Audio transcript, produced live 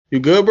You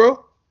good,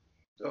 bro?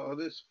 Oh,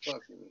 this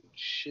fucking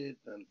shit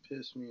done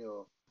pissed me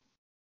off.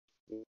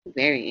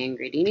 Very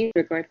angry. Do you need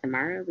to record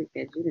tomorrow?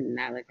 Because you do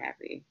not look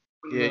happy.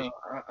 Yeah,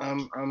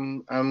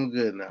 No, I'm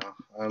good now.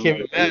 can't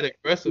be mad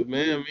aggressive,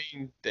 man. I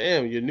mean,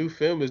 damn, your new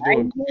film is Are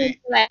doing you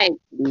great. like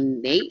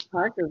Nate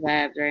Parker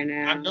vibes right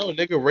now? I know,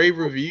 nigga, rave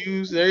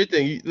reviews and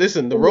everything.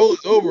 Listen, the role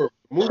is over.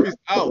 The movie's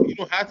out. You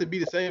don't have to be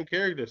the same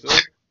character, son.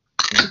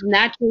 It's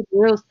not your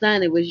real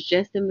son. It was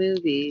just a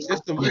movie. It's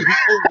just a movie.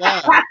 So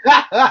live.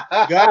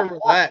 You gotta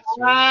relax,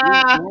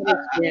 man.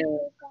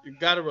 You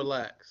gotta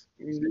relax.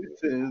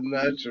 It's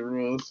not your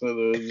real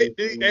son.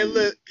 Hey,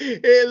 look,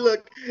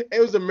 it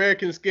was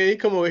American skin. He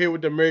come over here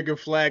with the American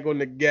flag on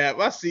the Gap.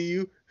 I see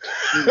you.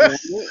 I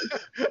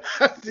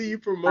see you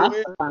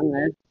promoting.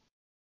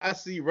 I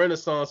see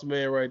Renaissance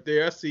man right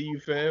there. I see you,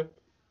 fam.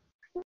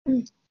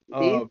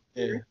 Oh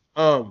man.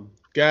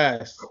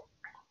 Guys,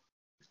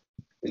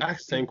 I ask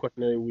the same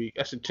question every week.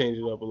 I should change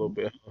it up a little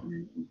bit.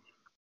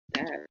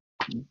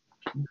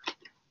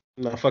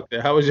 Nah, fuck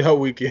that. How was your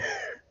weekend?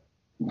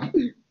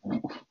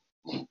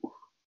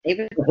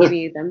 Ava gave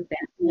me a thumbs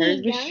down.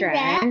 Hers was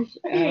trash.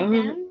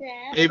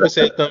 Ava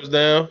said thumbs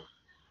down.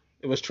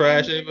 It was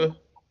trash, Ava.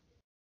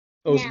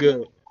 It was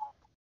good.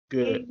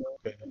 Good.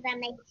 Okay. I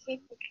made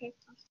sugar cookies.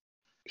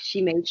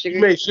 She made sugar.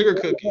 You made sugar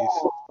cookies.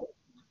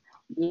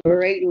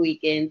 Great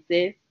weekend,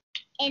 sis.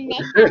 And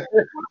next time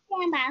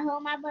I'm at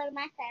home, I butter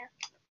myself.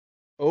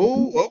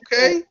 Oh,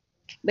 okay.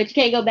 But you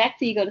can't go back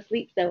till you go to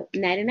sleep. So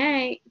night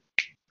night.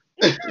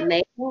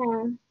 Lay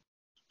down.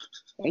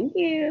 Thank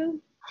you.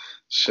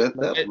 Shut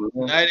up. Good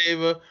night,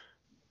 Ava.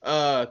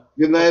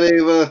 Good night,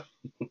 Ava.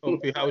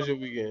 Okay, how was your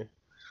weekend?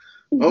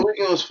 My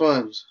weekend was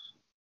fun.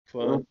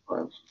 Fun.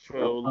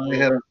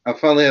 I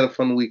finally had a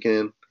fun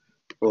weekend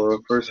for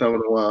the first time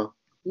in a while.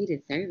 You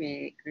deserve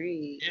it.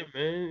 Great. Yeah,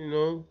 man. You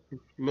know,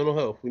 mental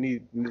health. We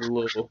need a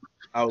little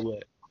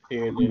outlet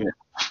here and there.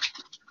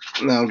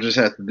 Now I just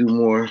have to do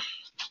more.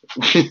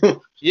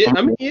 Yeah,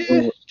 I mean,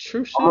 yeah,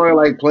 true shit. I'm more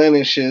like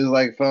planning shit. It's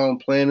like if I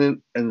don't plan it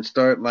and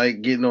start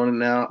like getting on it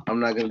now, I'm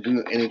not gonna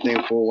do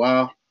anything for a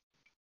while.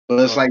 But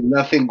it's like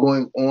nothing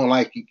going on.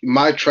 Like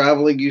my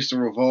traveling used to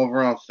revolve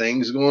around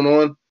things going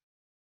on,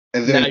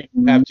 and then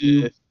now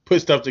you have to put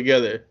stuff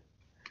together.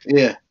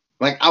 Yeah,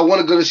 like I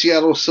want to go to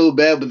Seattle so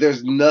bad, but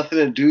there's nothing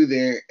to do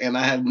there, and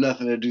I have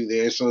nothing to do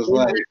there. So it's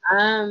like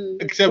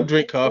except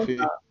drink coffee,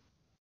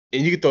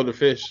 and you can throw the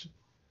fish.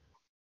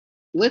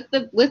 What's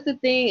the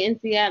thing in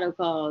Seattle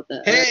called?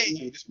 The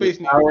Space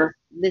Needle.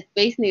 The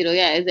Space Needle,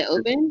 yeah. Is it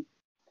open?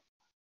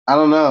 I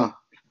don't know.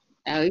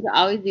 Oh, you can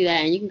always do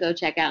that, and you can go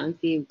check out and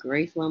see if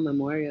Graceland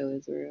Memorial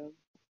is real.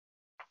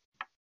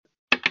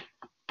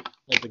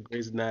 That's a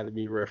Grey's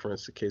Anatomy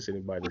reference, in case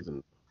anybody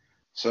doesn't.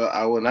 So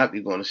I will not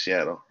be going to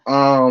Seattle.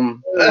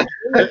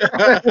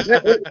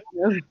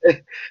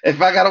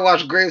 If I gotta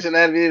watch Grey's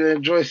Anatomy to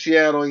enjoy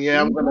Seattle, yeah,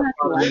 I'm gonna.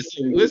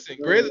 Listen,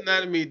 Grey's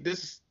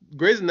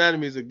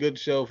Anatomy is a good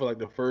show for like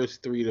the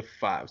first 3 to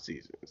 5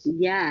 seasons.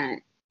 Yeah.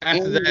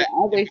 After and that, the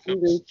other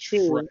seasons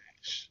too.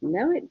 Trash.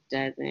 No, it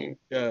doesn't.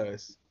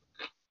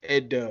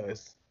 It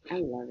does. I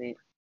love it.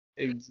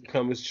 It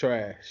becomes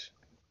trash.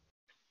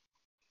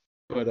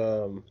 But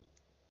I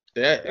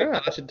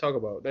should talk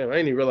about. Damn, I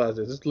didn't even realize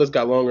this. This list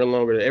got longer and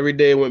longer. Every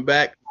day it went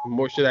back,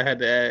 more shit I had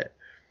to add.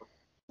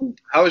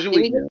 How was your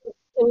weekend?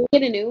 Can we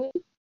get a new one?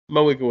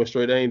 My weekend was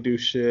straight. I ain't do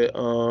shit.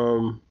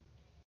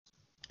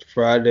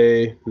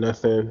 Friday,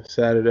 nothing.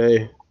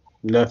 Saturday,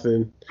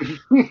 nothing.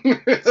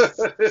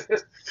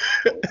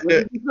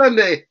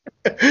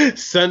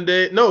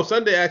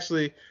 Sunday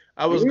actually.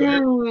 I was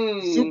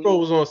going. Super Bowl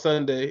was on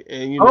Sunday,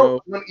 and you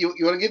know. You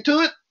want to get to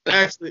it?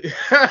 Actually,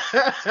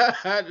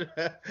 I'm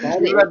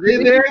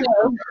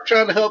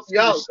trying to help you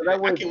out. I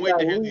can't wait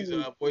to hear these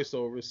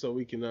voiceovers so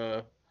we can.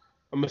 I'm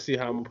gonna see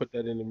how I'm gonna put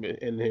that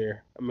in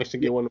here. I'm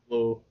actually get one of the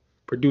little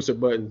producer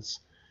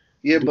buttons.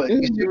 Yeah, but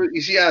you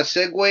see how I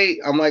segue?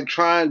 I'm like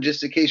trying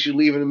just in case you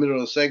leave in the middle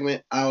of the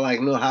segment. I like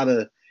know how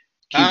to.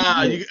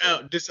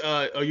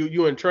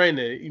 You in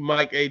training? You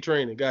Mike A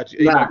training? Got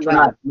you.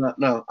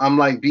 No. I'm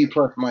like B+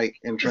 Mike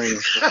in training.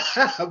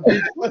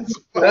 B+ Mike.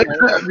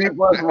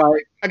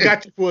 I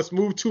got you for a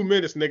smooth 2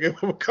 minutes, nigga.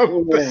 I'm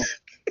coming back.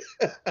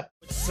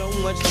 So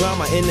much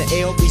drama in the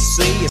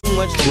LBC. So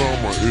much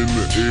drama in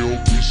the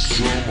LBC.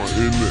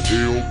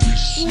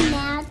 You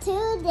now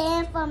tuned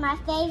in for my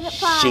favorite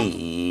part.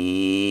 Shit.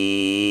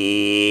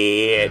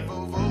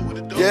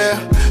 Yeah,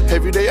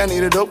 every day I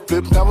need a dope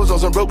flip. I was on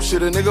some broke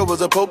shit, a nigga was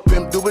a pope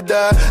pimp, do or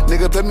die.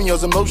 Nigga put me on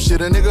some more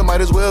shit, a nigga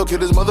might as well kill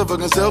his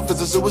motherfucking self,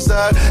 it's a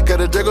suicide.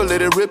 Got a Draco,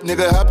 let it rip,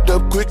 nigga hopped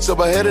up quick, so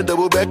I had to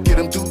double back, get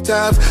him 2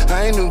 times.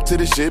 I ain't new to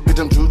this shit, bitch,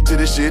 I'm true to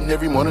this shit. And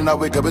every morning I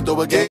wake up and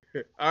throw a game.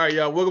 Alright,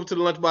 y'all, welcome to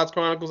the Lunchbox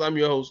Chronicles. I'm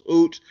your host,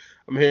 Ooch.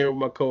 I'm here with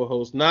my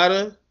co-host,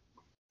 Nada.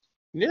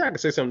 Yeah, I can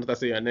say something if I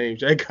say your name.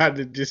 I got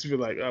to just be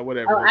like,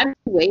 whatever. Oh, I'd be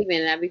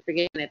waving and I'd be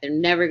forgetting that they're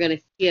never going to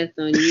see us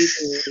on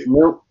YouTube.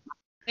 Nope.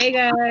 Hey,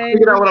 guys.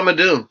 Figure out what I'm going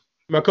to do.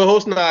 My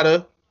co-host,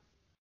 Nada.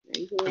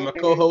 And my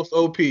co-host,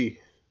 OP.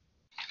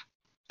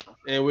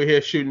 And we're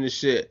here shooting the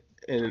shit.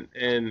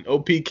 and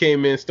OP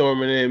came in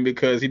storming in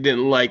because he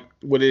didn't like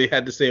what they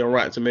had to say on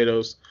Rotten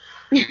Tomatoes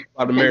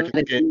about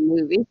American Skin.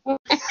 Movie.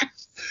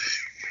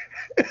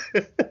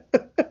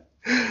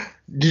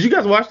 Did you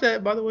guys watch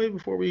that, by the way,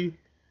 before we?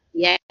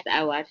 Yes,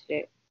 I watched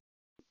it.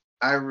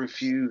 I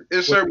refuse.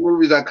 There's certain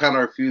movies I kind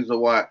of refuse to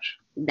watch.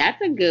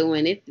 That's a good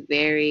one. It's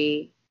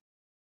very.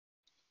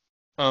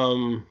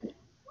 I'm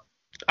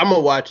gonna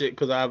watch it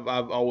because I've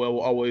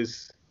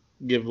always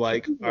give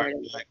like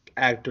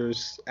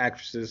actors,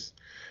 actresses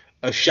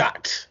a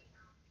shot.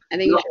 I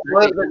think.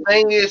 But the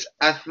thing is,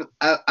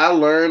 I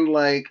learned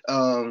like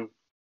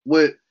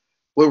with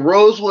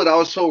Rosewood, I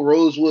was told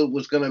Rosewood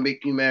was gonna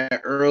make me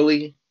mad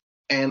early,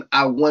 and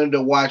I wanted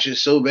to watch it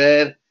so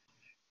bad,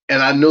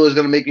 and I knew it was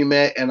gonna make me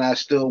mad, and I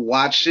still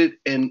watched it,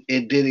 and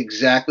it did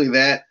exactly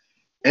that.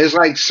 And it's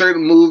like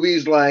certain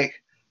movies, like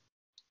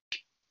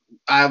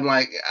I'm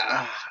like,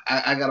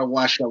 I gotta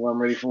watch that when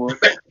I'm ready for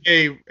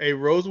it. A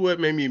Rosewood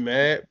made me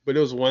mad, but it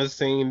was one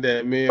scene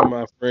that me and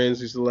my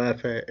friends used to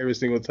laugh at every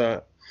single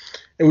time,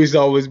 and we used to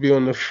always be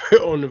on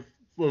the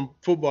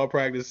football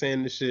practice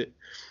saying this shit.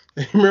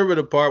 Remember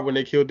the part when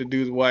they killed the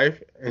dude's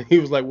wife, and he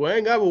was like, "Well, I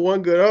ain't got but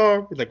one good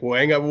arm." He's like, "Well,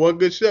 I ain't got but one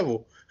good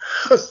shovel."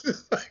 I was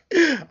just like,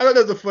 I thought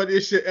that's the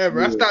funniest shit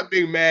ever. I stopped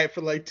being mad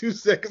for like 2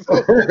 seconds.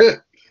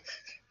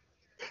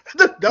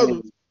 that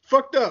was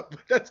fucked up.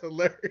 That's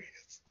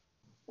hilarious.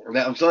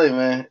 I'm telling you,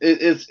 man.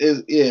 It's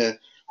yeah.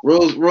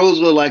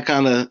 Rosewood like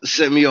kind of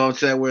set me off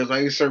to that where it's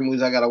like there's certain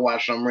movies I gotta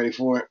watch, so I'm ready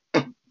for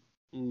it.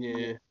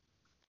 Yeah.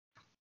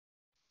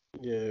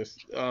 Yes.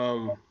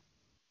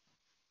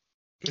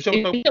 You should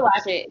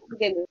watch it. It's a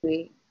good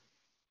movie.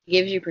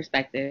 Gives you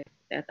perspective.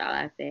 That's all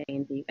I say.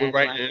 We're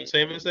right in the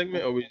entertainment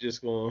segment, or we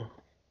just going?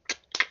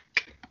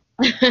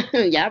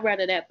 Y'all brought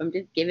it up. I'm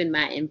just giving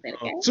my input.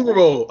 Okay? Super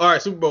Bowl. All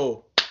right, Super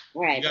Bowl.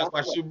 All right. You guys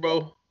watch Super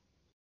Bowl?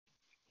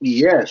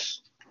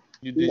 Yes.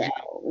 You did?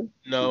 No.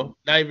 No.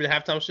 Not even a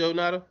halftime show,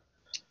 Nada?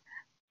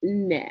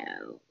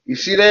 No. You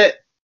see that?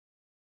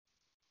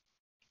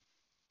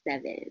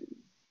 7.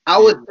 I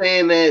was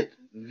saying that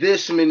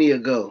this many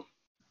ago.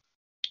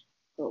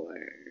 4.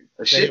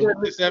 The shit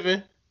that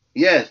 7?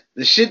 Yes.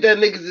 The shit that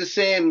niggas is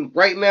saying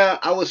right now,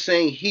 I was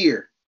saying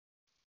here.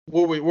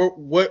 What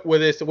are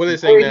they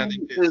saying now?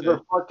 Brady is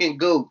a fucking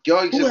GOAT.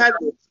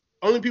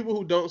 Only people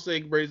who don't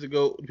say Brady's a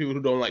GOAT are people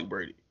who don't like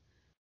Brady.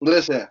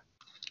 Listen,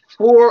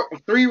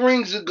 3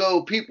 rings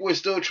ago, people were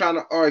still trying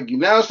to argue.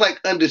 Now it's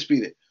like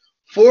undisputed.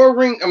 3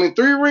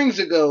 rings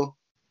ago,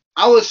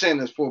 I was saying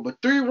this 4,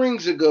 but 3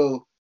 rings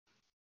ago,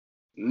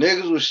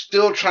 niggas was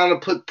still trying to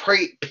put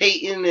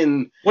Peyton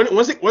and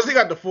once he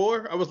got to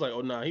 4, I was like,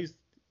 oh nah, he's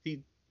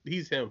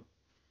him.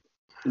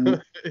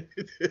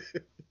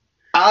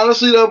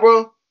 Honestly though,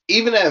 bro,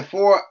 even at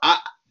 4,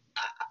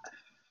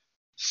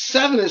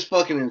 7 is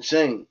fucking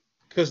insane.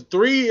 Cause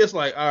 3 is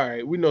like, all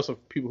right, we know some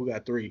people who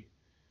got 3.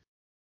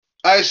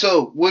 All right,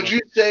 so would you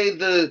say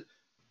the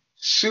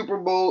Super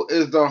Bowl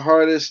is the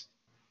hardest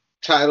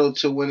title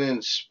to win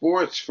in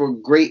sports for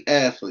great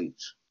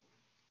athletes?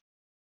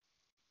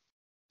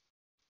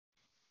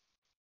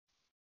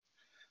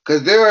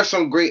 Because there are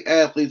some great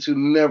athletes who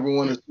never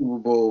won a Super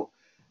Bowl.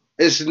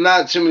 It's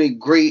not too many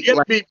great. You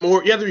have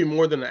to be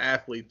more than an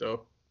athlete,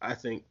 though. I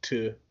think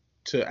to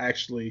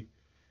actually.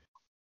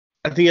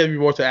 I think you have to be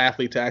more to an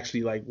athlete to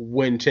actually like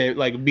win,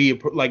 be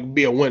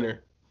a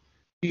winner.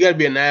 You got to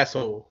be an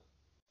asshole.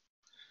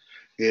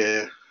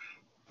 Yeah.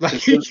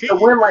 To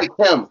win like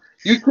him,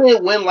 you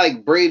can't win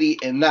like Brady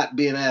and not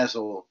be an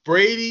asshole.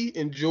 Brady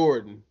and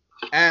Jordan,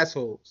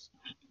 assholes.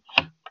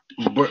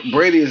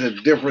 Brady is a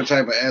different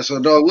type of asshole.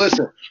 Dog,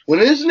 listen, when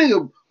this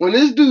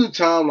dude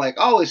Tom, like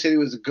I always said he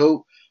was a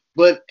GOAT,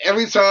 but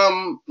every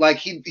time like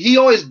he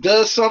always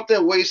does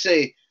something where he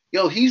say,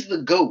 yo, he's the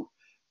GOAT.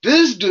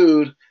 This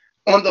dude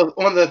on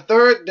the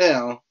 3rd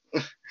down,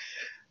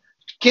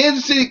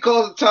 Kansas City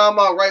calls a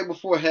timeout right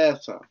before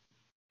halftime.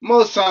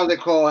 Most times they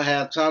call a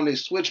halftime, they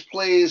switch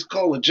plays,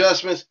 call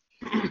adjustments.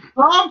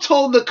 Tom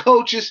told the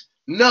coaches,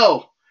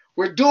 no,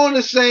 we're doing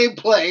the same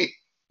play.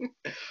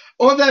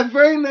 On that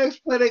very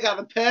next play, they got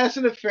a pass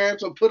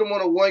interference and put him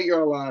on a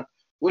 1-yard line,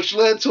 which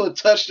led to a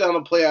touchdown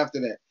to play after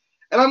that.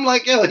 And I'm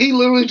like, yo, he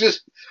literally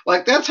just,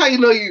 like, that's how you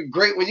know you're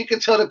great, when you can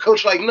tell the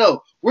coach, like,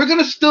 no, we're going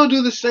to still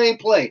do the same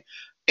play,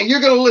 and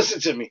you're going to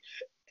listen to me.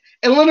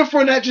 And Leonard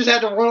Fournette just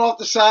had to run off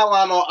the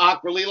sideline all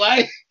awkwardly,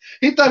 like,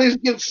 he thought he was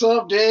getting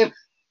subbed in.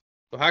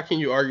 Well, how can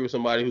you argue with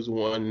somebody who's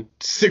won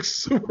 6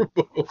 Super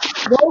Bowls?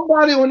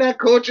 Nobody on that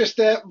coaching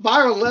staff,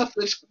 Byron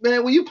Leftwich,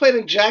 man, when you played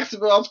in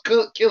Jacksonville, I was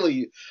killing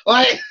you.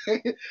 Like,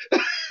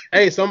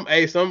 hey, some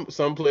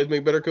players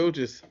make better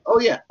coaches. Oh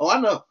yeah, I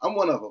know, I'm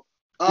one of them.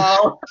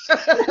 I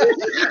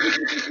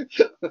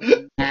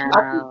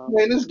can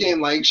play this game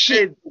like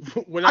shit.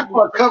 Hey, when I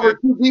cover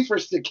 2D for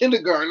the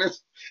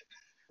kindergartners.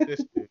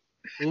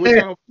 When we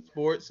talk about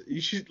sports, you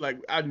should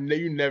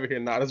you never hear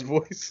Nada's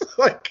voice.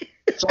 Like,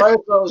 sorry,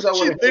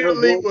 she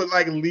literally would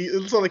leave.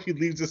 It's not like he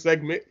leaves the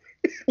segment.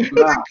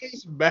 Nah. He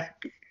comes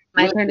back.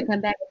 My turn to come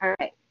back. All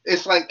right.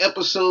 It's like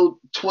episode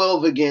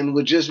 12 again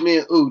with just me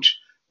and Ooch.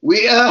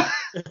 We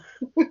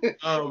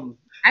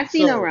I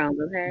see no wrong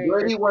with her.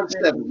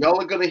 31-7.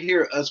 Y'all are gonna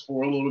hear us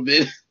for a little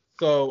bit.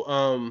 So,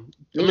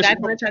 if you guys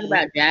want to talk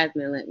about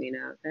Jasmine, let me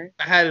know, okay?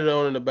 I had it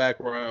on in the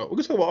background. We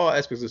can talk about all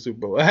aspects of the Super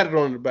Bowl. I had it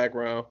on in the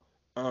background.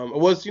 It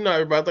was,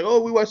 everybody's like, oh,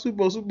 we watch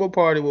Super Bowl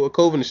party with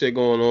COVID and shit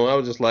going on. I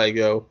was just like,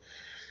 yo,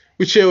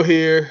 we chill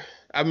here.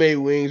 I made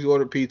wings, we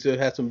ordered pizza,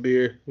 had some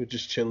beer, we're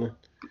just chilling.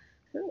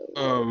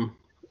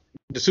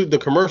 The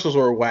commercials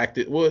were whacked.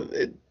 They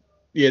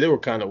were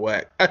kind of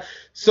whack.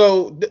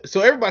 So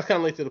everybody's kind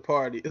of late to the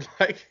party.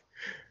 Like,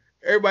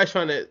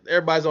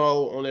 everybody's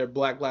all on their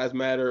Black Lives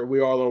Matter.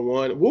 We're all on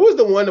one. What was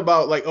the one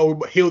about, like, oh,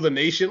 heal the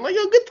nation? Like,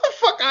 yo, get the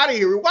fuck out of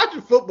here. We're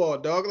watching football,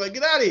 dog. Like,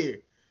 get out of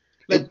here.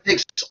 Like, it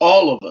takes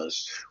all of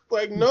us.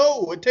 Like,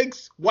 no, it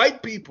takes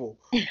white people.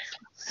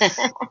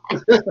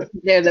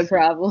 They're the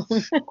problem.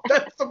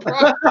 That's the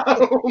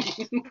problem.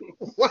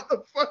 What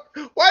the fuck?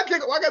 Why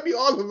gotta be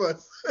all of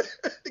us?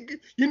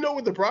 You know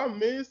what the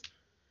problem is?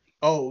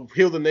 Oh,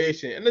 heal the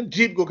nation. And then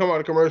Jeep go come out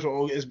of commercial.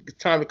 Oh, it's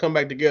time to come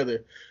back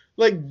together.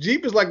 Like,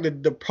 Jeep is like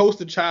the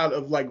poster child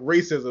of, like,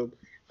 racism.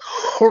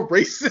 Or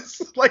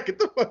racist. Like, get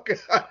the fuck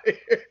out of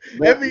here.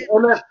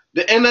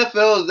 The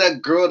NFL is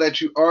that girl that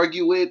you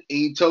argue with and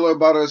you tell her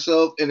about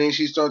herself and then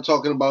she starts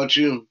talking about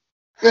you.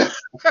 You be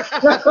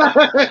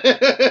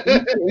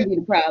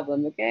the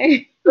problem,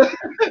 okay?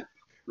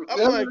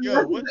 I'm like,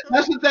 yo,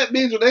 that's what that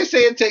means when they say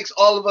it takes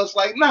all of us.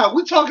 Like, nah,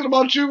 we're talking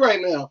about you right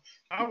now.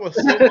 I was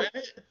so mad.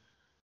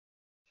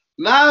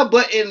 Nah,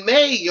 but in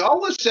May, y'all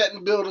was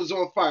setting buildings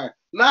on fire.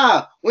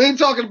 Nah, we ain't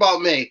talking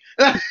about May.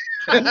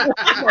 Talking about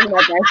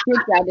that shit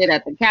y'all did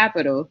at the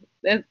Capitol.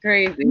 That's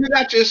crazy. You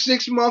got your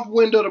 6-month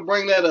window to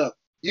bring that up.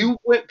 You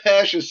went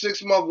past your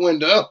 6-month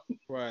window.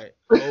 Right.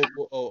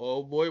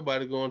 Oh boy, about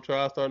to go on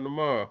trial starting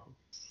tomorrow.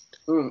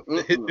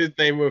 His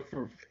name will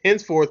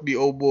henceforth be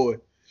old boy.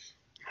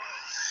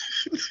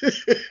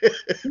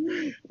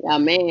 Yeah,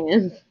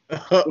 man.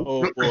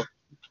 Oh boy.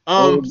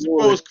 Super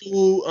Bowl was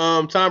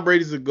cool. Tom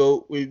Brady's a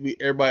GOAT.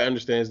 Everybody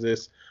understands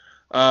this.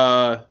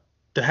 The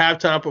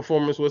halftime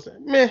performance was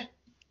meh.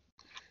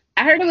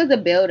 I heard it was a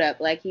build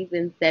up, like he's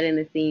been setting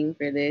the scene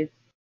for this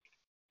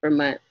for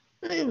months.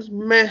 It was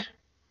meh.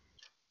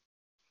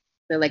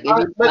 So like, if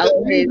you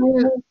follow his.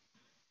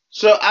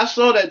 So I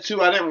saw that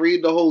too. I didn't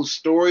read the whole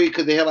story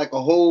because they had like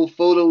a whole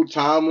photo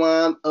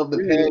timeline of the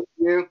past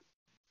year.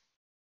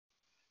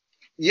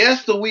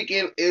 Yes, The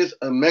Weeknd is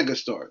a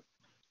megastar.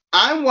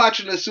 I'm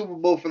watching the Super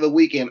Bowl for The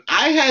Weeknd.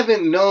 I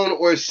haven't known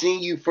or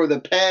seen you for the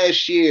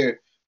past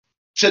year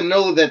to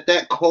know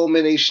that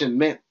culmination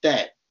meant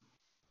that.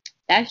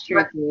 That's true.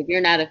 If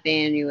you're not a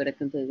fan, you would have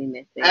completely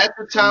missed it. At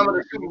the time of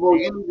the Super Bowl,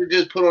 you need to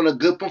just put on a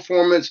good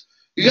performance.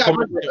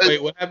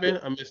 Wait, what happened?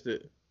 I missed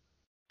it.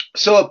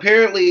 So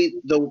apparently,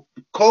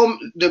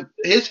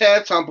 his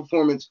halftime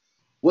performance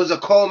was a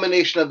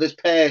culmination of this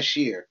past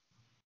year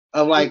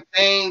of like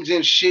things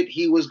and shit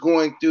he was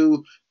going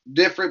through,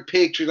 different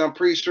pictures. I'm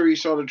pretty sure he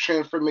saw the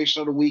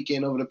transformation of The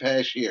Weeknd over the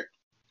past year.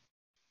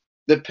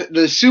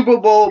 The Super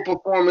Bowl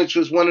performance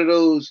was one of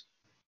those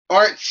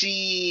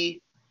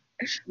artsy,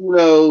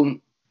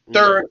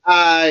 third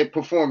eye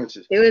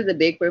performances. It was a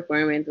big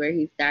performance where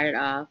he started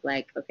off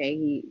like, okay,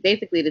 he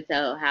basically to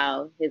tell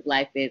how his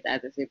life is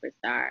as a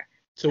superstar.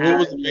 So what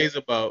was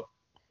amazing about?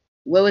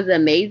 What was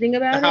amazing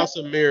about the House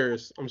of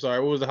Mirrors? I'm sorry,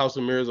 what was the House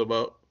of Mirrors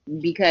about?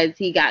 Because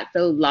he got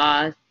so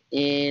lost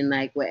in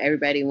like what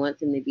everybody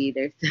wants him to be.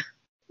 There's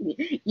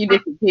you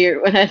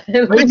disappeared when I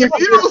said. If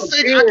you don't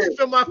sing, I can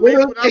feel my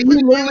face.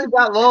 You literally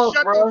got lost,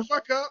 shut bro. The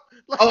fuck up.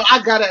 Oh,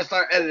 I gotta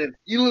start editing.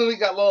 You literally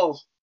got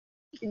lost.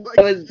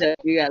 It was dope.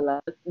 You got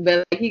lost,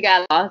 but like, he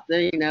got lost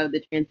in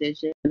the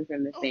transition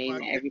from the fame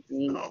to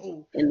everything,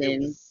 and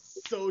then.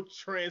 So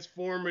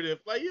transformative,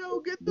 like, yo,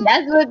 get the.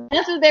 That's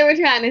what they were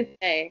trying to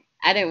say.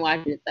 I didn't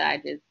watch it, so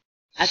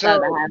I saw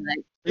the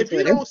highlights. If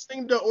you don't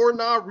sing the Or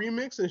Nah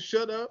remix and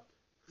shut up.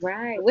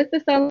 Right. What's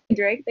the song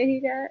Drake that he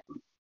got?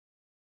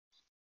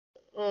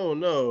 Oh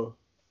no.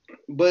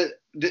 But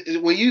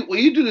when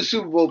you do the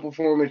Super Bowl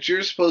performance,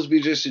 you're supposed to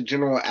be just a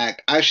general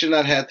act. I should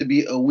not have to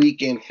be a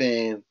Weeknd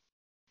fan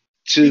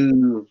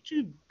to.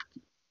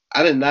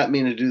 I did not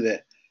mean to do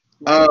that.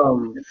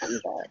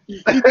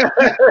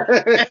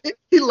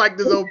 He liked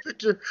his own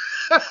picture.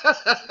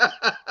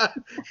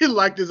 He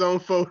liked his own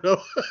photo.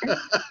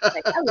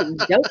 Like, I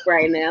look dope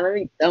right now. Let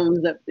me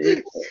thumbs up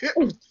this.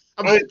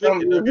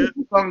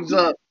 Thumbs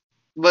up.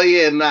 But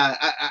yeah, nah,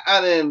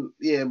 I didn't.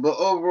 Yeah, but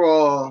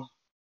overall,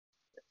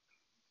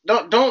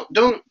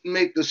 don't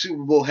make the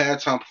Super Bowl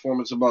halftime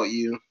performance about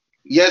you.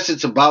 Yes,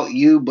 it's about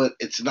you, but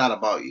it's not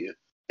about you.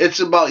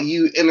 It's about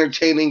you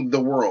entertaining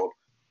the world.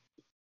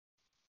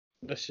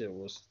 That shit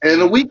was. And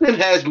The Weeknd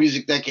has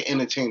music that can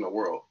entertain the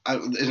world.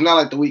 It's not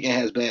like The Weeknd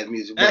has bad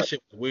music. That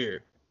shit was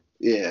weird.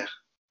 Yeah.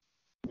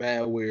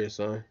 Bad weird,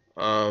 son.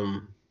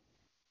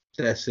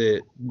 That's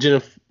it.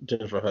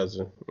 Jennifer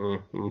Hudson.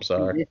 I'm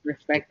sorry.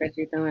 Disrespect that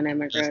you're throwing at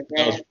my girl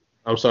Jazz.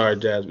 I'm sorry,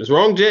 Jasmine. It's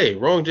wrong J.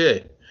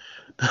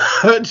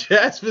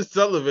 Jasmine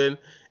Sullivan.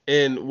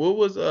 And what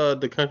was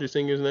the country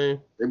singer's name?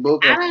 They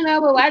both. I don't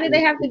know, but why did they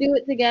have to do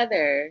it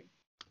together?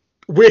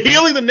 We're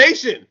healing the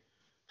nation.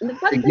 The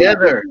fuck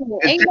together.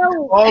 ain't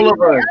all of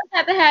us.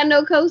 Have to have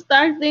no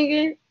co-star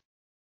singing.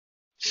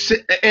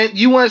 And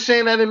you weren't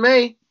saying that in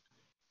May.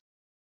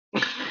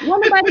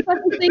 Nobody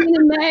fucking singing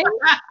in May.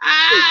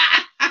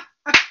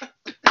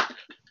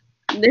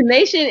 The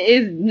nation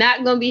is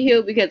not gonna be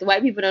healed because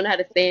white people don't know how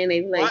to sing.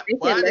 They like they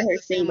can't let her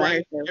sing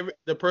by herself.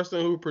 The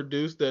person who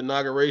produced the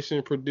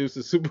inauguration produced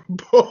the Super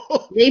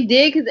Bowl. They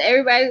did because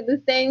everybody was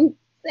the same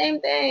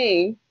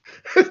thing.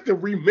 It's the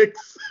remix.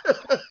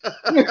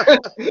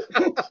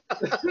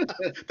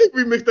 They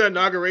remixed the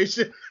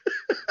inauguration.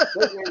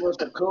 They gave us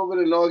the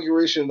COVID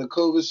inauguration, the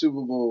COVID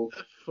Super Bowl.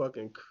 That's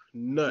fucking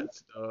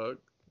nuts, dog.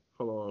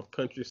 Hold on,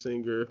 country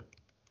singer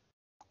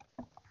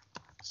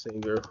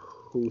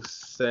who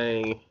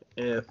sang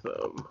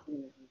anthem.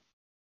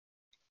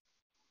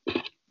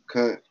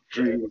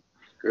 Country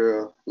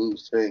girl who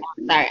sang.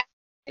 Sorry.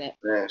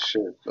 That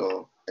shit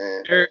though.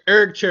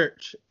 Eric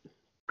Church.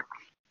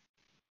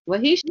 Well,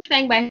 he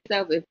sang by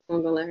himself if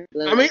I'm gonna let her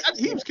blow. I mean,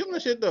 he was killing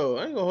that shit though.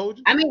 I ain't gonna hold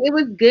you. I mean, it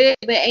was good,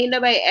 but ain't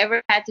nobody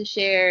ever had to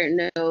share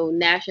no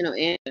national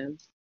anthem.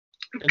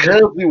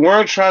 Because we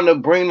weren't trying to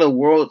bring the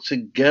world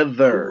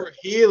together. We were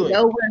healing.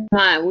 No, we're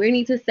not. We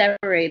need to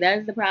separate.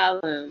 That's the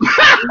problem. We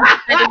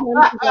need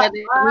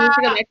to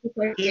go back to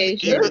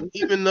segregation.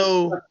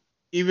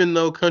 Even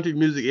though country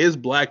music is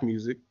black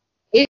music.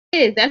 It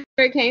is. That's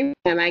where it came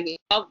from. It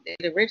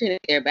originated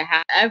there. But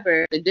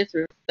however, the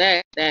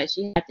disrespect that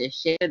she had to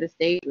share the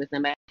stage with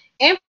somebody.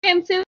 And for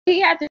him too,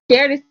 he had to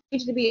share the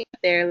stage to be up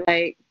there.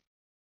 Like,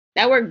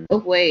 that worked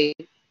both ways.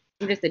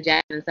 I'm just a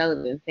Jasmine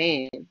Sullivan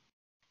fan.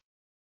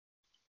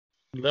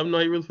 Let him know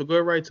you really feel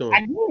good right to him.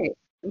 I did.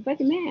 I'm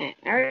fucking mad.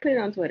 I already put it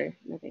on Twitter.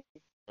 Okay.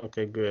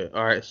 Okay, good.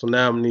 All right, so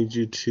now I need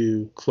you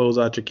to close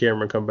out your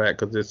camera and come back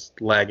because it's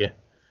lagging.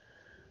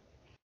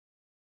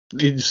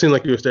 You seem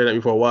like you were staring at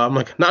me for a while. I'm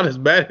like, not as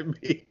bad at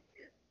me.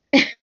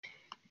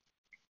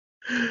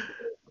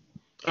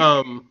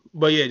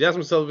 But yeah,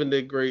 Jasmine Sullivan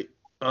did great.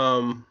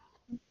 Her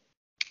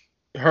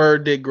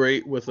did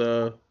great with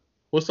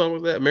what song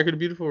was that? America the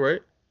Beautiful,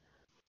 right?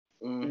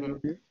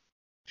 Mm-hmm.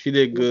 She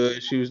did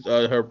good. She was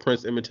her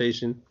Prince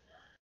imitation.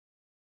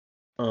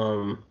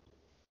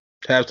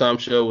 Halftime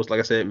show was, like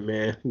I said,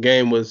 man.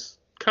 Game was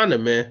kind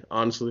of man,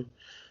 honestly.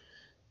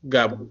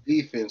 Got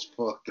defense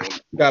fucked them.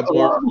 Got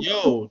bored.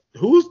 Yo,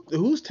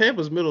 who's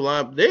Tampa's middle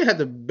line? They had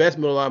the best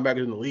middle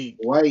linebackers in the league.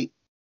 White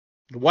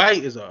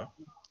is a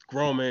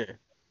grown man.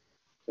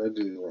 That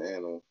dude's an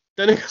animal.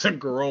 That nigga's a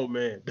grown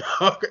man,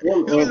 dog.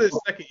 He's his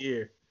second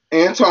year.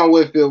 Antoine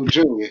Whitfield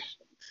Jr.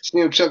 See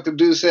him chuck the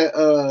deuce at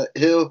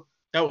Hill?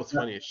 That was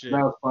funny as shit.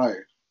 That was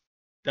fire.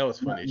 That was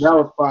funny as shit. That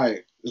was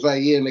fire. It's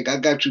like, yeah, nigga, I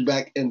got you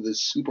back in the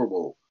Super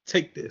Bowl.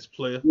 Take this,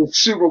 player. The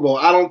Super Bowl.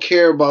 I don't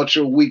care about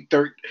your week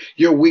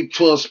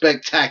 12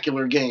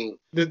 spectacular game.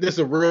 This is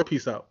a real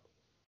piece out.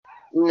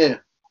 Yeah.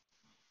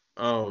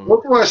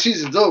 Look, my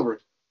season's over.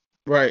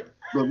 Right.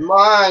 But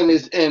mine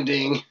is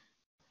ending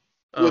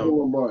with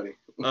Lombardi.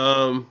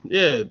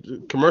 Yeah,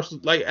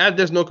 commercials. Like,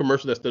 there's no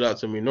commercial that stood out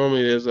to me.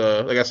 Normally, there's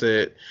like I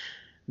said,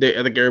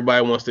 I think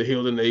everybody wants to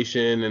heal the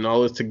nation and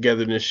all this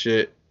togetherness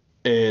shit,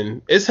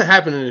 and it's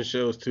happening in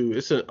shows too.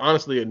 It's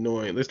honestly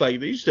annoying. It's like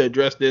you should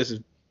address this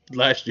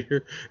last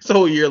year. It's a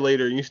whole year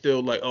later, and you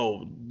still like,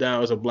 oh,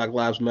 now it's a Black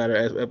Lives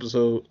Matter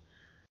episode.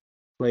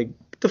 Like,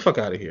 get the fuck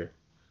out of here.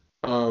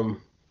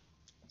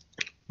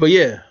 But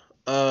yeah,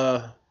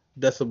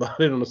 that's about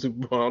it on the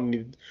Super Bowl.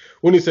 We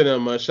need to say that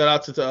much. Shout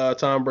out to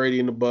Tom Brady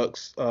and the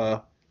Bucks,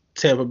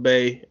 Tampa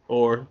Bay,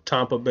 or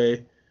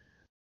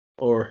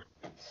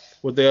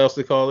what else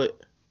they call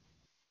it,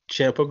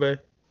 Champa Bay.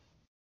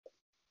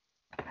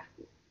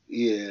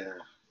 Yeah,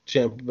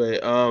 Champa Bay.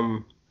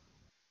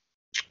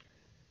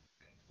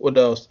 What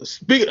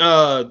else? You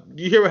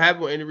hear what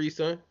happened with Andy Reid's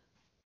son?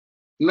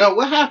 No,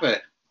 what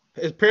happened?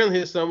 Apparently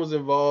his son was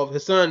involved.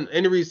 His son,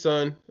 Andy Reid's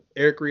son,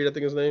 Eric Reid, I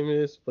think his name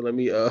is. But let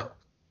me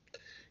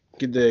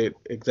get the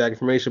exact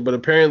information. But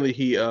apparently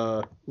he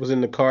was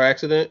in a car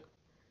accident,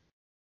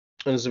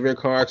 in a severe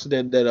car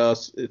accident that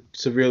it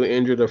severely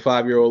injured a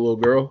 5-year-old little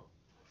girl.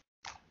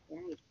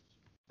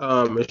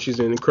 And she's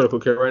in critical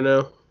care right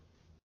now.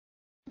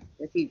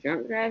 Was he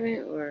drunk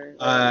driving or?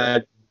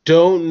 I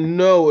don't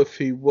know if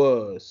he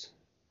was.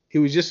 He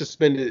was just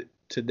suspended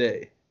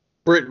today.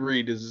 Britt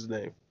Reed is his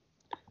name.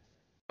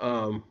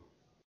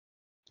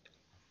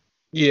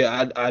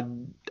 Yeah, I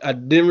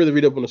didn't really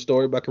read up on the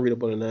story, but I can read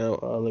up on it now.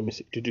 Let me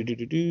see.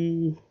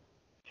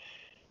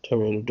 Tell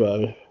me when I'm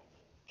driving.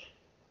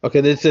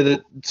 Okay, they said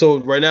it. So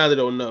right now they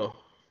don't know.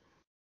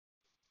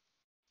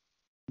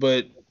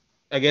 But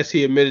I guess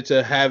he admitted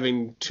to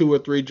having 2 or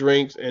 3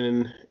 drinks,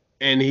 and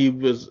he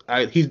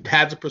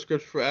had a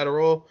prescription for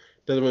Adderall.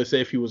 Doesn't really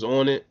say if he was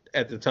on it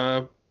at the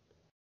time.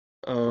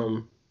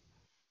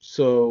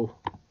 So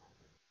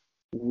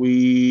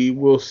we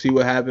will see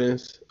what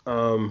happens.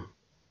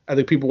 I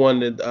think people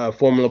wanted a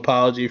formal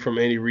apology from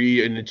Andy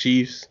Reid and the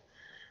Chiefs,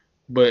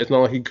 but it's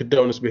not like he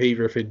condoned his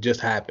behavior if it just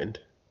happened.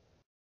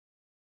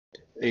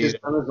 His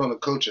son is on the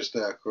coaching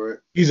staff,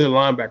 correct? He's a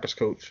linebackers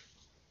coach.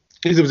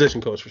 He's a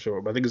position coach for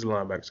sure, but I think he's a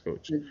linebackers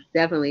coach. He's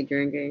definitely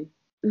drinking.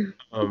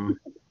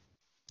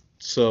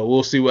 So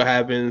we'll see what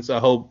happens. I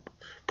hope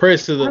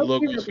prayers to the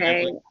local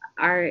okay. family.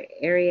 Our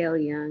Ariel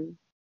Young.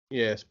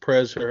 Yes,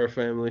 prayers for her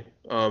family.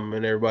 And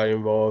everybody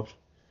involved.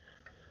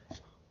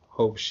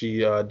 Hope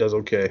she does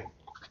okay.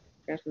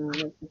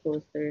 Definitely looking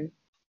forward to.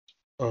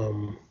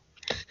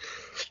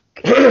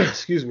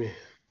 Excuse me.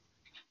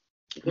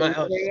 My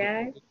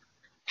allergies.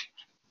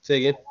 Say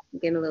again.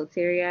 Getting a little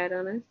teary-eyed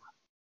on us.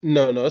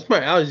 No, it's my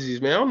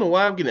allergies, man. I don't know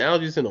why I'm getting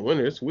allergies in the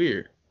winter. It's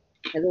weird.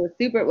 It was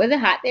Was it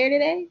hot there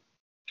today?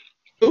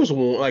 It was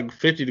like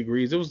 50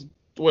 degrees. It was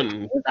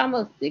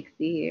almost 60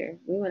 here.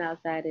 We went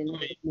outside and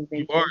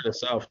you are in the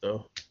south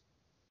though.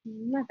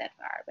 Not that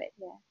far, but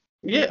yeah.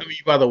 Yeah, I mean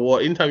you by the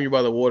water. Anytime you're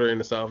by the water in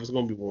the south, it's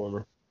gonna be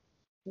warmer.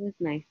 It was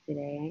nice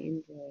today. I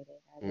enjoyed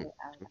it.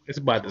 It's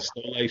about to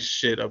snow like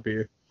shit up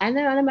here. I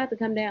know. I'm about to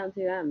come down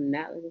too. I'm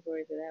not looking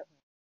forward to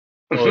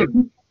that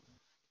one.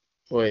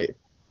 Wait.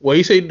 Well,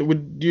 you say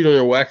would you do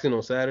your waxing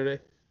on Saturday?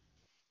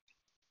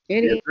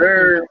 Yes,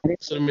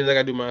 so that means I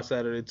gotta do mine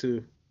Saturday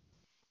too.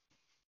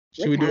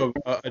 Should we do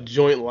a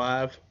joint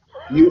live?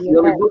 You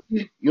want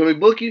me to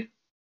book you?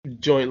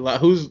 Joint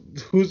live.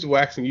 Who's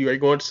waxing you? Are you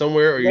going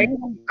somewhere? Or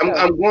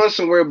I'm going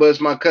somewhere, but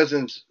it's my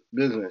cousin's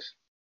business.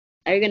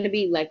 Are you gonna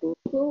be like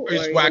local? Are you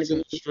just waxing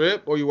the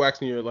strip, or are you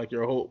waxing your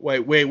whole? Wait.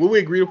 What we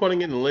agreed upon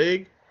getting the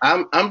leg?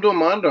 I'm doing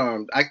my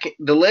underarm.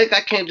 The leg.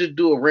 I can't just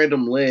do a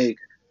random leg.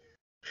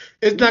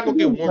 It's not gonna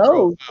get warm for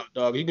a while,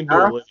 dog. You can do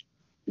a leg.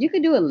 You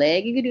could do a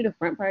leg. You could do the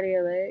front part of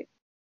your leg.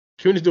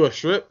 Can we just do a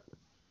strip?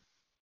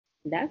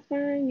 That's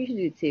fine. You should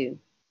do two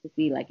to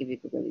see if you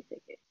could really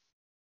take it.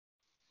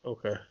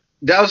 Okay.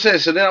 That was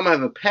it. So then I'm gonna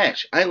have a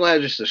patch. I ain't gonna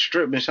have just a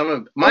strip, bitch.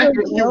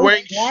 You're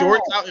wearing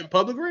shorts out in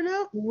public right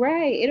now?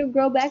 Right. It'll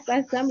grow back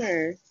by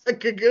summer.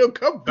 It'll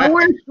come back. I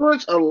wear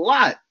shorts a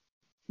lot.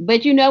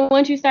 But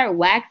once you start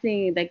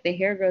waxing, the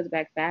hair grows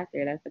back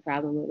faster. That's the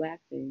problem with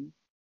waxing.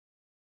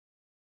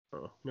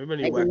 Oh,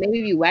 maybe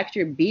if you wax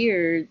your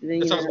beard.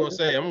 Then that's what I was gonna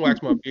say. I'm gonna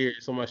wax my beard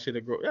so my shit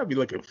will grow. I'll be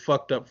looking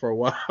fucked up for a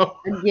while.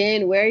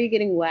 Again, where are you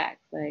getting waxed?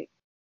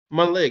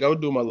 My leg. I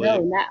would do my leg.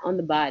 No, not on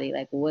the body.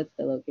 What's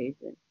the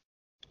location?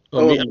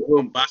 I'm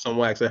gonna buy some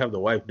wax. I have the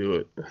wife do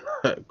it.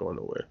 Not going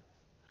nowhere.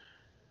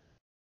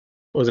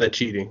 Was that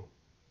cheating?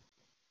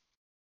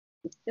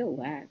 It's still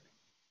wax.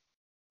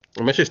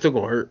 My shit's still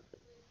gonna hurt.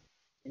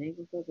 It ain't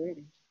gonna feel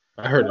pretty.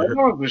 I heard it.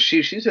 But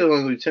she said it's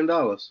only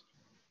 $10.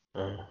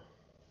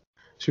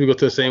 Should we go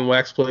to the same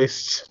wax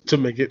place to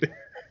make it?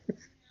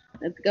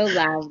 Let's go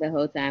live the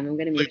whole time. I'm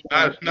gonna make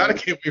I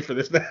can't wait for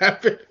this to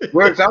happen.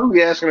 Works. I'm gonna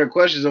be asking her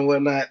questions and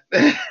whatnot.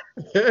 Is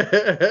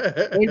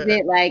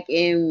it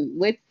in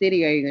what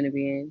city are you gonna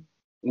be in?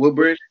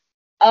 Woodbridge.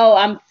 Oh,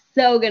 I'm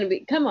so gonna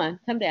be. Come on,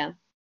 come down.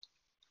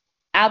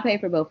 I'll pay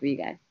for both of you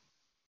guys.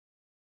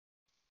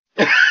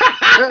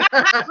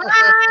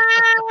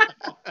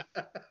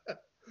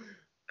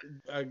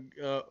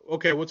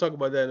 Okay, we'll talk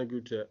about that in the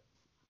group chat.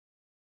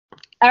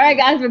 All right,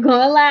 guys, we're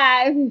going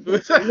live.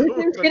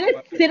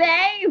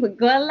 Today, we're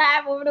going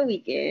live over the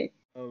weekend.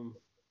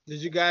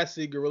 Did you guys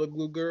see Gorilla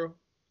Glue Girl?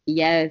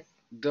 Yes.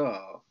 Duh.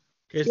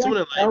 Okay,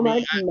 someone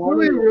like me.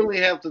 We really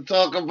have to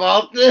talk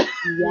about this.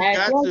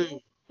 Yes.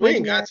 We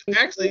ain't got to.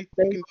 Actually,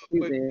 we can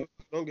go quick.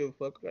 Don't give a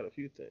fuck. I got a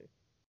few things.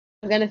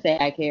 I'm gonna say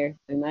I care.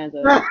 So might as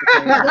well.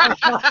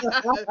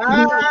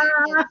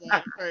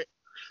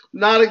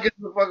 Not a good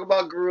fuck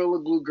about Gorilla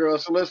Glue Girl.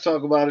 So let's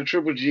talk about it.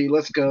 Triple G.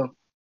 Let's go.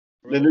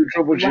 The new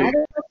Triple G. Why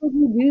the fuck would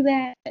you do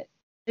that?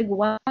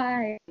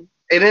 Why? It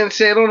didn't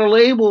say it on the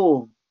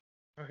label.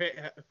 Okay,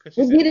 it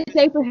didn't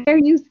say for hair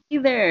use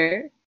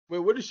either. Wait,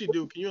 what did she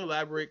do? Can you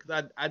elaborate?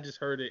 Because I just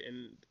heard it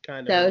and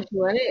kind of.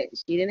 So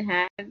she didn't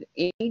have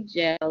any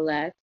gel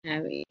left,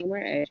 have any more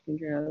edge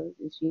controls,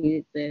 and she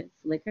needed to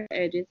slick her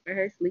edges for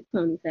her sleek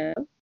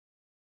ponytail.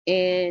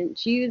 And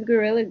she used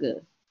Gorilla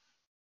Glue.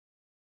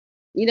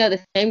 The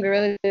same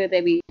Gorilla Glue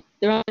they be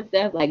throwing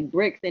stuff like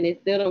bricks and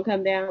it still don't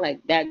come down. Like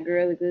that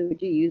Gorilla Glue,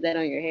 would you use that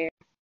on your hair?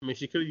 I mean,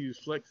 she could have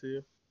used Flex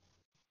here.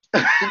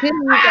 She could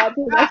have used that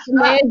too. That's the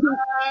man.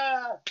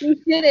 She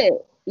should have.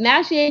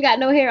 Now she ain't got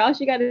no hair. All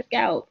she got is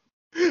scalp.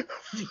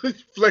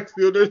 Flex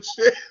Seal that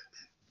shit.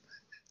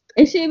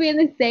 And she'd be in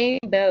the same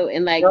boat.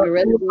 And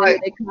Gorilla Glue,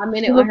 they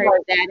commented on her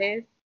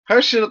status.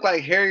 Her shit look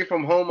like Harry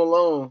from Home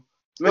Alone.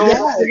 No.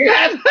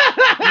 Yes.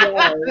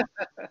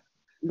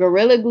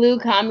 Gorilla Glue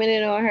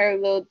commented on her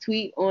little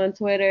tweet on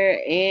Twitter,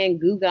 and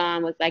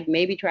Gugan was like,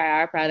 maybe try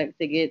our product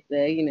to get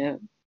the,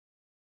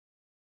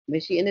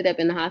 But she ended up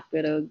in the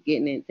hospital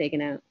getting it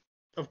taken out.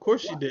 Of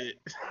course she did.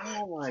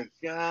 Oh my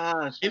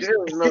gosh.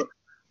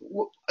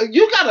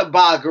 You gotta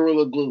buy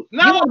Gorilla Glue.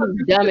 No,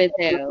 dumb as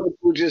hell.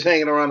 Just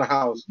hanging around the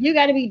house. You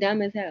gotta be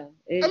dumb as hell.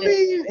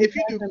 If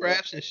you do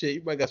crafts and shit,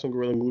 you might got some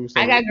Gorilla Glue.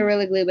 I got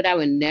Gorilla Glue, but I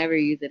would never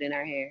use it in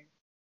our hair.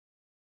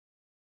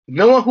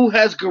 Anyone who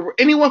has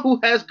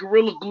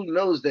Gorilla Glue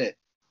knows that.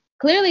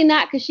 Clearly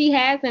not, because she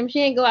has some.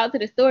 She ain't go out to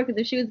the store, because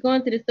if she was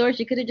going to the store,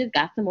 she could have just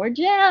got some more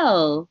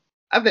gel.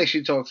 I think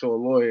she talked to a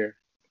lawyer.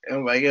 And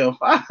I'm like, yo,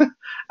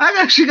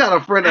 she got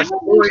a friend that's a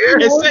lawyer.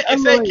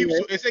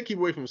 It said keep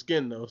away from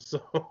skin, though.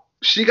 So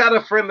she got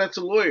a friend that's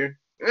a lawyer.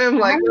 I'm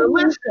like,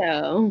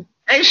 so.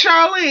 Hey,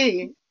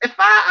 Charlene,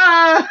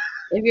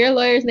 if your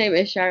lawyer's name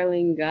is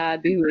Charlene,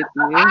 God be with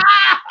you.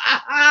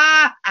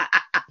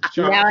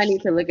 Now I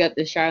need to look up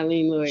the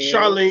Charlene lawyer.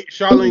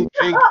 Charlene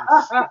Jenkins.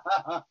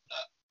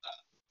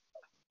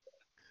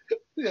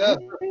 Yeah.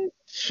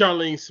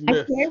 Charlene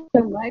Smith. I care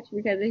so much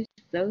because it's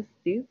so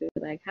stupid.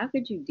 Like, how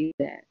could you do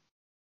that?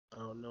 I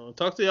don't know.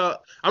 Talk to y'all.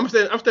 I'm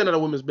standing out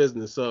of women's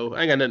business, so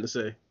I ain't got nothing to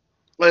say.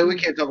 Like, we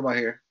can't talk about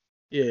hair.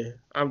 Yeah,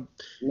 I'm.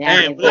 Now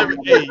Hey, whatever.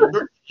 Hey,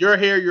 your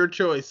hair, your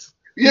choice.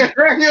 Yeah,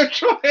 your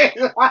choice.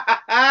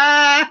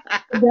 That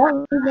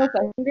was no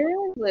fucking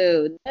girl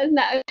glue. That's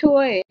not a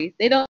choice.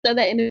 They don't sell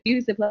that in the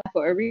beauty supply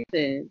for a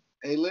reason.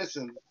 Hey,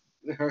 listen,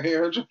 her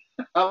hair.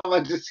 I'm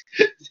about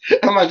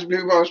to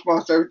be my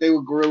response to everything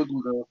with Gorilla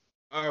Glue.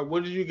 All right,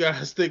 what did you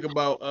guys think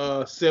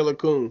about Sailor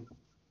Coon?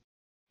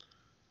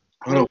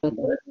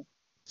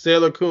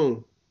 Sailor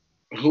Coon.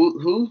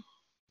 Who?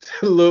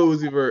 Lil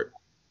Uzi Vert.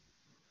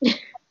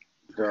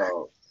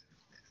 Girl.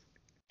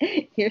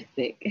 You're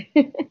sick.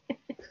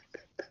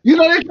 You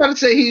know they're trying to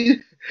say he.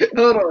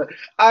 Hold on.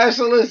 All right,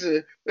 so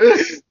listen. They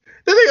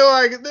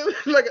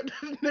look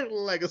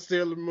like a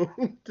Sailor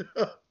Moon.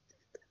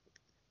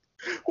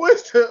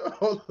 What's the?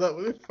 Hold up, let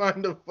me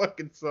find the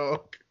fucking song.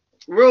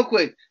 Real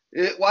quick,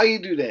 why you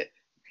do that?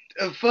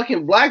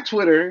 Fucking Black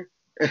Twitter,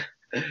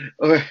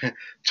 or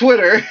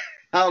Twitter.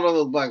 I don't know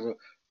if it's Black.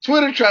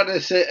 Twitter tried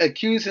to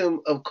accuse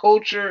him of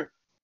culture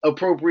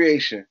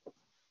appropriation.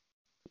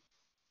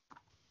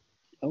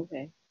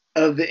 Okay.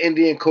 Of the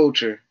Indian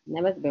culture.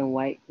 That must have been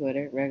white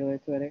Twitter, regular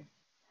Twitter.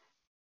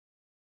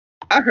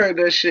 I heard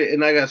that shit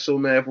and I got so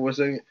mad for a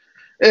second.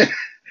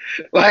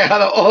 Like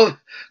out of all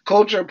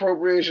culture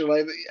appropriation,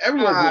 like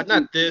everyone.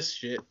 Not this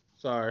shit.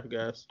 Sorry,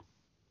 guys.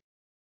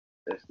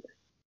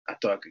 I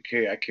thought I could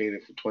carry. I carried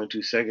it for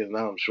 22 seconds.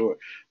 Now I'm short.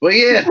 But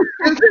yeah.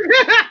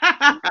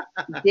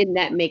 Did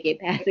not make it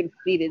past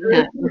exceeded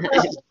time.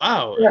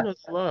 Wow,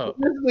 that's loud.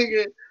 This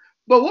nigga.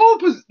 But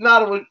what's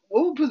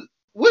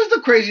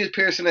the craziest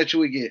piercing that you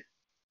would get?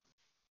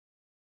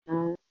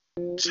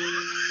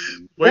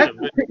 Wait a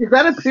minute. Is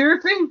that a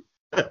piercing?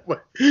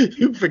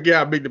 You forget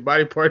how big the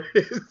body part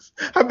is.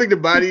 How big the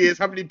body is.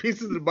 How many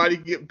pieces of the body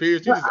get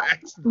pierced. You just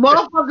ask.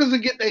 Motherfuckers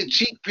would get their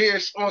cheek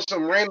pierced on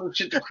some random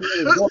shit to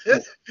create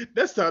a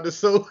That sounded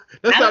so.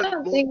 I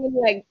don't think it's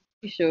like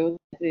sure.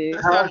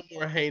 That sounded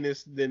more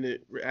heinous than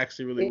it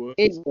actually really was.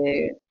 It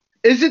did.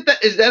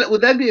 Is that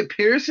would that be a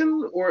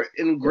piercing or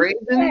engraving?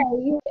 Yeah,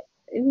 you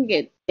can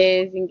get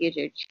this. You can get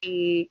your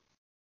cheek.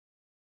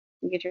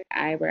 You can get your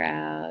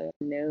eyebrow,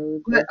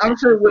 your nose. I'm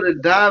sure with a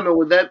diamond,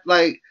 would that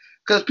like?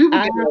 Because people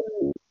get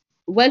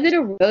was it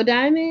a real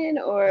diamond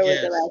or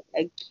was it like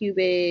a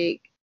cubic?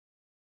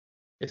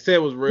 It said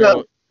it was real.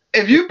 No,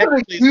 if you get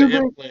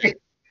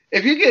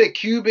a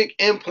cubic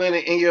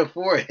implanted in your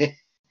forehead.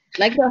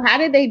 Like, so how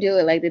did they do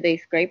it? Like, did they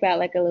scrape out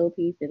like a little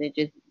piece and it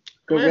just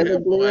gorilla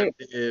glue it?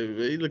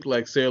 He looked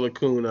like Sailor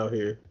Coon out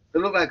here. It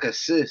looked like a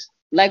cyst.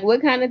 Like,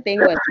 what kind of thing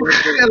was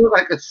it? It looked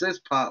like a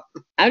cyst pop.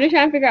 I'm just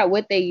trying to figure out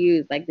what they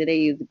used. Like, did they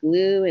use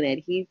glue and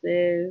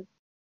adhesive?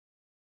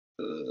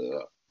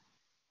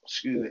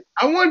 Excuse me.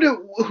 I wonder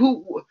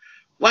who,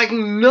 like,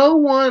 no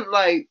one,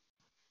 like,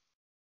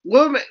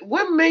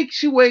 what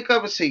makes you wake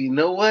up and say, you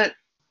know what?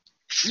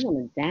 I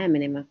want a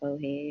diamond in my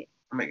forehead.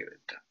 I'm making it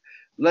dumb.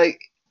 Like,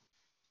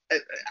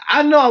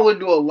 I know I would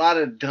do a lot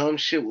of dumb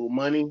shit with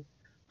money.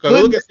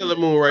 Look at Sailor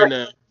Moon right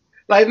now.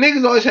 Like,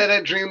 niggas always had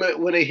that dream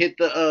when they hit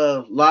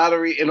the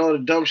lottery and all the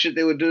dumb shit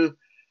they would do.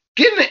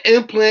 Getting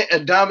a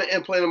diamond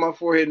implant in my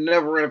forehead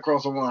never ran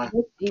across a line.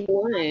 What do you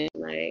want?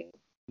 Like,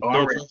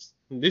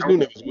 this new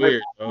nigga's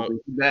weird.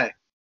 Back.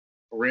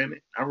 I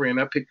ran.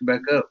 I picked it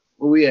back up.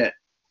 Where we at?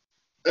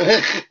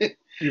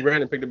 You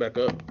ran and picked it back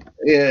up.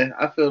 Yeah,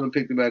 I felt and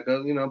picked it back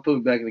up. You know, I put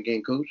it back in the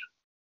game, coach.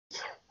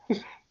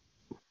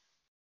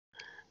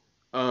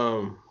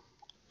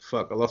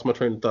 Fuck, I lost my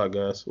train of thought,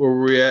 guys. Where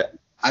were we at?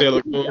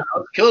 Sailor Moon. I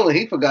was killing.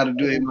 He forgot to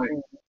do it.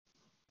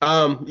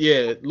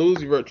 Yeah, Lil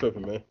Uzi Vert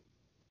tripping, man.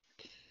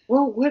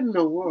 Well, what in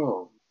the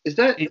world is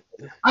that?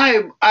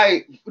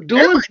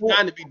 Everybody's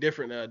trying to be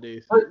different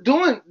nowadays.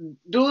 Doing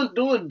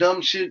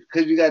dumb shit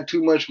because you got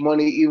too much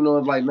money, even though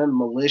it's like nothing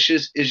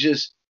malicious. It's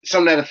just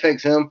something that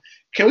affects him.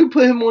 Can we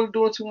put him on the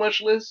doing too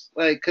much list?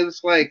 Like, because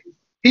it's like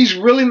he's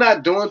really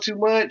not doing too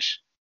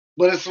much,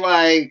 but it's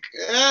like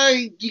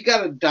you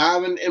got a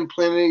diamond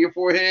implanted in your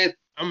forehead.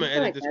 I'm gonna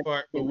edit this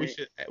part, but we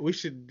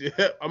should.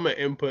 I'm gonna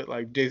input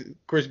like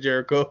Chris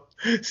Jericho.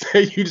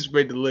 Say you just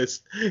made the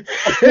list.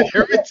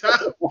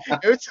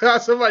 every time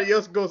somebody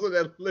else goes on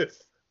that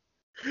list.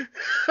 You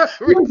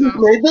just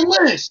made the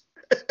list.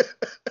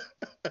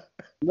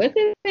 What's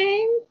his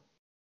name?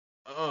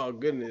 Oh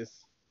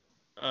goodness.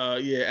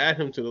 Yeah, add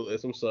him to the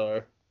list. I'm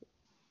sorry.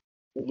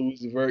 Lil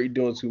Uzi Vert, you're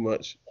doing too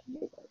much.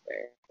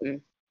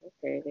 That's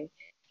crazy.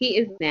 He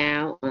is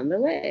now on the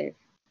list.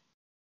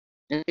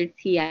 Under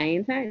T.I.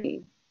 and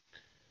Tiny.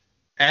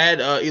 Add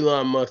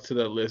Elon Musk to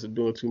that list of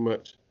doing too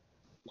much.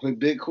 With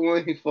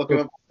Bitcoin, he fucking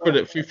up.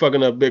 He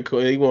fucking up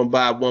Bitcoin. He want to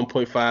buy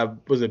 1.5.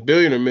 Was it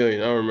billion or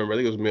million? I don't remember. I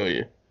think it was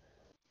million.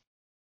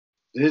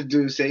 This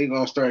dude say he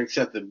gonna start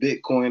accepting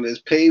Bitcoin as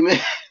payment.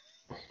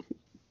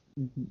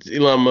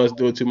 Elon Musk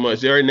doing too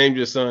much. They already named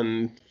your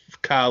son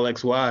Kyle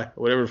XY,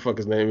 whatever the fuck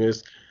his name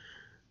is.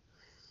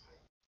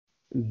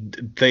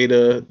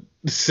 Theta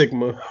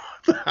Sigma.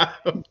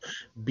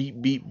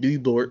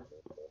 beep Lord.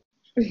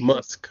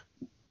 Musk.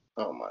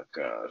 Oh my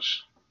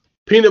gosh.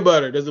 Peanut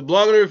butter. Does it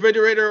belong in the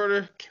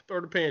refrigerator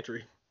or the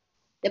pantry?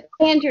 The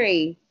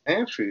pantry.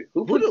 Pantry.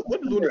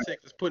 What lunatic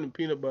is putting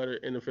peanut butter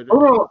in the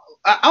refrigerator? Oh,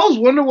 I was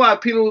wondering why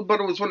peanut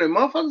butter was one of them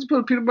motherfuckers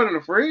put peanut butter in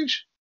the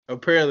fridge.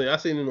 Apparently, I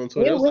seen it on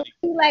Twitter. It really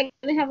like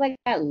didn't have like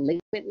that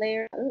liquid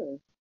layer. Ugh.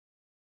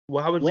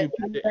 Why would you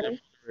put it in the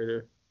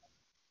refrigerator?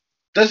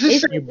 Does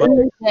it say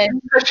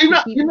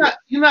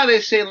you know they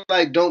say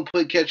like don't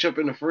put ketchup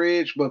in the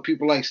fridge, but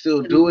people like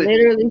still do it.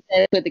 Literally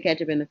says put the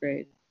ketchup in the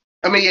fridge.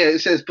 I mean, yeah, it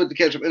says put the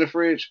ketchup in the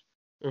fridge.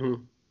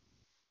 Mm-hmm.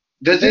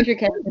 Where's your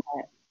ketchup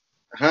at?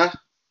 Huh?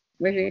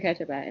 Where's your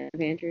ketchup at? In the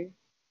pantry?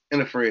 In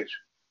the fridge.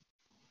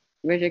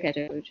 Where's your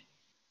ketchup?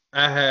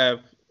 I have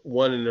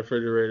one in the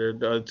refrigerator,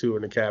 the other two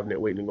in the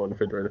cabinet waiting to go in the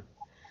refrigerator.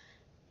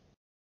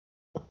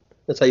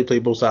 That's how you play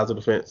both sides of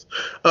the fence.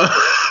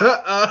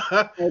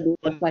 I don't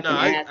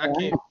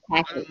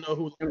know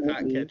who's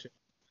not ketchup.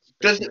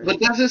 Does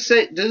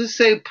it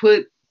say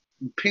put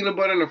peanut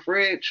butter in the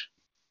fridge?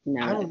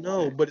 No, I don't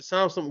know, but it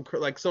sounds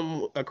like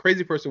a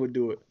crazy person would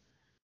do it.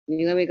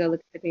 You let me go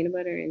look at the peanut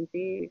butter and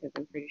see, because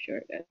I'm pretty sure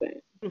it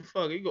doesn't. What the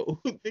fuck? You go.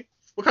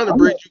 What kind of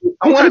bread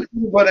I want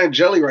peanut butter and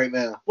jelly right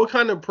now. What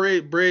kind of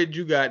bread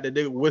you got that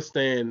they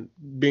withstand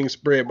being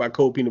spread by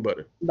cold peanut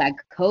butter? By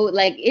cold,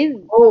 like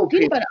peanut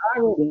butter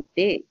already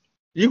thick.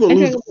 You gonna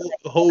lose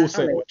the whole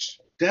sandwich.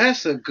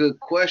 That's a good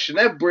question.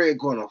 That bread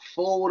gonna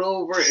fold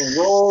over and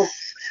roll.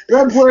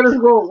 That bread is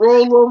gonna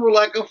roll over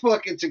like a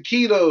fucking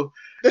taquito.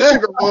 That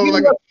shit gonna roll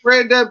like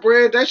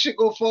that shit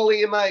gonna fall in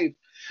your knife.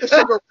 That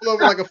shit gonna roll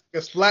over like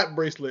a slap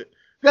bracelet.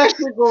 That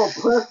shit gonna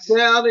press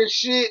down and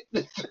shit.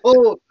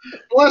 Oh,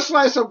 one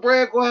slice of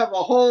bread gonna have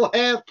a whole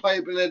half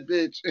pipe in that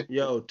bitch.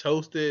 Yo,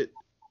 toasted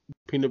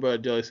peanut butter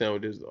jelly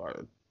sandwiches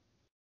are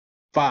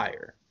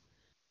fire.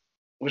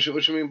 What you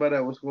mean by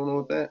that? What's going on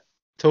with that?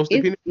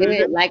 Toasted peanut butter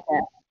jelly?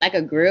 Like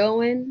a grill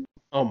one.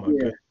 Oh my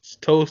goodness,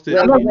 toasted.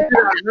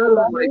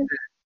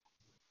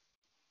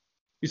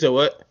 You said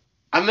what?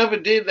 I never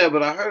did that,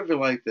 but I heard it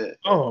like that.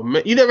 Oh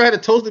man, you never had a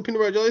toasted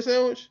peanut butter jelly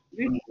sandwich?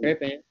 You're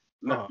tripping.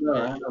 No,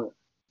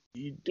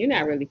 You're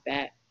not really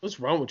fat. What's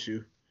wrong with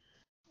you?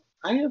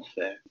 I am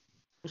fat.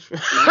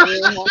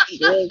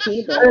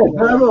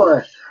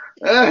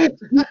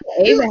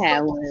 Ava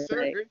had one.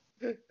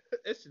 That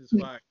shit is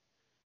fire.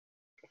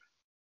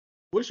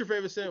 What's your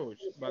favorite sandwich,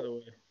 by the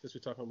way, since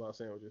we're talking about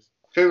sandwiches?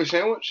 Favorite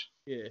sandwich?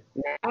 Yeah.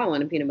 I don't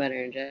want a peanut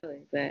butter and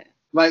jelly, but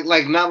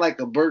like not like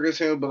a burger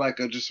sandwich, but like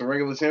just a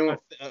regular sandwich.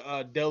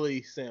 A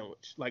deli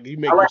sandwich, like you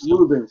make. I like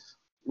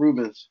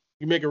Reuben's.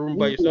 You make a Reuben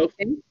by yourself.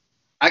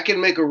 I can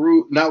make a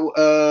roux. Now,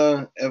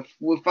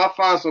 if I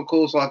find some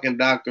coleslaw, I can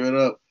doctor it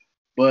up.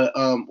 But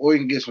or you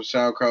can get some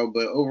sauerkraut.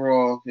 But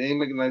overall, yeah, you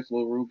make a nice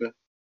little Reuben.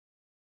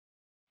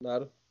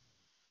 Nada.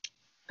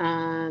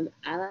 I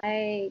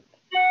like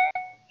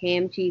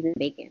ham, cheese, and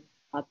bacon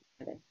all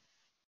together.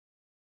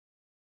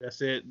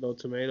 That's it. No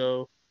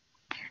tomato.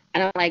 I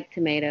don't like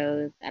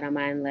tomatoes. I don't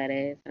mind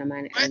lettuce. I don't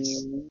mind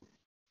onions.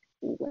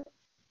 What?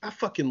 I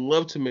fucking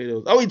love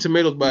tomatoes. I'll eat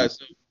tomatoes by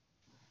itself.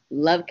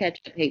 Love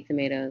ketchup. Hate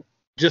tomatoes.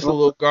 Just a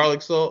little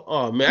garlic salt.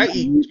 Oh man, I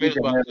eat tomatoes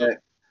by myself.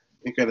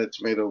 You got a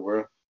tomato,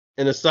 bro.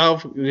 In the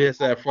South, we have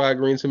that fried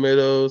green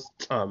tomatoes.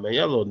 Oh man,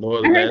 y'all little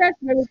northern. I heard that's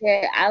really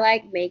good. I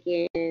like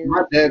making.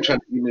 My dad tried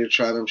to get me to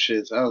try them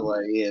shits. I was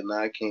like, yeah,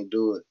 nah, I can't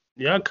do it.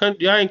 Y'all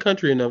ain't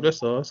country enough.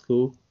 That's all. That's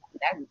cool.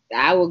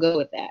 I will go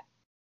with that.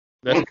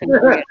 That's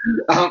cool.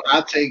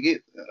 I'll take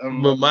it.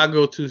 But my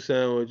go-to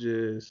sandwich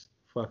is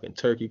fucking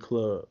Turkey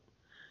Club.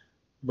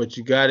 But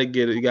you gotta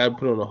get it. You gotta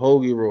put on a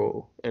hoagie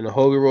roll, and the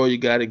hoagie roll you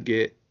gotta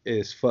get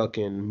is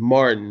fucking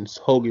Martin's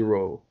hoagie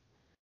roll.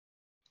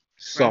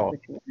 Salt.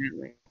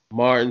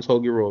 Martin's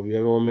hoagie roll. If you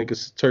ever want to make a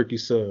turkey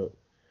sub,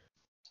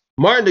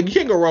 Martin, you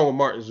can't go wrong with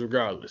Martin's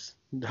regardless.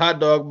 Hot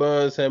dog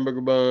buns,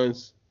 hamburger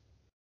buns,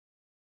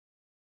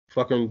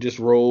 fucking just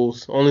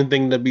rolls. Only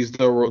thing that beats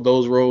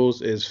those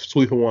rolls is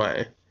Sweet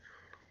Hawaiian.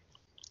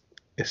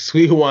 If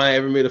Sweet Hawaiian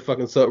ever made a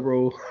fucking sub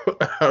roll,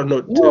 I don't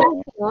know.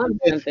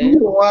 Sweet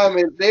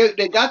Hawaiian,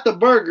 they got the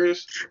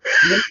burgers.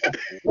 They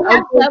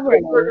have sub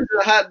rolls.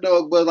 The hot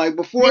dog, but like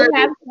before they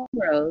have sub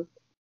rolls.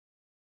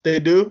 They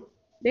do.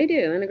 They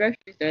do in the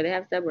grocery store. They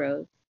have sub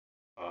rolls.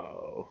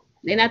 Oh.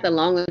 They're not the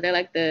long ones. They're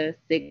like the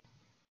thick.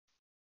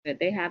 But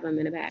they have them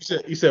in the back.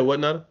 You said what,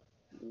 Nada?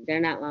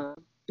 They're not long.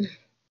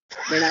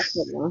 They're not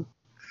so long.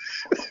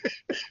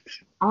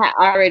 I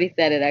already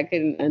said it. I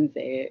couldn't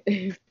unsay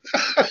it.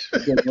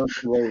 It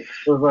was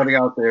already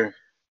out there.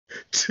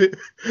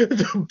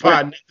 The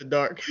pot in the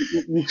dark.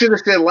 You should have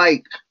said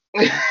like.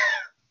 I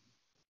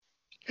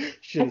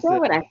said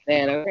what I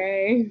said,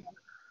 okay?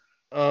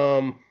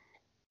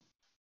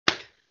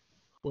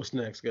 What's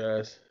next,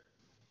 guys?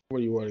 Where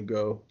do you want to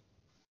go?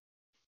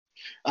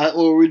 What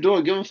we're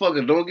doing, give a fuck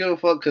or don't give a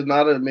fuck, because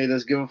Nada made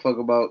us give a fuck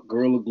about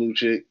Gorilla Glue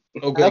chick.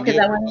 Okay. Because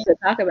I wanted to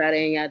talk about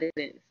it and y'all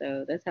didn't,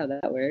 so that's how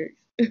that works.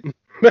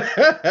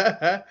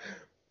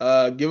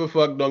 Give a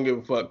fuck, don't give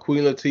a fuck.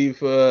 Queen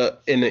Latifah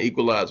in the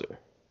Equalizer.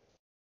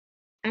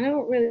 I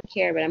don't really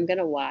care, but I'm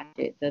gonna watch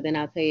it. So then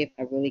I'll tell you if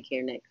I really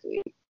care next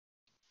week.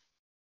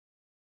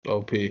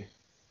 OP.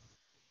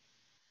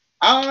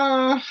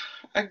 I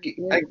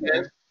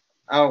guess.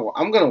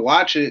 I'm gonna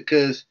watch it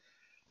because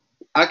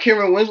I can't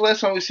remember when's the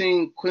last time we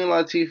seen Queen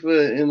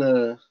Latifah in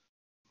a.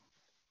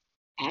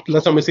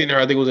 Last time we seen her,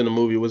 I think it was in a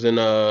movie. It was in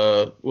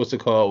what's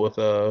it called with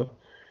Jada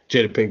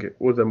Pinkett?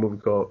 What's that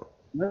movie called?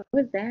 What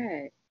was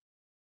that?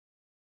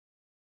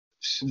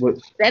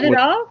 What, Set It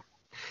Off?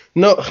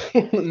 No,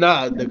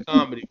 nah, the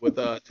comedy with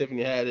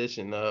Tiffany Haddish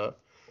and Oh,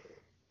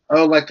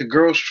 like the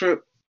Girls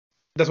Trip.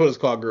 That's what it's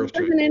called, Girls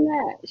Trip. She wasn't in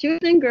that. She was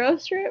in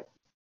Girls Trip.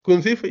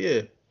 Queen Latifah,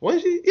 yeah.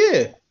 Wasn't she?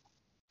 Yeah.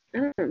 I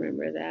don't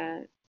remember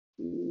that.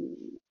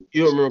 You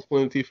don't remember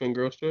Queen Latifah in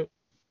Girls Trip?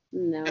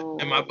 No.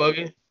 Am I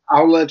bugging?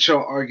 I'll let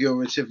y'all argue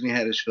over Tiffany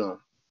Haddish film.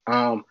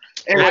 I'm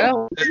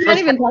not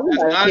even talking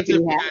about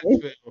Tiffany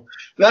Haddish.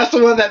 That's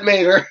the one that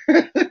made her.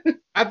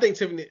 I think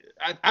Tiffany.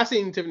 I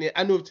seen Tiffany.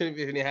 I knew of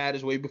Tiffany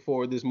Haddish way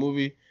before this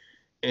movie,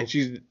 and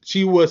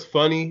she was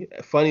funny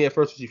at first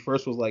when she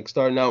first was like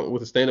starting out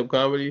with a stand-up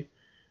comedy,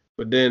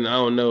 but then I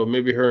don't know.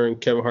 Maybe her and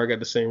Kevin Hart got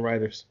the same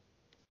writers.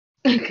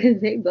 Because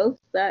they both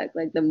suck.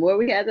 Like the more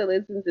we had to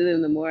listen to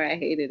them, the more I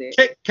hated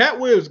it. Cat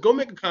Williams, go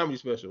make a comedy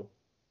special.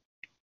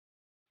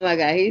 Oh my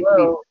god, he's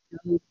so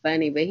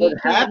funny, but what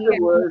happened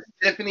was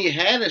Tiffany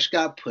Haddish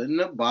got put in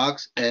a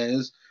box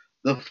as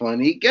the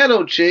funny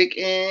ghetto chick,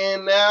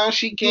 and now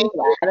she can't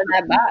get out of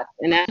that box,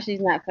 and now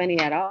she's not funny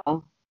at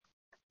all.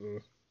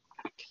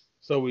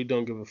 So we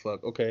don't give a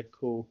fuck. Okay,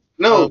 cool.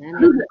 No,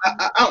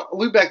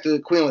 we back to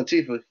Queen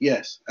Latifah.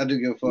 Yes, I do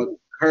give a fuck.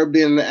 Her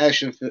being in the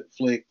action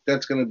flick,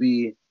 that's gonna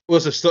be.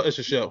 Well, it's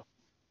a show.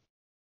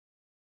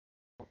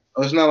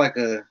 Oh, it's not like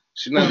a.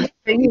 She's not.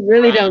 You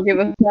really don't give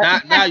a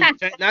fuck.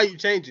 Now you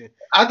changing.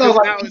 I thought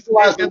like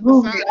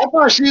movie. I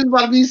thought she was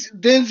about to be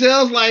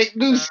Denzel's like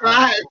new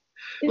side.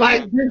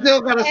 Like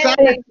Denzel got a side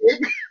chick.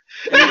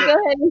 Go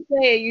ahead and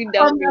say it. You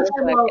don't give a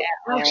fuck.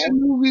 Action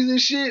movies and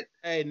shit.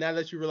 Hey, now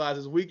that you realize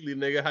it's weekly,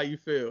 nigga, how you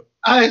feel?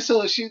 Alright,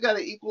 so she got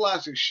an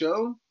Equalizer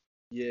show.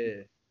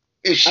 Yeah.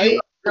 Is she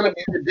gonna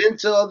be the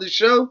Denzel of the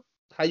show?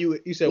 How you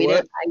said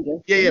what?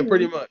 Yeah,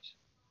 pretty much.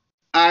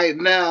 Alright,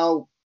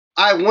 now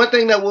one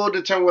thing that will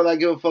determine whether I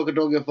give a fuck or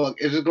don't give a fuck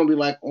is it gonna be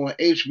like on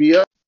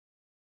HBO.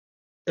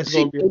 It's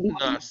gonna be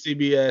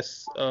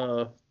CBS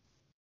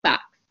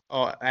Fox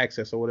or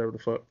Access or whatever the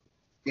fuck.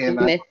 Yeah, I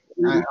don't give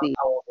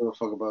a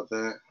fuck about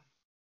that.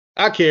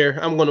 I care.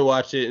 I'm gonna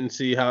watch it and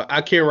see how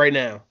I care right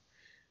now.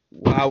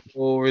 I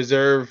will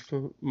reserve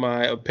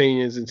my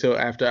opinions until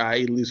after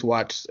I at least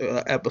watch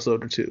an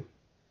episode or two.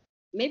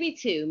 Maybe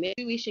two.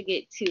 Maybe we should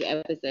get 2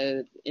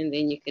 episodes and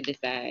then you could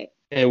decide.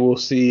 And we'll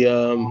see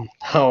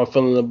how I'm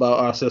feeling about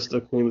our sister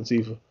Queen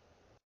Latifah.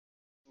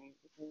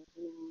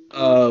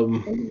 A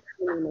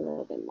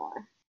little bit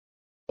more.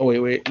 Oh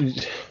wait.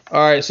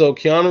 All right, so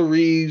Keanu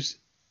Reeves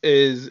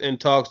is in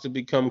talks to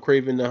become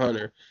Kraven the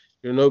Hunter.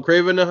 You know,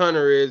 Kraven the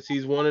Hunter is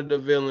he's one of the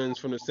villains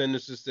from the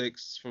Sinister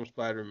Six from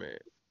Spider-Man.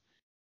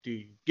 Do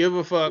you give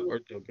a fuck or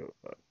don't give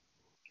a fuck?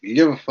 You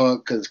give a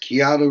fuck because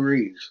Keanu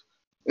Reeves.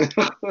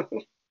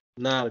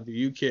 Nah, do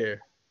you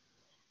care?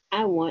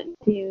 I want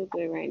to,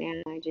 but right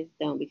now I just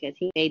don't because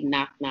he made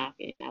Knock Knock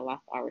and I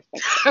lost all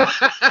respect.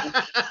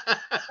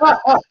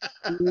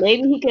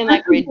 Maybe he can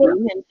like redeem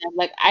himself.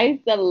 Like I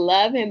used to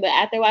love him, but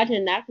after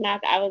watching Knock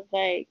Knock, I was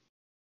like,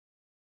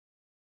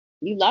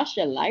 you lost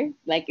your life,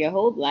 like your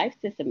whole life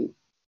to some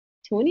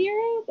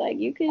 20-year-olds? Like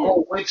you could.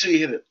 Oh, wait till you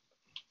hit it.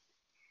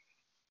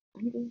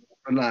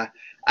 Nah,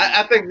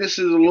 I think this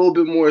is a little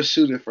bit more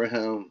suited for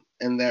him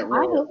in that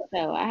role. I hope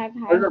so. I have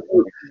high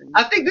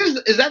I think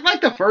is that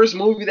like the first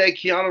movie that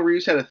Keanu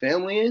Reeves had a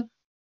family in?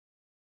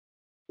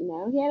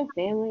 No, he had a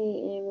family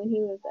in when he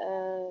was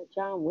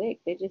John Wick.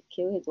 They just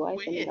killed his wife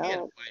and the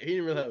dog. He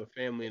didn't really have a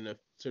family in the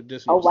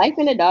traditional. A wife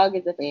and a dog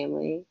is a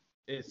family.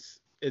 I'm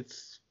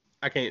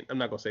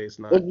not gonna say it's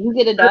not. If you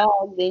get a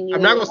dog, then you.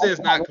 I'm not gonna say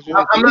it's not. I'm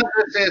not gonna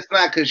say it's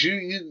not because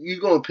you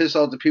gonna piss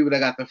off the people that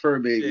got the fur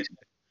babies. Yeah.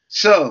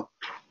 So.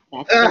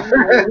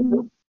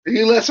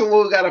 You let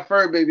someone who got a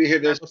fur baby here.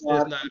 This it's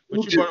not. But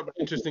you brought up an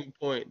interesting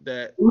point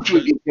that Uch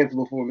would get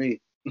canceled before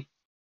me.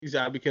 You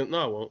said I'd be canceled.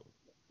 No, I won't.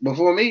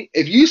 Before me,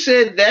 if you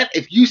said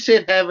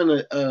having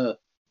a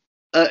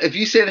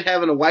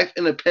wife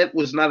and a pet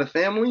was not a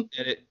family,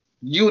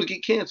 you would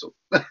get canceled.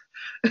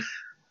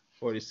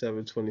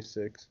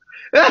 47-26.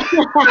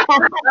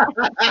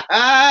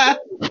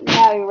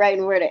 Now you're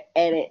writing where to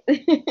edit.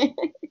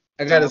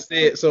 I gotta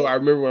say it so I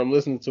remember when I'm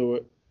listening to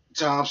it.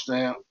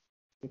 Timestamp.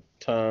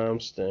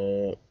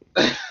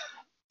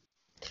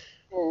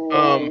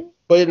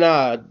 But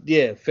nah,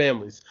 yeah,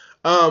 families.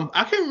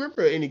 I can't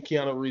remember any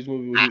Keanu Reeves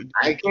movie.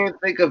 I can't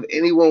think of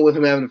anyone with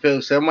him having a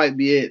family. So that might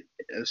be it.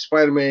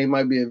 Spider-Man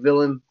might be a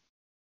villain.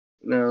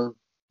 No.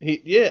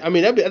 I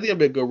mean, I think that'd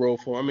be a good role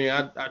for him. I mean,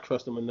 I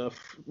trust him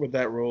enough with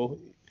that role.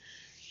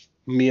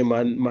 Me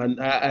and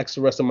I ask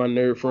the rest of my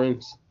nerd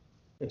friends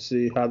and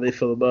see how they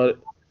feel about it.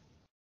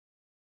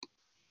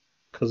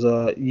 Cause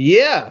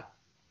yeah,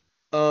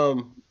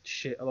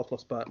 shit, I lost my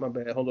spot. My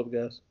bad. Hold up,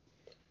 guys.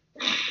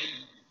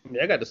 I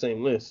mean, I got the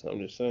same list. I'm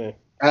just saying.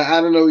 I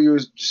don't know. You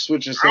were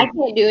switching. I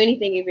can't do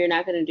anything if you're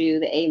not gonna do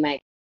the A mic.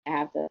 I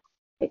have to.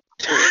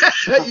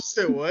 You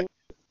said what?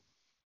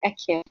 I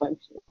can't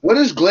function. What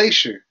is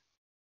Glacier?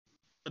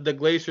 The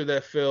glacier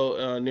that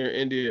fell near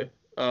India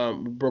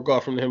broke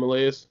off from the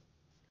Himalayas.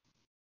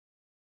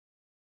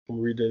 Let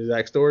me read the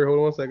exact story. Hold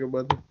on one second,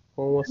 brother.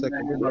 Hold on one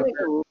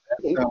second.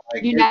 You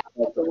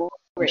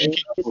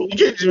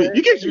can't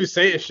just be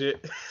saying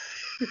shit.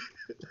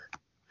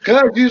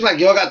 Cuz he was like,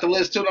 "Yo, I got the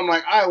list too." And I'm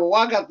like, "All right, well,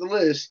 I got the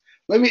list.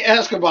 Let me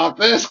ask about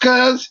this,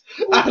 cuz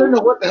I don't know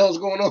what the hell's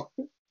going on."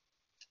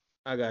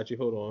 I got you.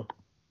 Hold on.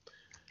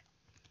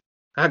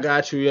 I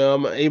got you.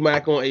 A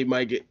mic on A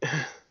mic it.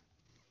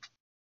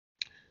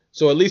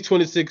 So at least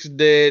 26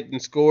 dead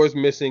and scores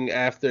missing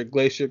after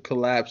glacier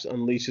collapse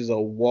unleashes a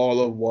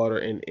wall of water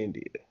in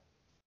India.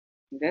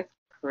 That's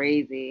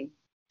crazy.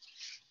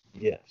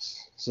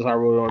 Yes. So I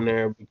wrote on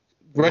there.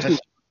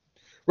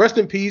 Rest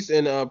in peace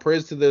and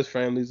prayers to those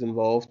families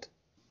involved.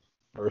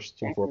 First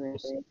and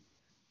foremost.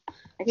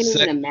 I can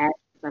even imagine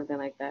something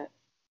like that.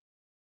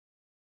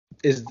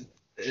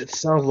 It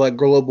sounds like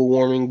global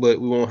warming, but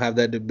we won't have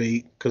that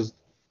debate because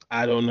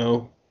I don't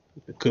know.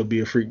 It could be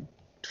a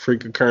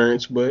freak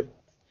occurrence, but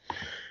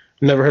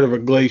never heard of a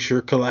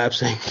glacier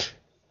collapsing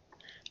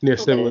near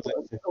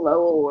civilization.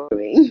 Global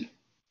warming.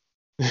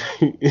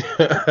 You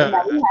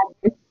have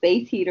your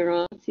space heater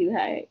on too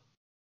high.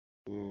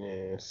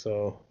 Yeah,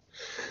 so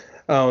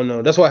I don't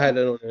know. That's why I had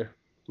that on there.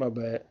 My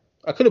bad.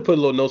 I could have put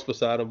a little notes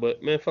beside them,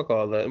 but man, fuck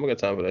all that. I'm gonna got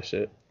time for that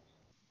shit.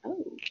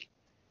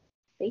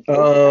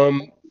 Oh.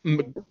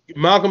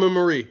 Malcolm and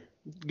Marie.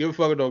 Give a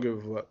fuck or don't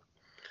give a fuck.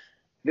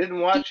 Didn't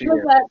watch it yet.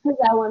 Because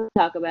I want to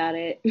talk about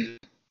it.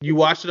 You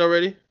watched it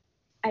already?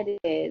 I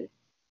did.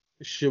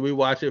 Should we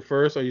watch it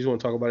first, or you just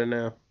want to talk about it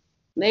now?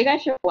 Maybe I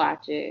should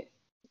watch it.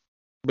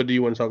 But do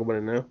you want to talk about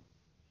it now?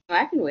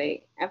 I can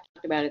wait. I've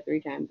talked about it 3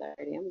 times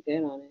already. I'm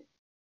good on it.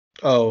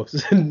 Oh,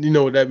 you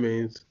know what that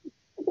means.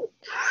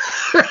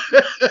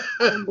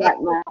 I've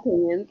got my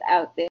opinions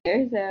out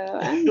there, so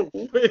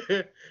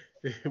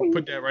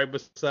put that right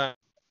beside.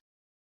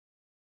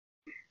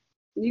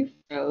 You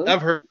froze.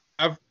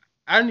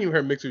 I didn't even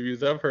heard mixed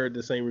reviews. I've heard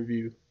the same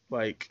review.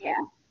 Like,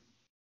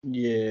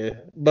 yeah,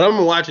 but I'm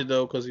gonna watch it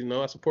though, cause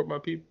I support my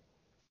people.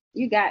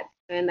 You got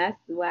to, and that's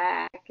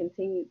why I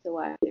continue to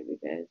watch it,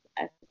 because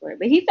I support.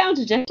 But he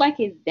sounds just like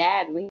his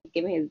dad when he's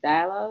giving his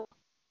dialogue.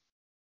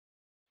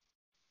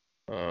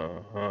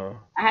 I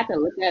had to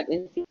look up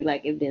and see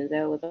like if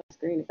Denzel was on the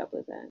screen a couple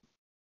of times.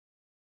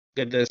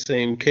 Got that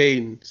same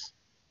cadence.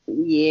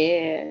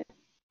 Yeah.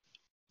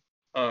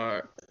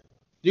 Alright.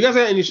 You guys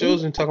got any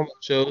shows and talking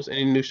about shows?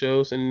 Any new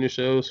shows? Any new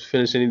shows?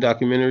 Finish any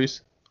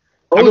documentaries?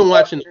 I've been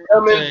watching.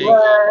 Coming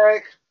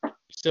back.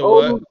 So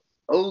what?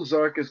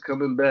 Ozark is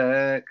coming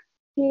back.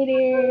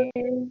 It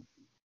is.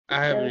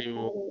 I haven't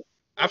even.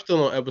 I'm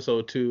still on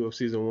episode 2 of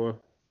season 1.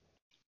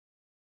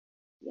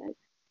 Yes.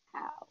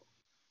 How?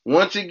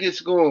 Once it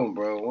gets going,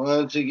 bro.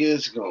 Once it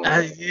gets going.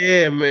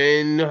 Yeah,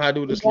 man. You know how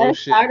to do the slow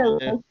shit. Start a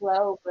little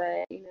slow,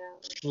 but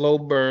slow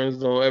burns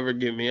don't ever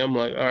get me. I'm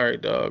like, all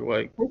right, dog.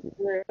 Like,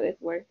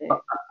 it's worth it.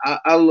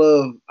 I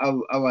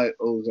like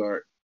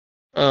Ozark.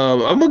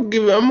 I'm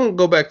gonna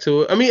go back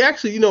to it. I mean,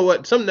 actually, you know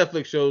what? Some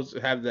Netflix shows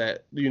have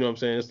that. You know what I'm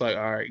saying? It's like,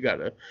 all right, you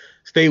gotta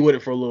stay with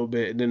it for a little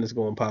bit, and then it's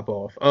gonna pop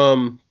off.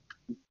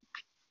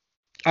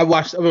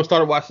 I've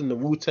started watching the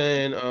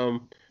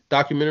Wu-Tang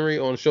documentary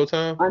on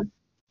Showtime.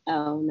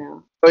 Oh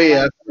no. Oh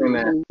yeah, I've seen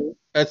that.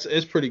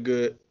 It's pretty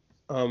good.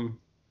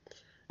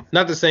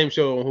 Not the same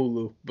show on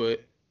Hulu,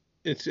 but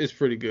it's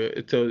pretty good.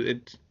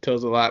 It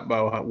tells a lot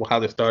about how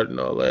they started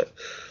and all that,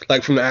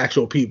 like from the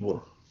actual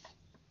people.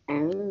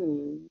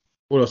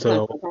 What else?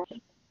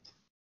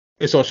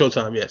 It's on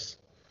Showtime, yes.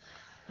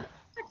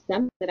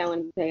 Something that I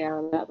wanted to tell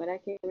y'all about, but I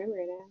can't remember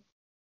it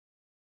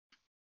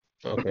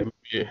now. Okay,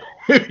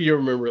 maybe you'll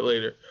remember it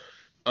later.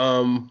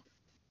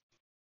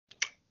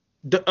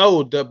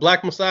 The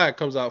Black Messiah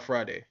comes out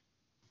Friday.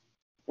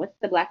 What's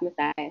the Black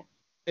Messiah?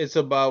 It's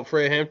about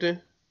Fred Hampton.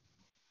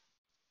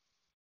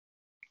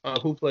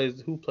 Who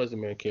plays the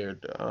main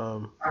character?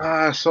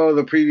 I saw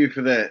the preview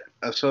for that.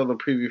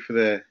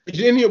 Is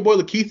any of your boy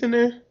Lakeith in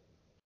there?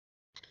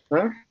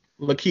 Huh?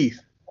 Lakeith.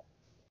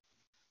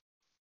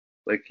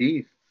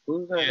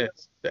 Who's that?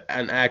 Yes,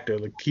 an actor.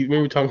 Lakeith.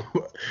 Remember talking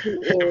about?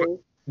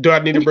 Do I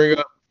need to bring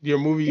up your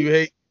movie you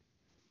hate?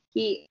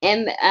 He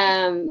and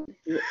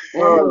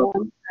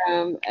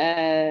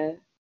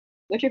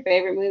what's your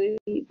favorite movie?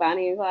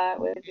 Bonnie and Clyde.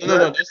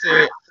 No, just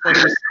say it.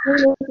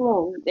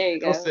 There you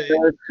go. Say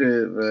it,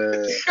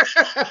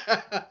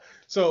 man.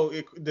 So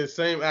the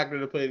same actor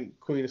that played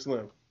Queen of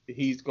Slim,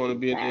 he's going to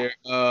be in there.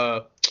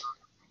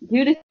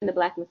 Judas and the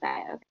Black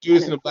Messiah.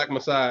 Judas and the Black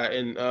Messiah,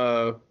 and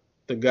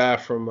the guy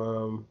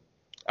from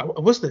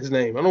What's his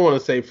name? I don't want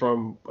to say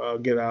from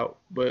Get Out,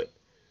 but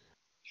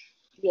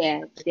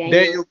Yeah,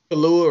 Daniel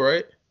Kaluuya,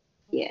 right?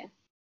 Yeah.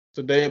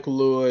 So Daniel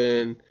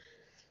Kaluuya and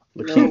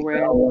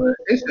Latifah.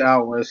 It's I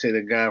want to say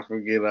the guy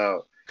from Get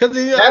Out. Because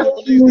That's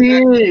who he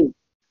is.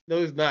 No,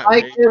 he's not.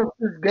 Like it's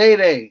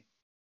Day.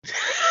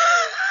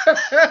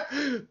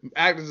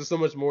 Actors are so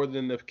much more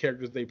than the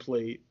characters they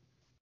played.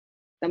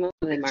 Some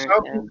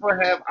people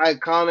have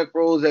iconic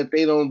roles that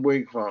they don't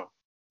break from.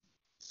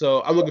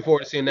 So I'm looking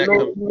forward to seeing that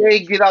come. He may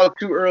get out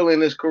too early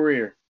in his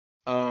career.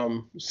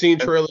 Seen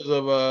trailers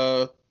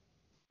of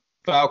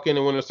Falcon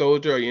and Winter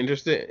Soldier. Are you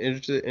interested?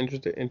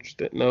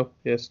 Interested? No.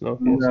 Yes. No.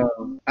 Yes.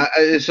 No.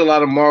 It's a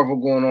lot of Marvel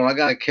going on. I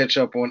gotta catch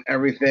up on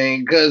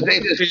everything because they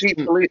just keep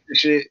releasing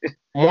shit.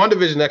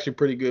 WandaVision is actually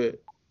pretty good.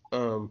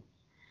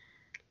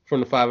 From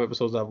the 5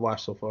 episodes I've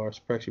watched so far,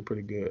 it's actually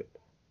pretty good.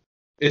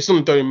 It's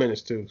only 30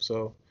 minutes too,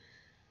 so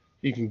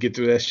you can get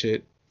through that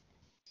shit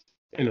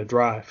in a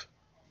drive.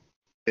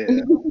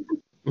 Yeah.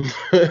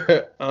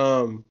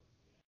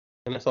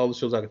 And that's all the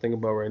shows I can think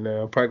about right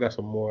now. I probably got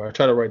some more. I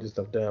try to write this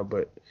stuff down,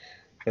 but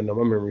I know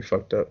my memory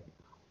fucked up.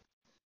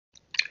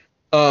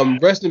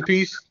 Rest in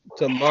peace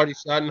to Marty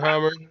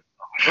Schottenheimer.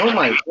 Oh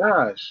my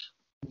gosh.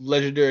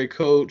 Legendary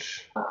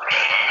coach.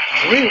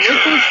 Wait,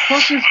 what the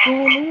fuck is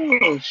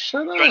going on?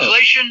 Shut up.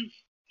 Translation.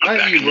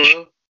 Not you,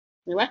 bro.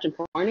 You watching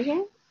porn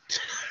again?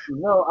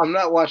 No, I'm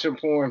not watching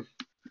porn.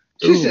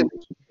 She said,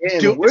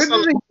 dude, where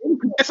did it come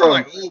from? It sounds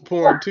like old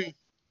porn too.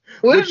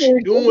 What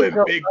you doing,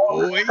 big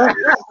boy?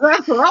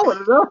 That's what I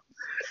want to know.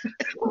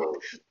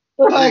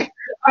 Like,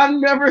 I've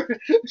never.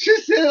 She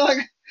said, like,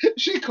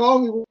 she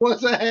called me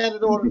once I had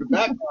it on in the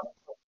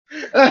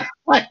background.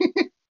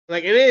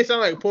 Like, it ain't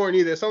sound like porn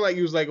either. It sounded like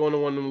you was like on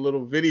one of them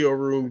little video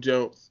room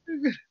jumps.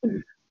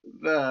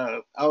 Nah,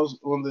 I was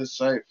on this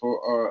site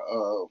for our.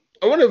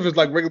 I wonder if it's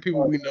like regular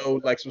people we know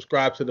like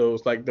subscribe to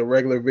those like the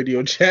regular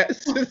video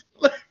chats.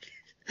 Like,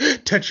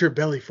 touch your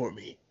belly for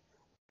me.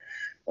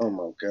 Oh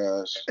my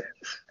gosh.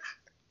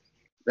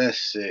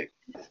 That's sick.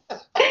 So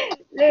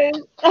we're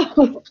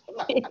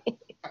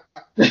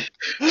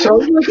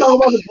gonna talk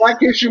about the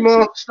Black History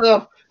Month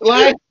stuff.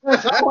 Like,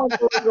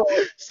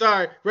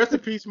 sorry. Rest in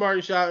peace,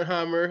 Martin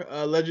Schottenheimer,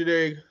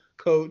 legendary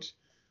coach.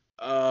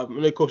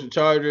 And they coached the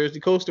Chargers. He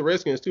coached the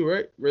Redskins too,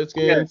 right?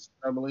 Redskins. Yes,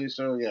 I believe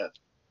so. Yeah.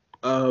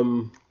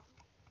 And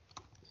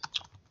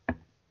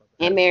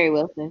Mary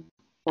Wilson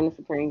from the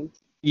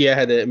Supremes. Yeah, I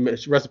had to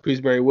rest in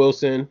peace, Mary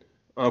Wilson,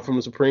 from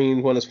the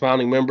Supremes, one of its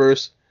founding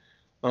members.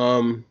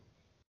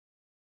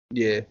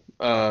 Yeah.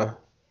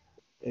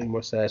 Any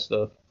more sad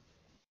stuff?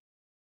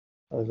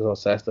 I think it's all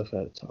sad stuff I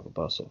had to talk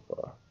about so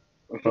far.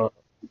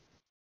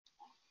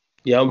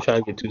 Yeah, I'm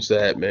trying to get too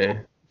sad, man.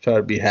 I'm trying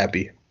to be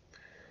happy.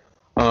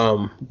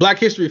 Black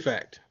History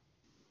fact.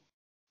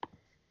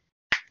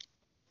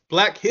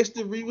 Black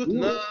history was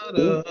not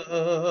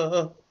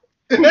a...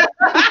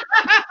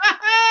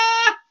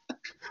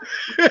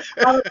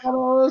 I don't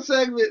know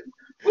segment.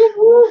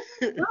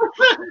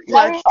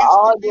 Like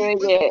all doing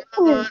it.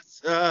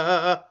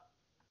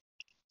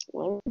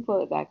 Let me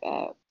pull it back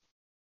up.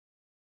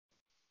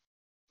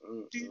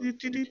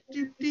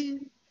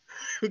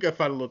 We gotta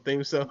find a little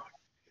theme song.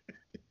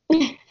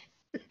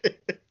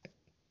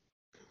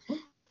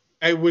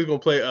 Hey, we're gonna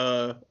play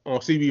on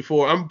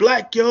CB4. I'm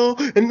black, y'all,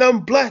 and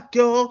I'm black,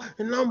 y'all,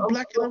 and I'm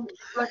black, and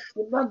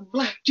I'm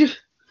black.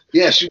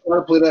 Yes, you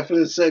gotta play that for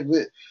this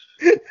segment.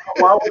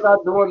 While we're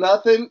not doing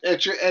nothing,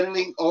 and you're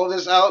editing all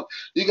this out,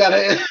 you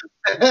gotta.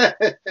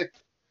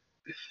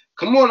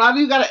 Come on, how do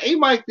you gotta aim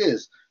like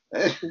this?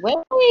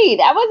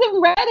 Wait, I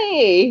wasn't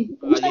ready.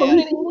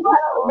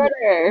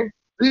 Order.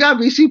 You got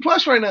BC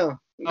Plus right now.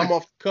 I'm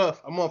off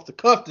the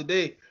cuff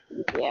today.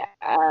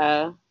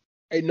 Yeah.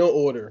 Ain't no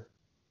order.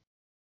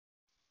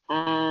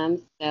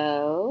 So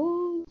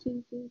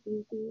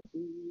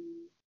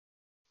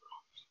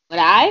what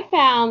I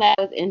found that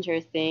was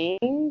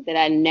interesting that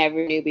I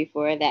never knew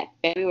before, that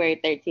February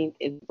 13th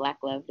is Black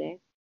Love Day.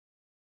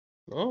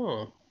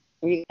 Oh.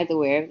 Were you guys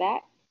aware of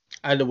that?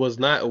 I was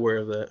not aware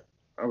of that.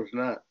 I was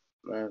not.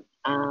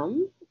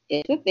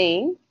 It's a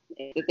thing.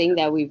 It's a thing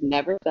that we've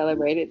never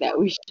celebrated that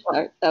we should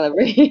start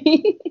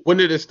celebrating. When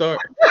did it start?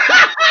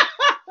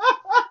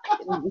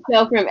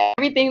 So from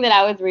everything that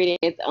I was reading,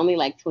 it's only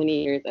like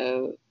 20 years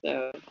old.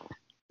 So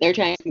they're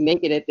trying to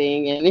make it a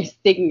thing and it's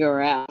sticking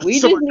around. We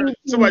just need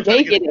to make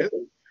it a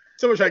thing.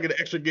 Someone trying to get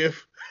an extra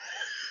gift.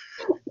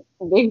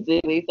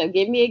 Basically. So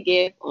give me a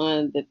gift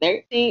on the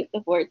 13th, the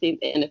 14th,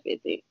 and the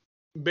 15th.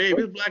 Babe,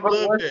 it's Black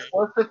Love Day.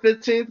 What's the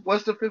 15th?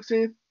 What's the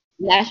 15th?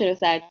 National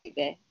Sidekick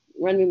Day.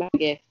 Run me my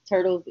gift.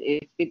 Turtles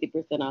is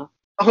 50% off.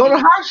 Hold on,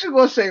 how's she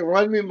gonna say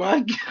run me my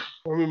gift?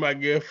 Run me my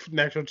gift.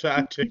 National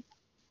Sidekick.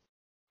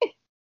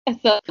 I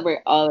celebrate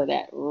all of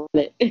that.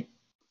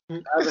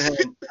 I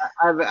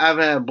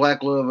haven't had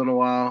Black Love in a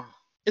while.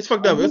 It's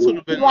fucked up. This would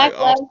have been like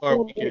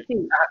All-Star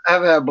Weekend. I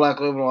haven't had Black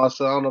Love in a while,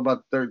 so I don't know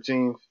about the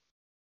 13th.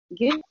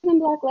 Give them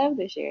Black Love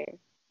this year.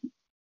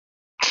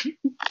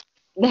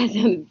 That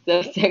sounds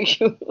so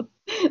sexual.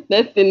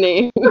 That's the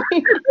name.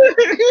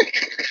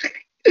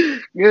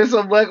 Get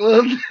some black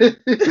love.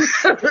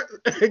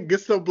 Get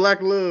some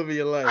black love in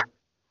your life.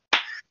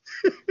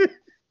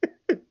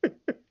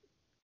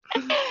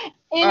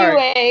 Anyway,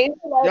 right.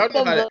 Y'all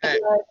know how to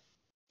act.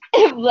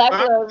 Black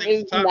love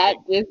is not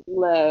just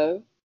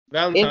love.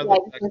 Valentine's it's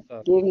like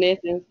forgiveness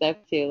and stuff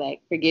too.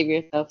 Like forgive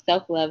yourself,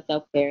 self-love,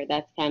 self-care.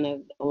 That's kind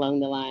of along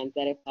the lines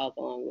that it falls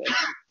along with.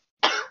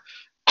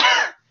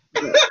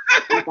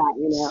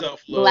 Self-love.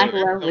 Black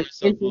love is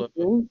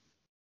interesting.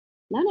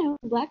 No,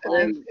 black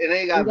love. It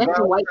ain't got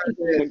white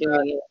people are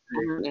doing it. I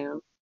don't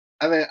know.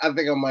 I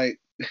think I might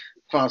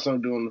find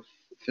something doing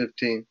the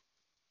 15th.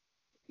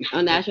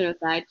 On National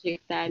Side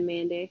Chick Side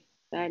Man Day,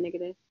 Side Nigga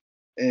Day.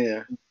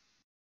 Yeah.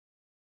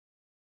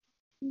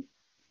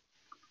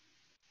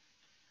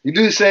 You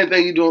do the same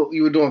thing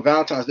you were doing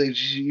Valentine's Day.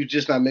 You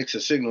just not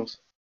mixing signals.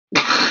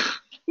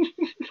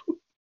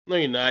 No,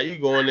 you're not. You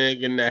go in there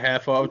getting that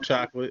half off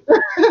chocolate.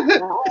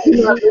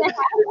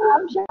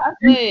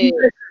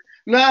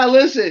 Nah,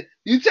 listen.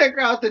 You take her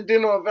out to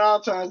dinner on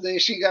Valentine's Day,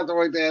 she got the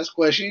right to ask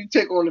questions. You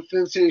take her on the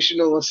 15th, she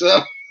know what's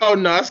up. Oh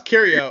no, it's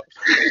carry out.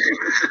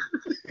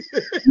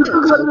 You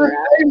go to the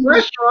same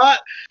restaurant.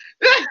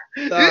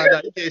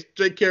 Nah, you get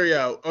straight carry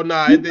out. Oh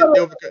nah, they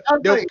over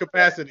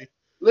capacity.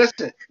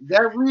 Listen,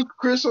 that Ruth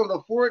Chris on the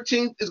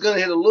 14th is gonna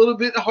hit a little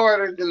bit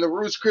harder than the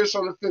Ruth Chris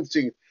on the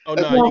 15th. Oh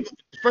no!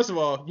 First of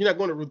all, you're not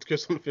going to Ruth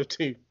Chris on the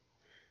 15th.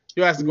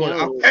 You have to go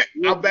to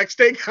Outback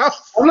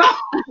Steakhouse.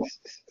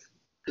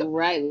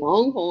 Right,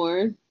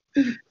 Longhorn.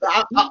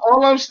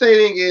 All I'm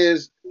stating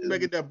is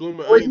making that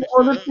bloomer on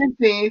the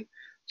 15th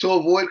to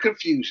avoid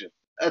confusion.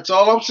 That's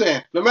all I'm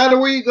saying. No matter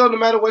where you go, no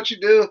matter what you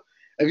do,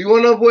 if you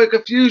want to avoid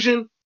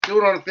confusion, do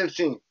it on the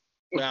 15th.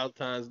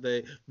 Valentine's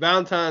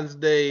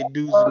Day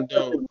do's and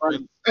don'ts.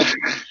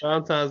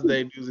 Valentine's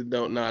Day do's and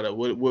don't nada.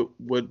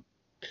 What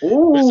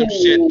some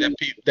shit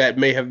that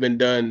may have been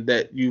done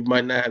that you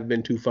might not have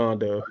been too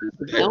fond of.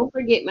 Don't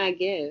forget my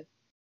gift.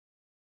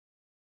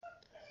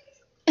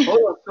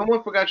 Oh,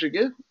 someone forgot your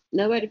gift?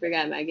 Nobody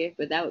forgot my gift,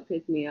 but that would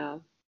piss me off.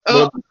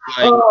 I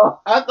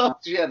thought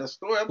you had a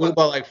story. What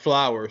about like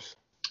flowers?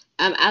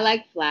 I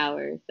like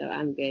flowers, so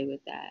I'm good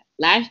with that.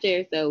 Last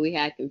year, so we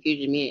had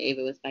confusion. Me and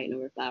Ava was fighting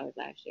over flowers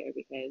last year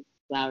because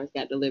flowers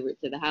got delivered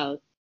to the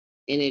house,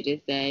 and it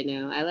just said,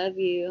 "No, I love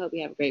you. Hope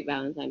you have a great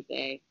Valentine's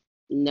Day."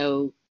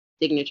 No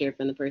signature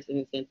from the person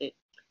who sent it.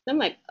 So I'm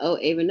like, "Oh,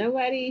 Ava,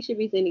 nobody should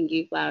be sending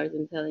you flowers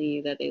and telling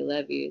you that they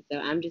love you. So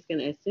I'm just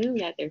gonna assume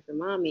that they're for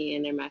mommy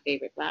and they're my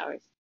favorite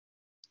flowers."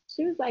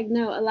 She was like,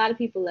 "No, a lot of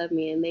people love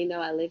me and they know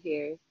I live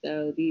here,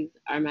 so these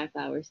are my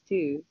flowers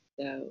too."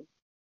 So.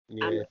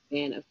 Yeah. I'm a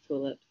fan of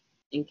tulips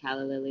and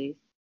calla lilies.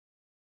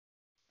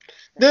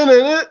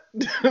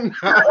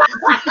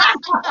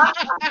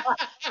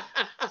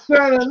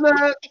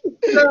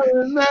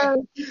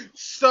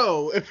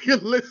 So, if you're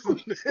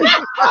listening,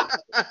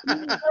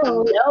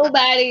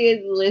 nobody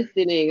is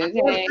listening.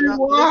 Okay.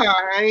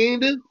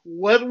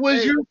 What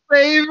was your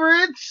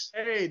favorites?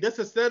 Hey, that's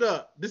a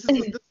setup. This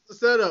is the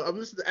setup. I'm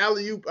listening to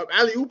alley-oop. I'm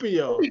alley-ooping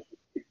y'all.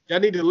 Y'all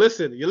need to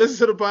listen. You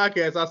listen to the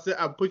podcast.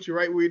 I'll put you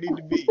right where you need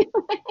to be.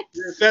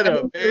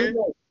 Setup, man.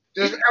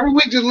 Just every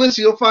week, just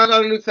listen. You'll find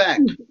out a new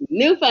fact.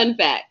 New fun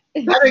fact.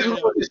 I think I'm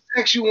going to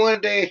text you one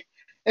day.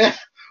 You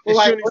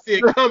shouldn't see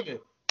it coming.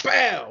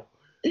 Bow.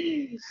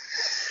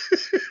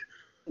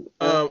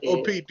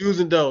 OP, do's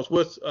and don'ts.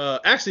 What's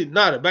actually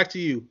Nada? Back to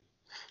you.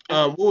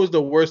 What was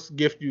the worst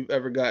gift you've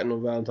ever gotten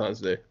on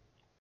Valentine's Day?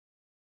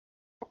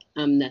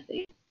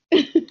 Nothing.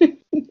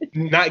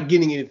 Not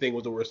getting anything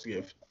was the worst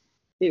gift.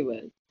 It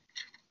was.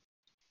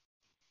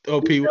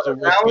 OP was the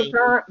worst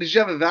gift. Did you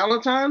have a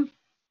Valentine?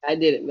 I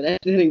didn't, but I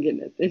didn't get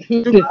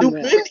nothing. Do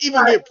men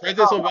even get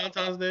presents on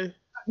Valentine's Day?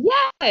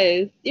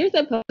 Yes, you're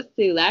supposed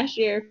to. Last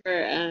year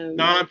for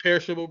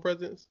non-perishable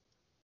presents.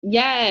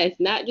 Yes,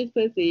 not just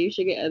pussy. You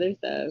should get other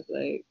stuff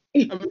like.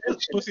 I mean,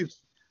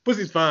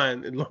 pussy's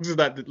fine as long as it's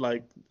not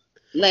like.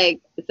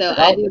 So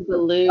I do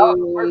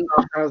balloons.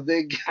 I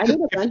did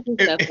a bunch of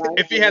stuff.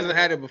 If he hasn't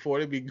had it before,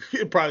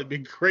 it'd probably be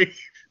great.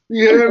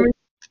 You know what I mean?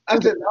 I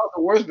said that was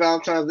the worst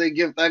Valentine's Day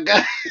gift I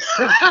got.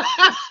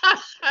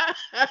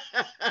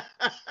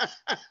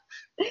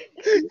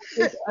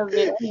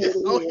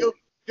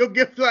 Your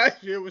gift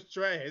last year was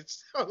trash.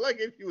 So like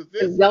if you was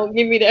this. Don't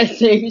give me that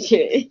same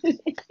shit.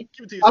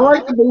 I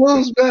like the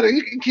balloons better.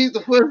 You can keep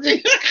the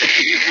pussy.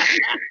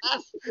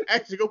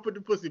 Actually, go put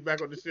the pussy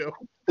back on the shelf.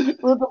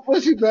 Put the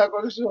pussy back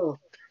on the shelf.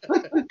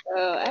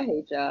 Oh, I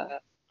hate y'all.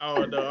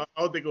 Oh no,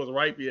 I don't think it was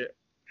ripe yet.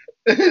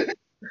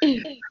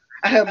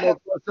 I had more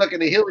fun sucking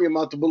the helium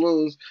out the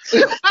balloons.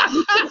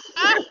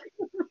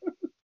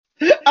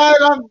 All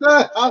right, I'm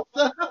done.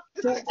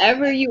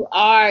 Whoever you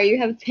are, you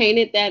have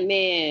tainted that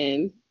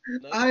man.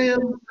 I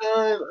am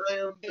done.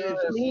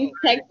 Please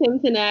text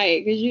him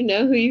tonight because you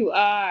know who you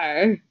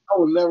are. I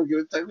will never get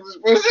a text from this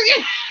person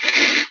again.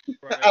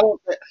 Right.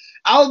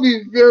 I would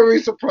be very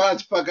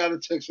surprised if I got a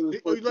text from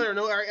this person. You let her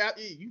know,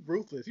 you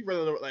ruthless. You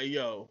rather know, like,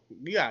 yo,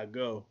 you gotta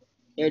go.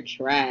 You're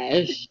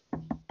trash.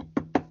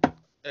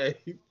 Hey,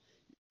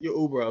 your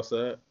Uber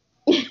outside.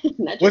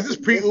 Was this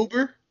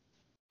pre-Uber?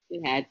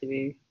 It had to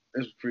be.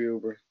 It's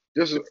pre-Uber.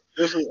 This is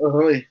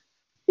early.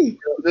 This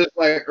is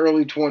like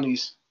early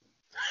 20s.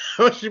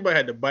 She might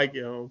have to bike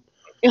it home.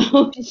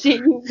 Oh shit!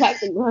 You got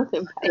to go on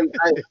the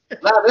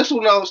bike. Nah, this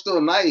one I was still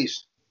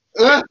nice.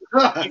 You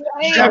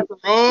dropped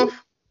her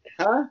off?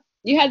 Huh?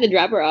 You had to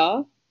drop her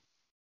off?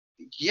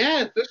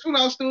 Yeah, this one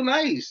I was still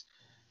nice.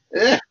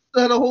 Yeah,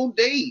 the whole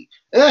date.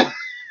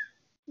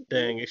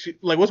 Dang it. She,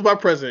 like, what's my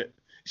present?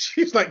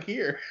 She's like,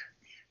 here.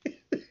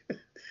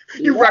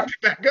 You wrapped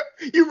it back up.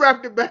 You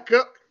wrapped it back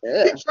up.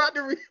 Yeah.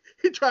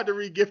 He tried to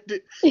re-gift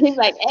it. He's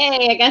like,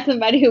 hey, I got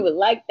somebody who would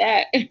like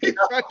that. He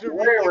tried to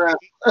re-gift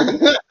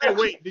it. Hey,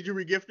 wait, did you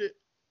re-gift it?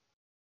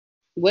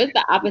 What's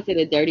the opposite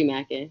of dirty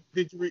macking?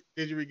 Did you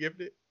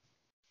re-gift it?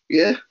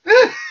 Yeah.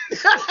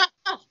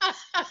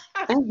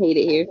 I hate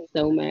it here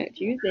so much.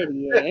 You said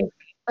yeah.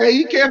 Hey,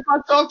 you care if I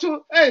talk to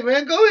him? Hey,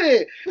 man, go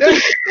ahead.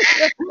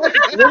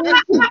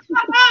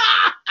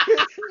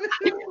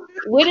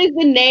 What is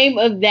the name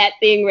of that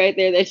thing right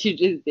there that you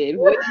just did?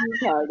 What do you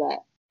call that?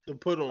 To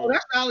put on. Oh,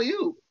 that's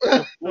alley-oop.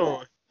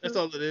 That's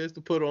all it is,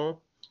 to put on.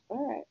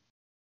 All right.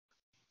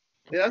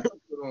 Yeah, that's what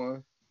put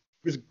on.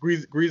 Just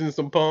greasing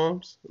some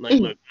palms. Like,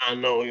 look, I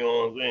know, you know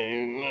what I'm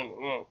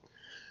saying.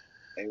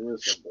 Hey,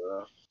 listen,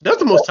 bro. That's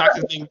the most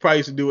toxic thing you probably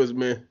used to do as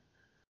men.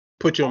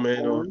 Put your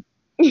man on.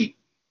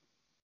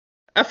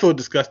 I feel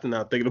disgusting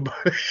now thinking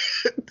about it.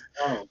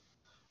 Oh,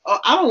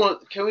 I don't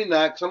want. Can we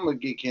not? Cause I'm gonna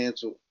get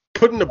canceled.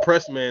 Putting the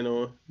press man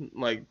on,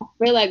 like. I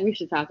feel like we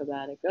should talk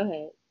about it. Go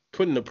ahead.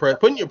 Putting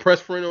your press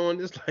friend on,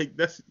 it's like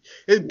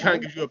it kind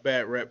of gives you a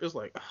bad rep. It's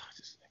like,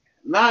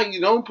 Nah,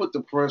 you don't put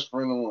the press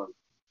friend on.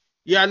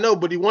 Yeah, I know,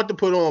 but he wants to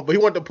put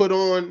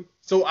on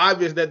so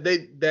obvious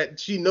that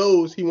she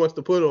knows he wants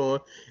to put on,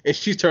 and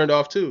she's turned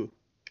off too.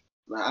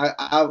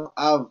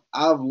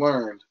 I've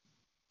learned.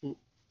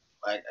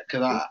 Like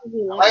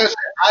I said,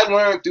 I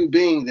learned through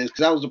being this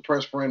because I was a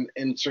press friend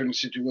in certain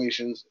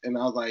situations, and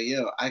I was like,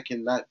 yo, I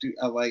cannot do.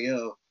 I was like,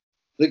 yo,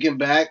 looking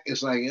back,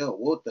 it's like, yo,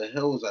 what the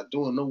hell was I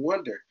doing? No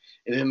wonder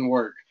it didn't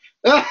work.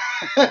 This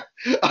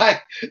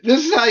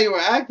is how you were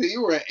acting.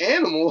 You were an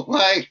animal,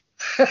 like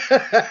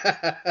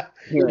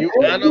you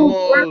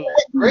animal.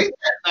 Great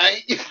that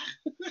night.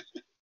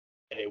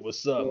 Hey,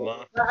 what's up,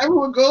 man?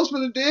 Everyone goes for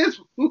the dance.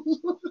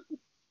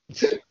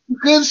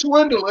 Good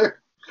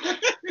swindler.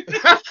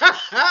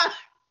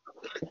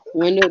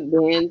 Swindle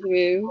dance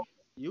move.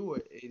 You were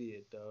an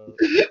idiot, dog.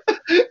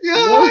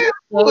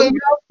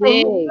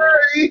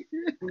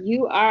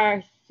 You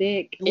are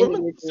sick.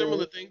 Women do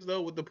similar things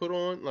though with the put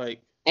on,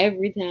 like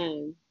every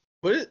time.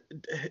 But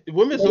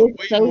women's way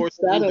so more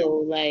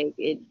subtle, like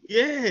it.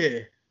 Yeah,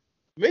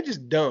 men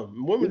just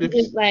dumb. Women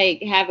just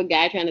like have a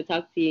guy trying to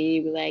talk to you, and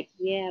you be like,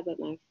 "Yeah, but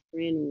my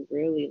friend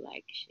really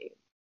likes you,"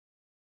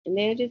 and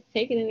they'll just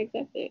take it and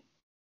accept it.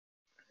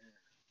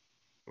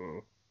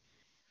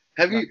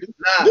 Have you?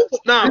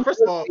 Nah.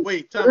 First of all,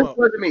 wait. Time out.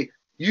 Listen to me.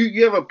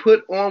 You ever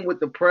put on with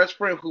the press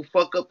friend who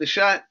fuck up the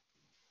shot?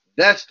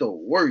 That's the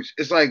worst.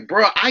 It's like,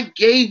 bro, I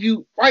gave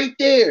you right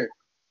there.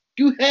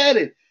 You had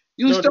it.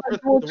 You start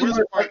doing too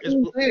much. Part is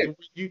when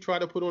you try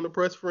to put on a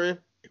press friend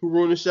who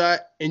ruined the shot,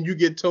 and you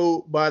get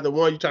told by the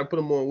one you try to put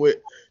them on with.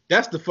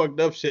 That's the fucked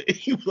up shit.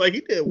 He was like,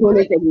 he did what?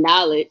 When it's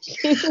acknowledged.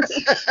 You're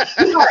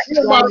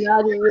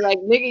like,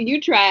 nigga,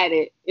 you tried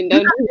it. And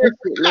don't do this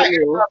shit.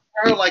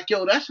 Like,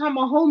 yo, that's how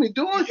my homie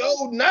doing.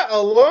 Yo, not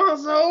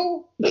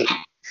Alonzo.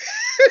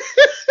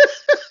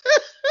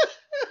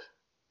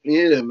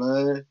 Yeah,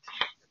 man.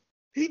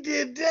 He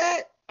did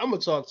that. I'm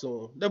gonna talk to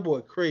him. That boy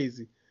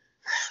crazy.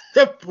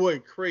 That boy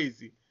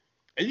crazy.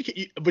 And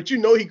but you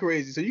know he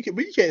crazy, so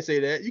but you can't say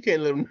that. You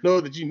can't let him know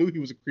that you knew he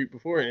was a creep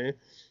beforehand.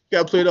 You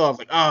gotta play it off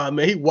like,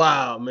 man, he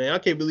wild, man. I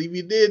can't believe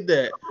he did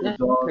that.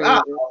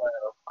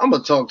 I'm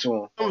gonna talk to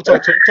him. I'm gonna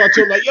talk to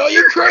him like, yo,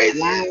 you crazy.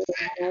 Hey,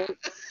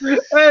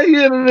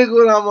 yeah, the nigga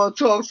when I'm gonna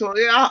talk to him.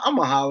 Yeah, I'm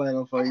gonna holler at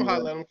him for you. I'm gonna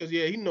holler at him because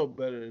he know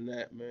better than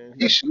that, man.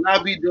 He should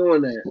not be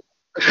doing that.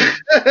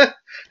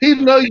 He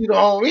know you the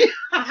homie.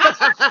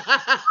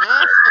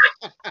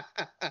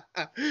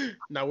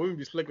 Nah, women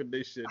be slick with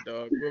this shit,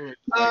 dog.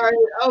 All right,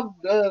 I'm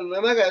done,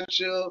 man. I gotta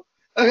chill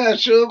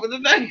for the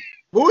night.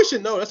 But we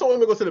should know. That's why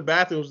women go to the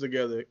bathrooms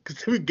together,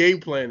 because we game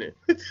planning.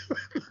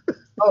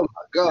 Oh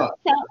my god.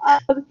 Tell all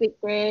the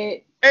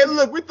secret. Hey,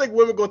 look, we think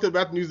women go to the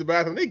bathroom, use the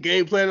bathroom. They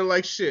game planning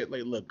like shit.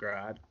 Like, look,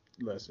 girl,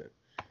 listen.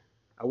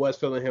 I was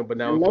feeling him, but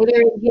now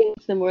later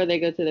get somewhere they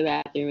go to the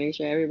bathroom, make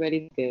sure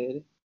everybody's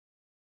good.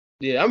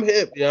 Yeah, I'm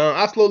hip.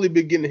 I slowly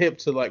been getting hip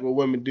to like what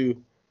women do.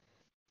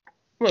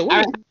 I'm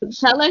like,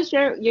 tell us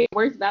your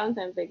worst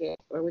Valentine's Day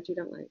gift or what you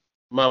don't like.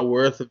 My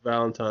worst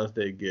Valentine's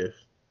Day gift.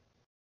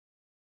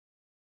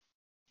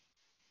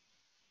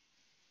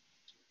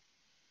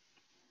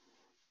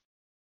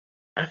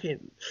 I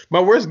can't. My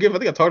worst gift. I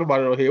think I talked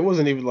about it on here. It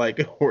wasn't even like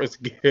a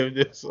worst gift.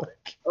 It's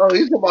like. Oh,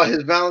 he's talking about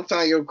his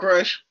Valentine, your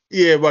crush.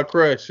 Yeah, my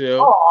crush. Yo.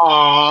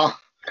 Aww.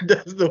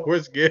 That's the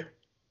worst gift.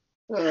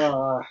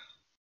 I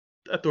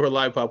threw her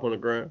lollipop on the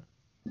ground.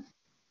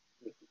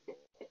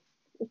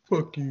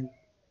 Fuck you.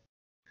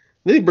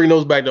 Then he bring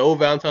those back to old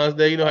Valentine's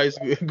Day. You know how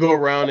you go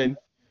around and.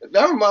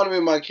 That reminded me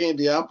of my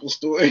candy apple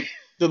story.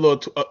 The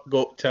little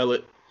go tell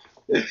it.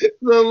 So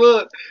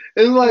look,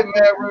 it's like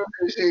Matt River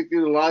threw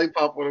the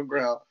lollipop on the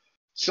ground.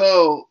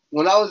 So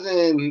when I was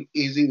in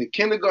either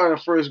kindergarten or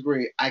first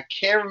grade, I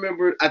can't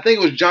remember. I think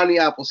it was Johnny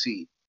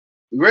Appleseed.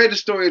 We read the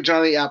story of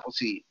Johnny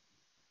Appleseed.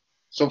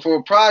 So for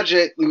a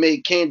project, we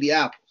made candy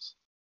apples.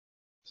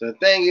 So the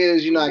thing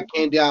is, a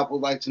candy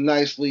apple like to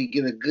nicely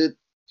get a good.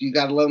 You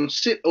gotta let them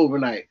sit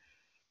overnight.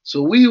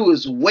 So we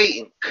was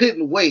waiting,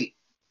 couldn't wait,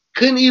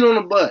 couldn't eat on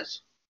the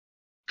bus.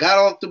 Got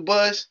off the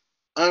bus,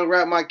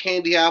 unwrapped my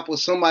candy apple.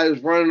 Somebody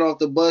was running off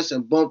the bus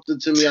and bumped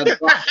into me. I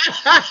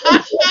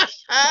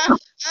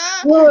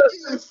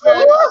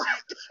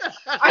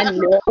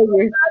know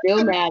you're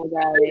still mad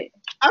about it.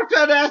 I'm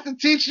trying to ask the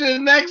teacher the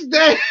next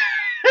day.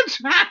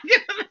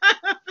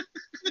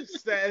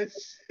 Sad.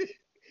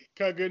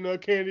 Can't get no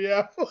candy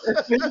apple.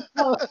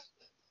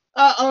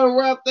 I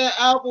unwrapped that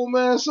apple,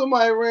 man.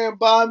 Somebody ran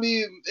by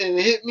me and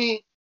hit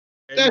me.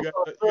 Hey, you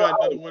got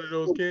another one of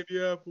those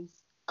candy apples?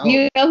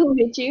 You know who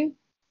hit you?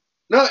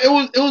 No, it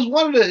was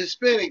one of the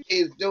Hispanic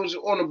kids that was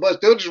on the bus.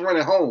 They were just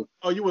running home.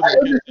 Oh, you wasn't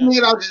gonna catch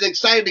them. I was just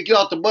excited to get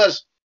off the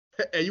bus.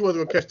 Hey, you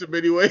wasn't gonna catch them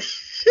anyway.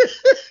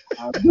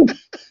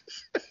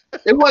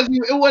 It wasn't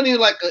even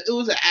like it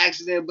was an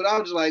accident, but I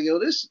was just like, yo,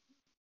 this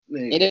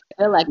nigga. It didn't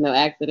feel like no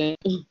accident.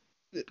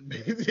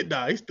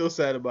 Nah, he's still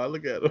sad about it.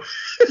 Look at him.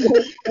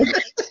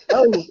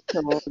 Oh,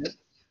 come on.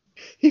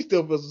 He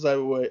still feels some type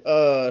of way.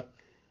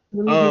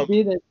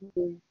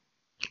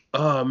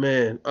 Oh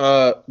man.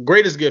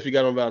 Greatest gift you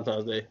got on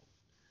Valentine's Day?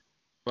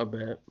 My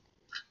bad.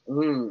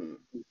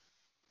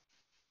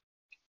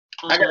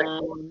 I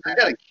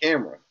got a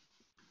camera.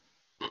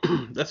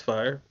 That's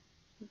fire.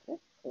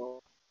 That's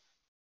cool.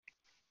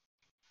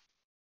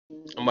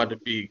 I'm about to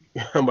be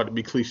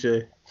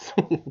cliche.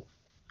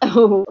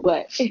 Oh,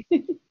 what?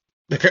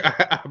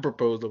 I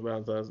proposed on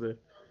Valentine's Day.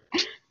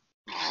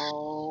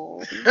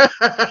 Oh.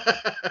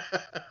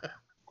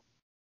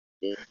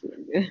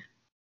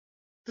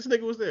 This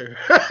nigga was there.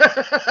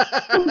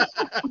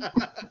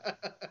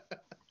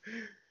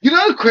 You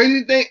know the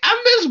crazy thing?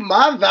 I missed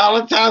my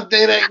Valentine's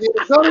Day that year.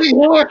 So did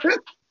yours.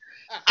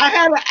 I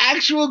had an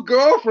actual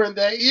girlfriend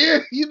that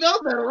year. You know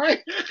that, right?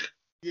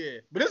 Yeah,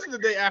 but this is the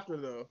day after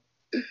though.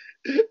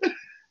 It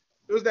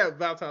was that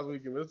Valentine's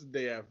weekend, but this is the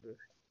day after.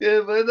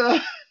 Yeah, but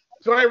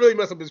so I didn't really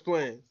mess up his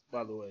plans,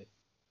 by the way.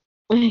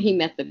 He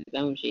messed up his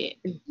own shit.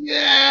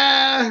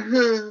 Yeah.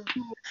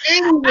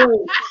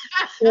 Anyway,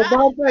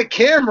 about that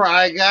camera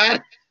I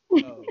got.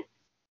 Oh.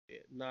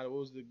 Yeah. Nah, what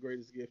was the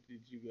greatest gift that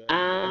you got?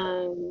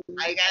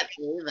 I got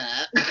you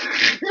that.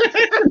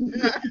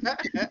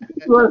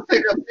 You want to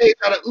take a page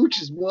out of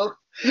Uchi's book?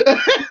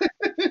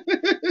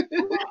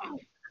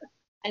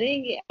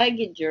 I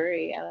get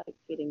jewelry. I like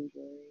getting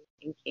jewelry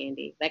and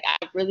candy. Like, I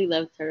really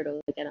love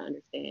turtles. Like, I don't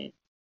understand.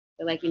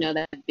 But, like,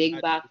 that big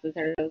box of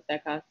turtles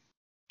that cost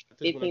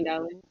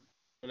 $15.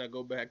 When I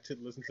go back to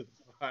listen to the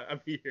pod, I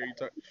be here. You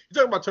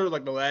talk about turtles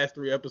like the last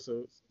 3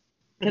 episodes.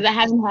 Because I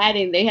haven't had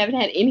any. They haven't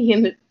had any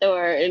in the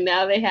store, and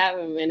now they have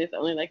them, and it's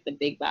only like the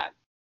big box.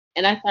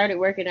 And I started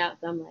working out,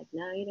 so I'm like,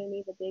 no, you don't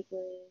need the big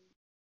one.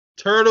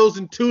 Turtles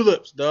and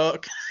tulips,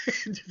 dog.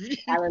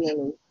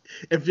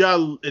 If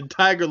y'all and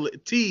tiger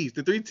teas,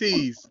 the 3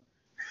 T's.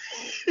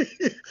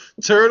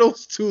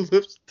 Turtles,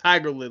 tulips,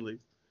 tiger lilies.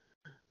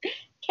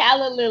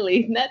 Calla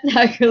lilies, not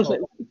tiger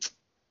lilies.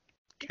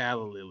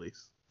 Calla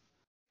lilies.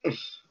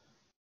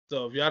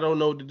 So if y'all don't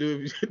know what to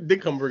do, they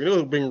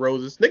bring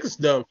roses. Niggas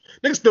dumb.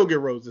 Niggas still get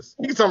roses.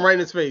 You can tell him right in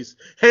his face.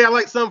 Hey, I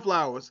like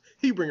sunflowers.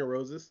 He bringing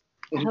roses.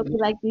 I hope you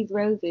like these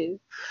roses.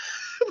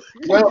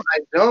 Well, I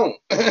don't.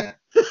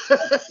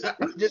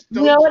 Just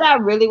don't. You know what I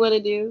really want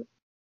to do?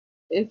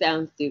 It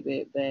sounds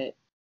stupid, but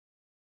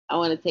I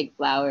want to take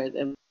flowers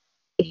and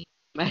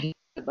buy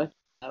a bunch of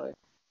flowers.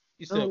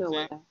 You said, I don't know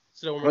why.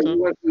 Say one more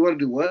time. You want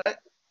to do what? I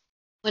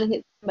want to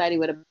hit somebody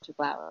with a bunch of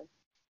flowers.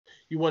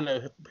 You want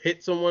to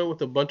hit someone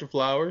with a bunch of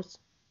flowers?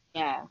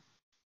 Yeah.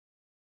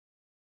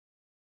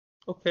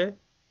 Okay.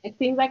 It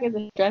seems like it's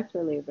a stress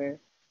reliever.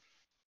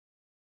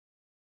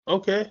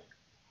 Okay.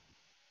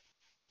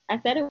 I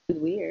said it was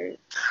weird.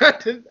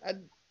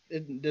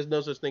 There's no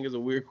such thing as a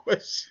weird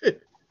question.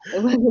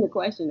 It wasn't a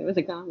question. It was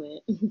a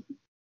comment.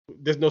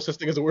 There's no such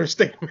thing as a weird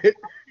statement.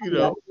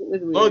 Yeah, it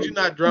was weird. As long as you're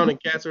not drowning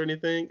cats or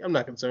anything, I'm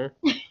not concerned.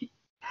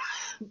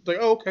 It's like,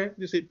 oh, okay,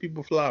 just hit people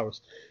with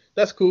flowers.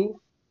 That's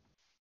cool.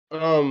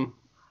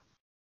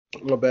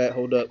 My bad.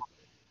 Hold up.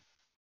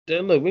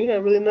 Then look, we ain't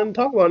got really nothing to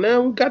talk about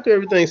now. We got to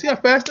everything. See how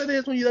fast that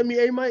is when you let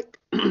me A-Mike?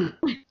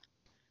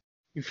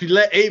 If you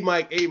let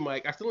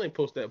A-Mike, I still ain't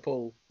post that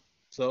poll.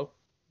 So,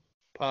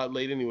 pod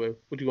late anyway.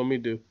 What you want me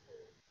to do?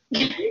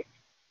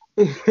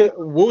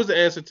 What was the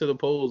answer to the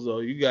polls, though?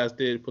 You guys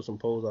did put some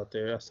polls out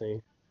there. I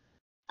seen.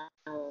 I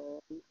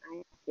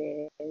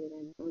did. I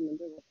don't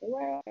remember what they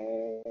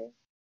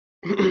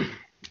were.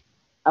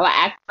 I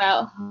asked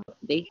about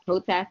the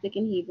Hotastic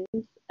and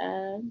Heathens.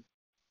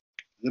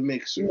 The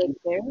mixer.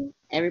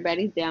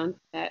 Everybody's down to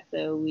that,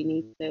 so we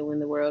need to, when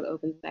the world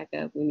opens back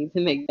up, we need to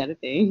make that a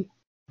thing.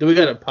 Do we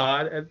got a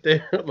pod out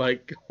there?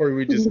 Or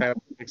we just have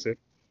a mixer?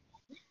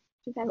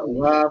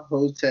 Live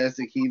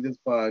Hotastic Heathens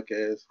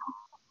podcast.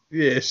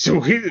 Yeah, so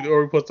we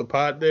put the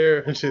pod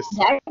there and just.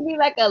 That could be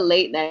like a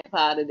late night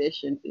pod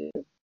edition too.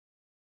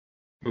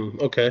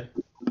 Okay,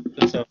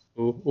 that sounds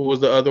cool. What was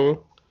the other one?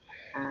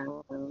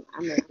 I'm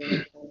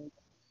looking.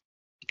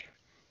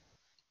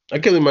 I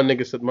can't believe my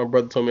nigga said my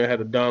brother told me I had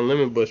a Don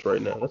Lemon Bush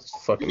right now. That's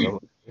fucking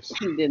hilarious.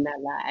 He did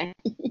not lie.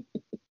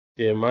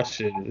 Yeah, my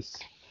shit is.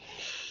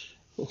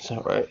 It's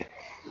all right.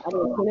 I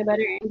did peanut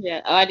butter and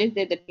jelly. Oh, I just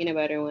did the peanut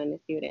butter one to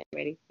see what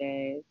everybody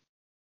says.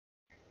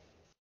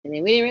 And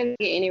then we didn't really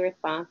get any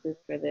responses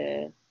for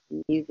the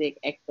music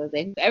expose.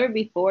 Whoever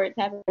be for it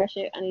tapping our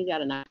shit, I need y'all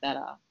to knock that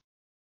off.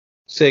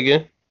 Say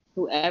again.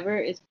 Whoever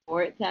is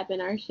for it tapping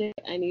our shit,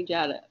 I need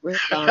y'all to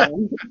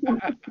respond.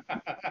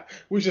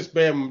 We should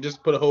spam.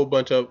 Just put a whole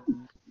bunch up.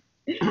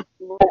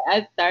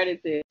 I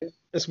started to.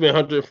 It's been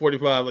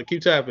 145. Like,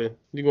 keep tapping.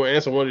 You're gonna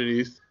answer one of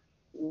these.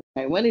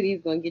 Right, one of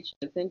these gonna get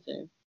your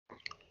attention.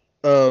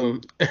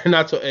 And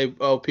I told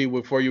LP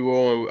before you were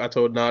on, I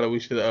told Nada we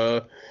should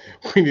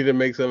we need to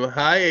make some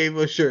Hi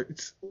Ava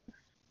shirts.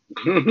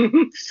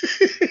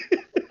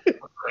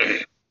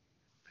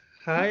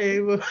 Hi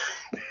Ava.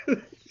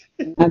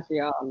 That's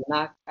y'all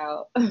knocked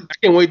out. I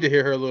can't wait to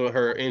hear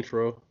her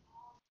intro.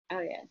 Oh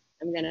yeah,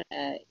 I'm gonna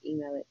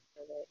email it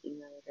to the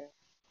email address.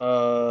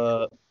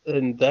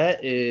 And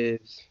that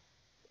is.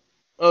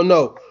 Oh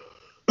no,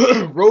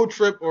 road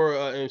trip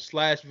or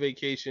 /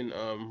 vacation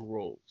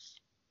roles.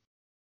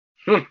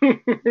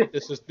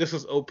 This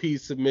is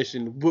OP's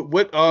submission.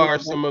 What are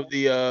some of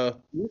the?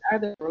 These are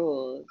the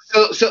rules.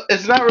 So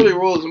it's not really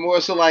rules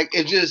more. So like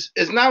it's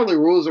not really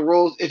rules or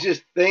rules. It's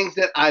just things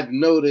that I've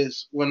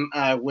noticed when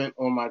I went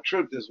on my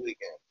trip this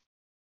weekend.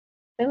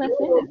 Fill us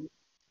in.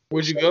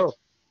 Where'd you go?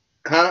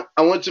 Huh?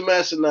 I went to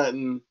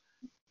Massanutten,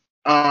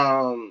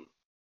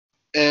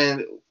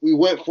 and we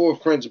went for a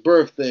friend's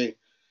birthday.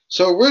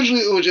 So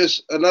originally it was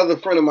just another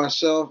friend of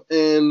myself,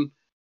 and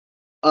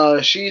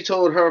she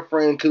told her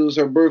friend because it was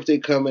her birthday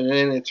coming, and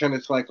then it turned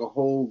into like a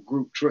whole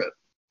group trip.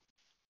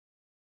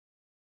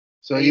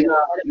 So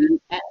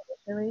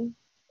Really?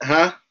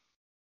 Huh?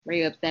 Were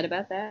you upset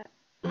about that?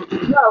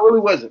 No, I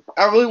really wasn't.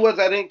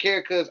 I didn't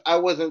care because I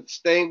wasn't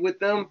staying with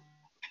them.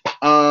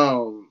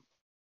 So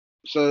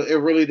it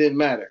really didn't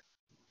matter.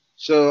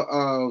 So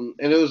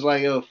and it was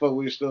like, oh fuck,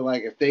 we were still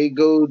like, if they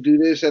go do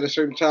this at a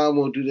certain time,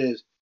 we'll do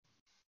this.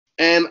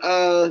 And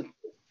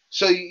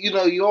so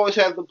you always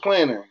have the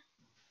planner.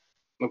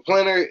 The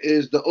planner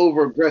is the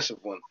over aggressive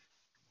one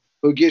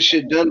who gets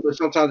shit done, but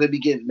sometimes they be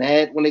getting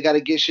mad when they got to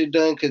get shit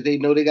done because they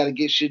know they got to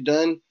get shit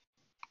done.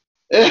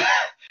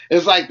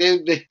 It's like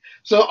they.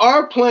 So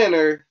our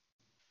planner,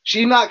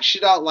 she knocked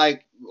shit out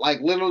like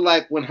literally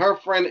like when her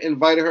friend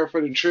invited her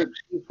for the trip,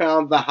 she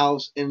found the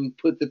house and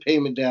put the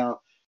payment down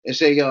and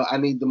say, yo, I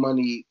need the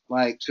money.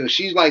 Like, so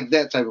she's like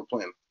that type of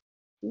planner.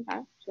 Okay,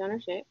 she on her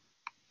shit.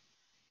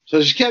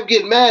 So she kept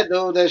getting mad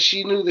though that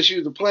she knew that she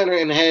was the planner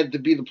and had to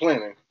be the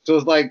planner. So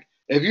it's like,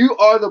 if you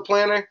are the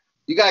planner,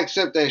 you gotta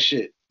accept that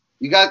shit.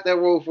 You got that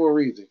role for a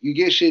reason. You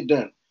get shit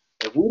done.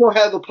 If we don't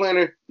have the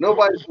planner,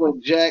 nobody's doing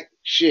jack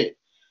shit.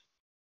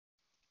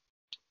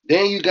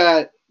 Then you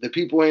got the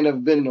people who ain't never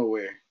been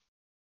nowhere.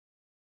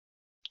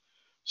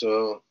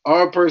 So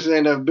our person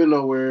ain't never been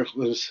nowhere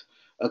was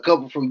a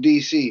couple from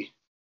DC.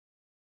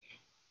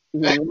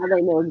 Now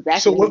they know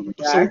exactly. So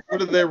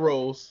what are their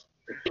roles?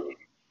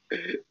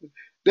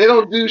 They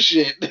don't do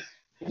shit.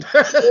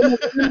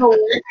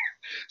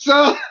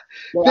 So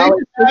they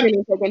always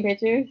taking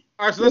pictures.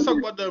 All right, so let's talk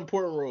about the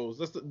important roles.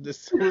 Let's talk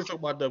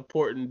about the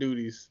important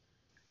duties.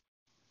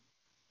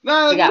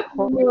 No, shit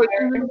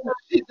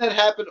that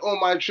happened on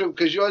my trip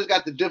because you always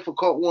got the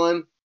difficult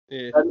one.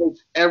 Yeah. That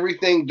makes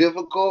everything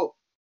difficult.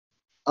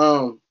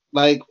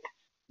 Like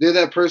they're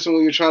that person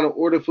when you're trying to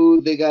order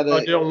food, they gotta.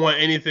 They don't want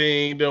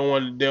anything. They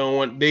don't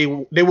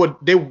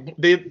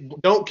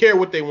care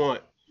what they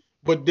want,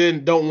 but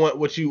then don't want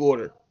what you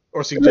order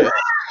or suggest.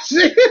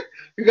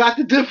 You got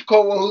the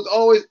difficult one who's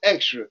always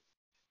extra.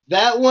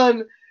 That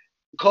one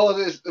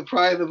causes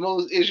probably the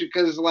most issue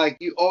because it's like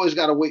you always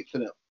gotta wait for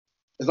them.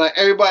 It's like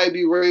everybody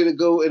be ready to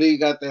go, and then you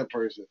got that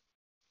person.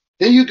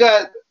 Then you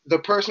got the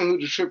person who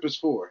the trip is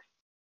for.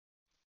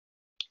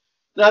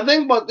 Now, the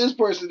thing about this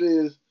person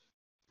is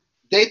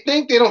they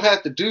think they don't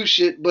have to do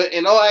shit, but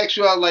in all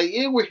actuality, like,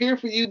 yeah, we're here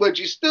for you, but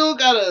you still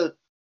gotta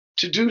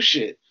to do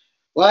shit.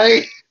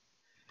 Like,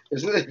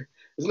 it's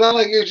not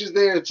like you're just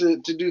there to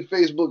do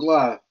Facebook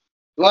Live.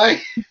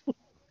 Like,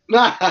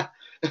 nah,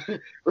 you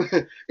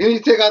need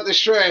to take out the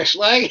trash.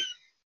 Like,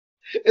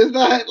 it's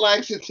not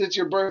like since it's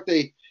your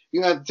birthday,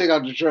 you have to take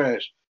out the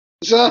trash.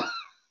 So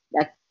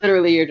that's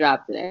literally your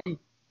job today.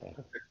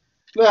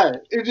 Nah,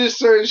 it's just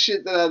certain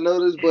shit that I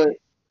noticed, but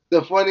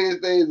the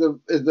funniest thing is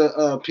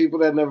the people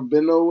that never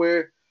been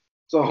nowhere.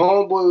 So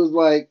homeboy was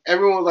like,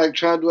 everyone was like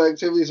trying to do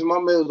activities, and my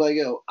man was like,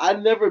 yo, I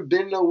never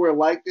been nowhere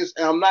like this,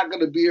 and I'm not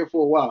gonna be here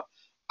for a while.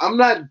 I'm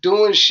not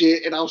doing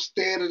shit, and I'm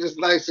staying in this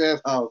nice ass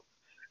house.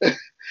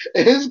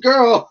 And his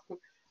girl,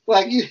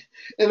 and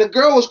the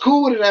girl was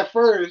cool with it at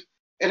first,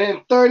 And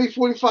then 30,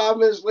 45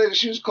 minutes later,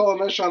 she was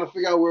calling us trying to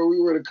figure out where we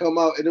were to come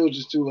out, and it was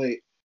just too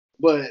late.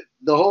 But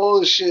the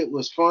whole shit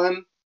was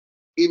fun,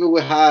 even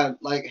with how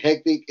like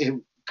hectic it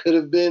could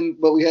have been.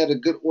 But we had a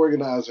good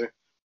organizer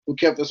who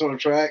kept us on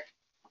track.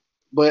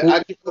 But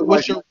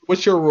what's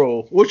your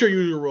role? What's your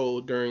usual role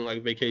during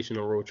like vacation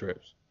or road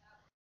trips?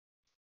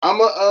 I'm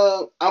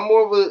more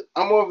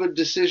of a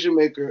decision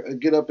maker, a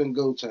get up and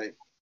go type.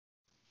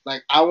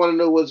 Like I want to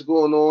know what's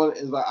going on.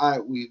 It's like, all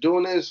right, we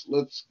doing this.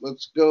 Let's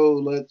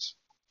go.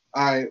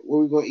 All right, what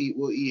we gonna eat?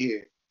 We'll eat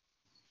here.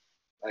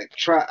 Like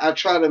I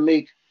try to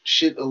make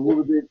shit a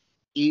little bit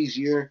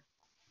easier,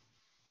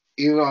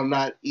 even though I'm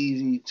not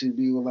easy to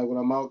be with. Like when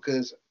I'm out,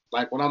 cause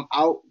like when I'm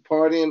out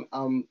partying,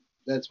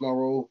 that's my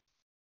role.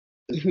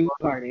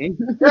 Partying.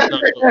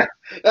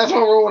 That's my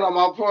role when I'm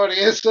out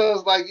partying. So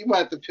it's like you might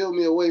have to peel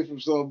me away from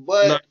something.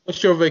 But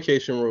what's your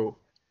vacation rule?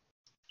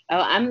 Oh,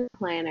 I'm a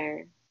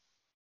planner.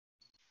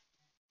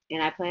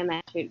 And I plan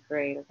that shit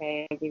great,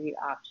 okay? I give you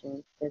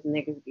options. Because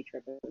niggas be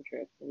tripping on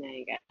trips and I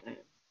ain't got time.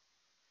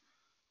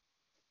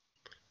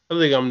 I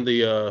think I'm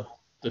the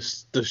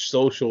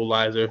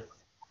socializer.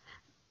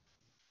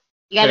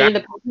 You gotta be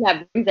the person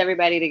that brings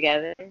everybody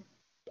together.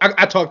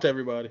 I talk to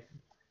everybody.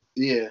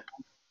 Yeah.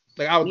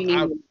 Like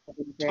I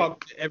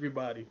talk to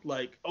everybody.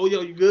 Like, oh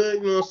yo, you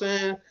good? You know what I'm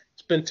saying?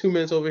 Spend 2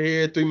 minutes over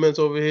here, 3 minutes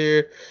over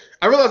here.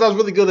 I realized I was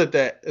really good at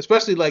that,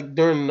 especially like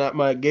during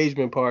my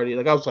engagement party.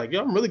 Like I was like,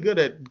 yo, I'm really good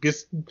at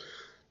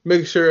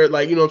making sure,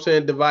 like, you know what I'm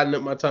saying, dividing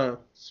up my time.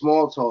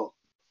 Small talk.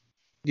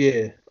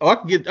 Yeah. Oh, I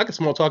can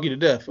small talk you to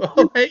death.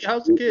 Oh, hey,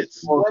 how's the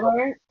kids?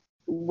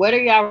 What are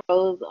y'all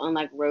roles on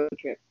like road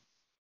trips?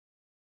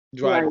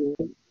 Driver.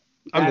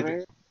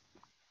 Driver.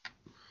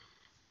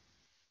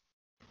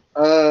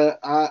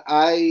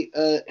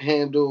 I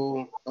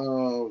handle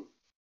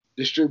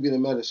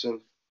distributing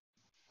medicine.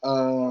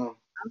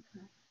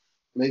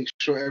 Make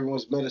sure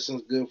everyone's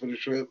medicine's good for the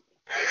trip.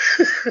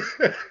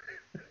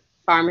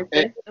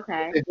 Pharmacist,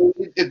 okay.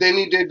 If they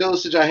need their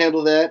dosage, I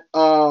handle that.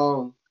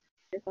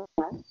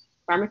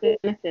 Pharmacist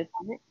and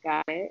assistant,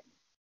 got it.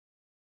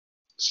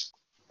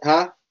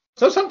 Huh?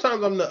 So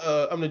sometimes I'm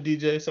the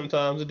DJ.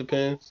 Sometimes it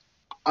depends.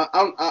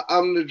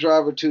 I'm the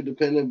driver too,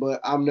 depending,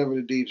 but I'm never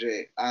the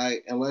DJ.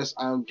 Unless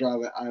I'm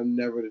driving, I'm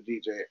never the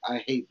DJ.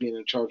 I hate being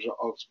in charge of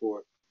aux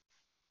port.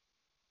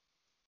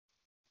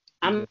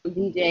 I'm a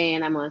DJ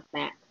and I'm on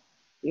Snap.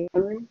 You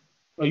remember?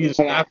 Oh, you the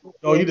Snap?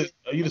 Oh, you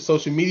the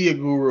social media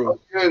guru?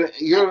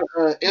 You're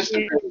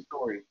Instagram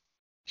story.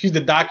 She's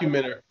the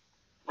documenter.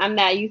 I'm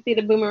not. You see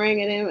the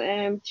boomerang and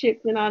them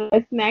chips and all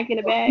that snack in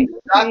the bag.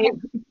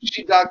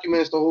 She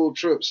documents the whole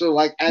trip. So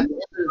like at the end of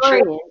the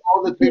trip,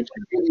 all the pictures,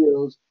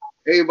 videos,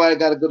 everybody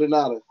got to go to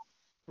Nada.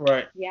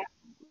 Right. Yeah.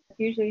 That's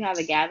usually how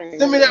the gathering.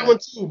 Send me that one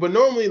too. But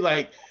normally,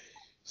 like,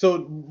 so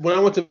when I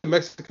went to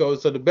Mexico,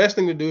 so the best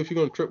thing to do if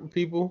you're gonna trip with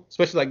people,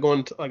 especially like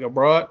going to, like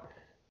abroad,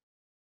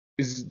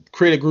 is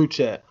create a group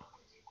chat.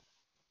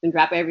 And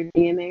drop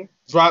everything in there.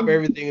 Drop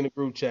everything in the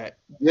group chat.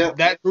 Yeah.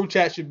 That group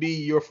chat should be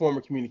your form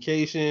of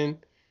communication.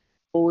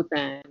 Whole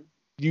time.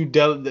 You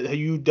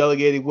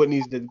delegated what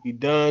needs to be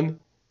done,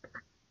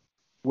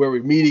 where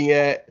we're meeting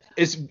at.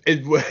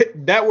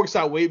 That works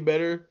out way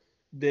better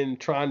than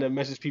trying to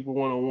message people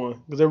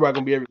one-on-one because everybody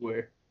gonna be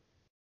everywhere.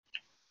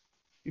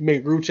 You make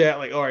a group chat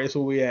like, all right, that's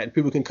where we at.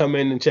 People can come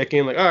in and check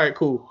in like, all right,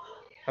 cool,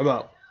 I'm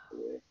out.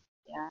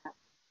 Yeah,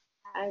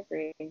 I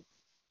agree.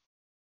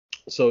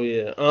 So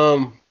yeah,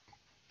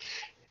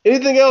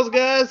 anything else,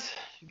 guys?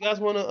 You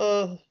guys want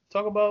to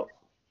talk about?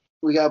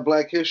 We got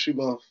Black History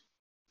Month.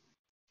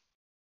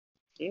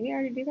 Did we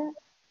already do that?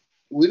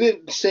 We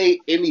didn't say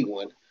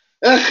anyone.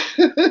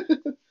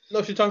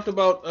 No, she talked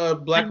about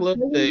Black Love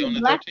Day on the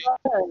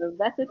 13th.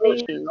 That's the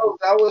thing. Oh,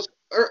 that was.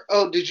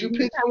 Did you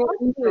pick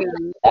someone?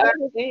 That was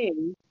the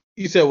thing.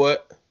 You said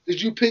what? Did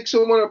you pick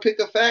someone or pick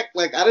a fact?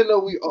 Like I didn't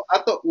know I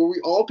thought were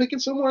we all picking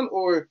someone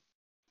or?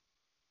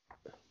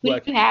 Who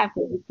do you have?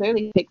 You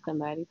clearly picked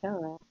somebody.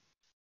 Tell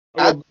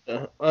us.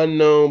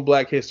 Unknown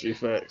Black History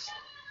facts.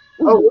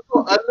 Oh,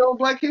 unknown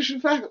Black History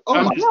facts. Oh,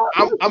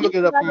 I'm looking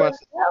it up for myself.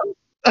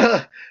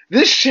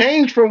 This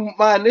changed from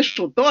my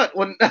initial thought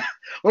when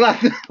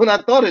I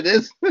thought of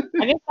this. I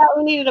just thought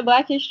we needed a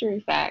Black History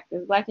fact.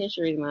 It's Black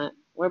History Month.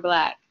 We're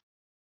black.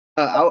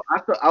 I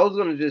thought I was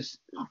gonna just.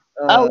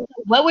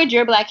 What would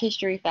your Black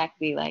History fact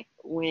be like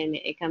when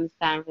it comes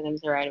time for them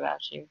to write about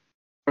you?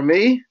 For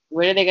me?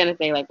 What are they gonna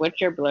say? Like, what's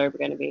your blurb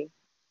gonna be?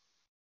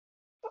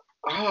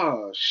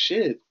 Oh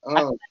shit!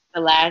 The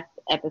last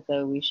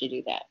episode, we should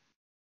do that.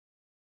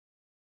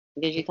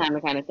 Gives you time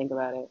to kind of think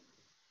about it.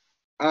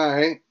 All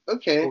right.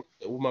 Okay.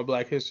 With my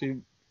Black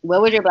History.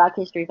 What would your Black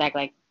History fact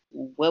like?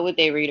 What would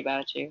they read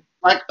about you?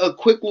 Like a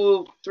quick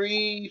little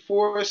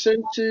 3-4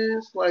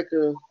 sentences, like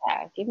a.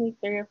 Yeah, give me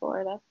 3 or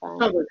 4. That's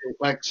fine.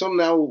 Like some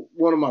now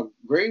one of my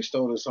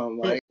gravestone or something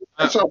like.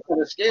 That's all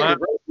kind of scary.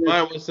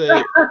 Mine would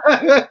say.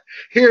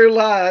 Here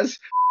lies.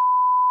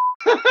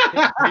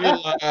 Here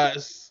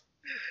lies.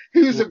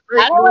 He was a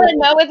great. I don't want to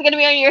know what's gonna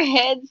be on your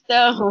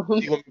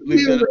headstone.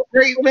 He was a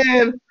great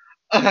man,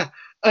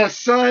 a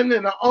son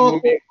and an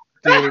uncle.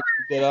 Do you want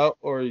to get out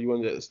or you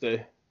want to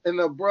stay? And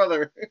a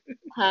brother.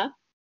 Huh?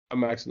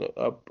 I'm asking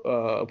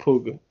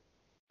Pooga.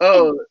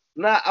 Oh,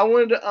 nah. I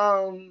wanted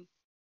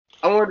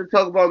to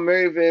talk about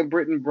Mary Van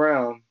Britton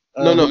Brown.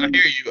 No, I hear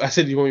you. I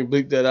said you want me to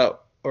bleep that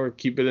out or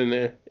keep it in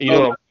there. You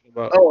know what I'm talking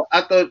about. Oh,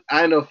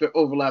 I know if it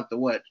overlapped or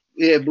what.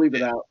 Yeah, bleep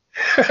it out.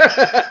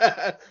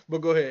 But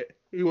go ahead.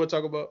 Who you want to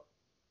talk about?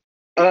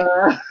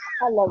 I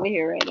love it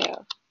here right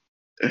now.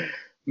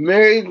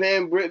 Mary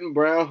Van Britton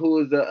Brown, who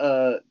is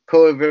the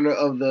co-inventor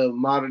of the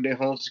modern day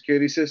home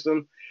security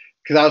system.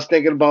 Because I was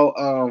thinking about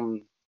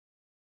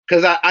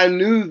because I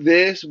knew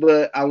this,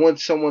 but I went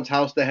to someone's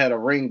house that had a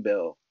Ring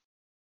bell.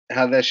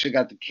 How that shit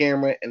got the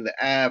camera and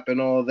the app and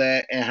all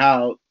that, and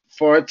how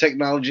far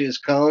technology has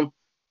come.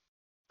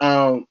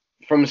 From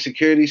a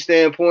security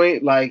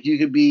standpoint, like you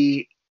could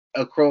be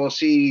across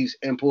seas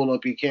and pull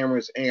up your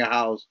cameras in your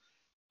house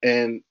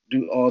and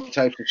do all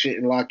types of shit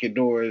and lock your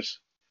doors.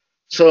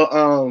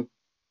 So,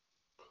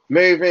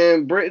 Mary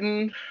Van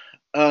Britton,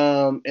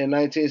 in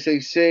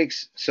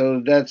 1966.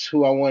 So that's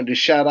who I wanted to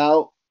shout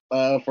out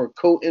for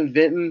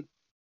co-inventing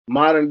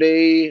modern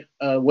day.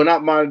 Well,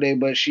 not modern day,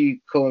 but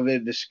she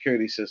co-invented the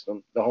security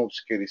system, the home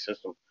security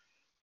system.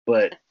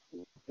 But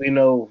we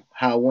know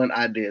how one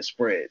idea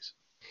spreads.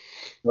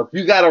 If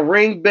you got a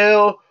Ring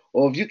bell,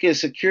 or if you can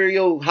secure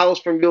your house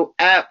from your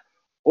app,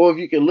 or if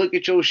you can look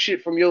at your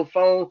shit from your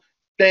phone,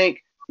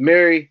 thank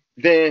Mary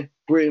Van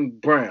Britton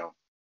Brown.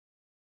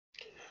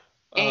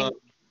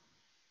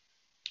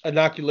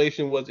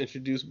 Inoculation was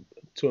introduced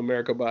to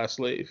America by a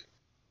slave.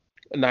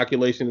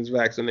 Inoculation is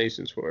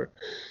vaccinations for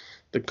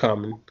the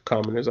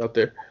commoners out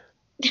there.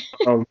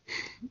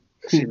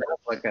 See,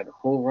 that's like got the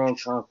whole wrong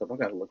concept. I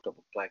gotta look up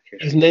a black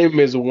history. His name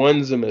is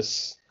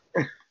Onesimus.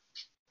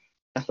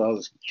 That's what I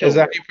was. Is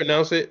that how you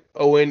pronounce it?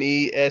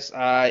 Onesimus.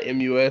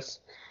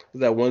 Is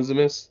that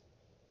Onesimus?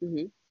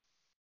 Mm-hmm.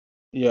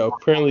 Yeah,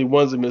 apparently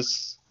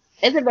Onesimus.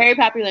 It's a very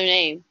popular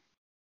name.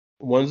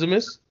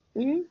 Onesimus?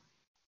 Mm-hmm.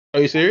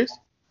 Are you serious?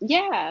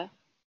 Yeah.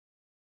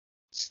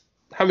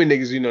 How many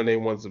niggas you know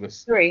named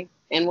Onesimus? 3,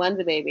 and one's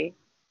a baby.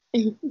 Are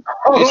you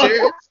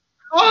serious?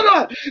 Hold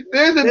on.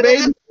 There's a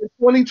baby in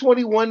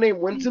 2021 named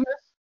Onesimus.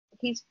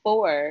 He's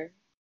 4.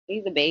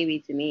 He's a baby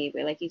to me,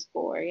 but like he's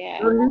 4.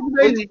 Yeah.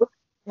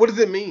 What does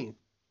it mean?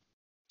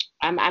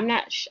 I'm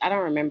not. I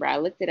don't remember. I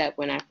looked it up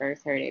when I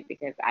first heard it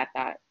because I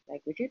thought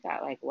like what you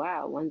thought like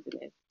wow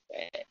Onesimus.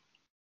 But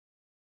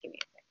give me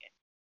a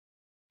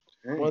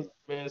second.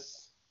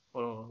 Onesimus.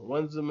 Hold on.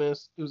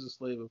 Onesimus. He was a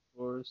slave, of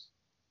course.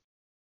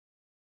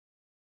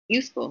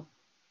 Useful.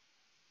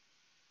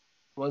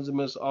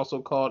 Onesimus,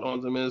 also called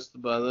Onesimus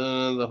by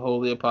the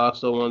Holy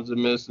Apostle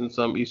Onesimus in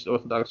some East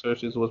Orthodox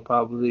churches, was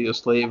probably a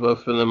slave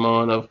of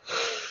Philemon of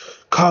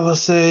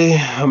Colossae,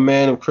 a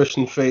man of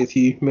Christian faith.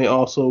 He may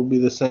also be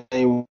the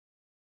same.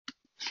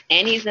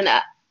 And he's an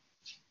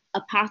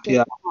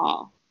apostle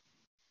Paul.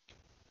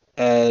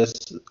 As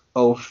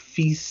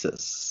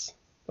Ophisus,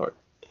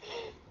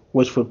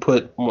 which would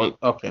put one.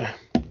 Okay.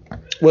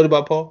 What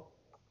about Paul?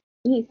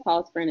 He's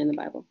Paul's friend in the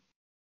Bible.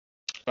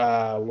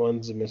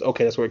 Onesimus.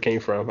 Okay, that's where it came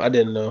from. I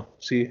didn't know.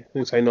 See, at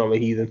least I know I'm a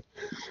heathen.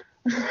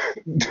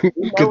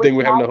 Good thing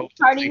we're having a whole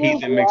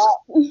heathen mix.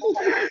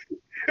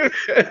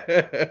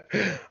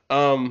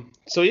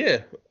 So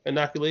yeah,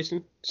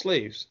 inoculation,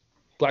 slaves.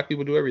 Black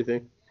people do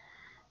everything.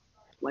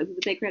 White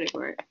people take credit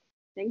for it.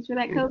 Thanks for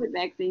that COVID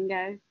vaccine,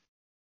 guys.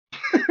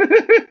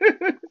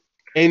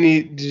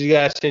 Did you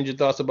guys change your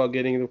thoughts about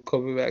getting the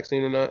COVID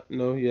vaccine or not?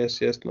 No,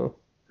 yes, no.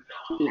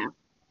 No.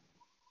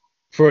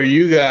 For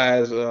you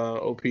guys,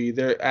 OP,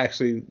 they're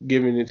actually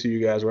giving it to you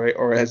guys, right?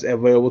 Or is it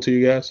available to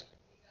you guys?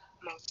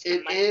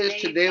 It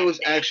is. Today was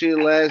actually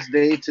the last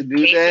day to do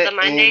that,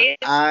 and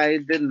I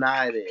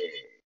denied it.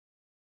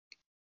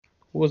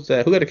 What's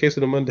that? Who got a case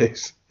of the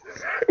Mondays?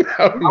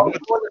 I was on the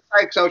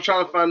site because I was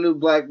trying to find new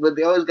black, but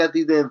they always got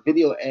these damn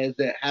video ads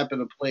that happen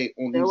to play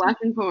on. They're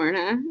watching porn,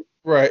 huh?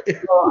 Right.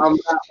 No, I'm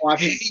not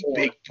watching porn.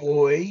 Big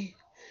boy.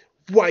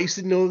 Why you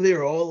should know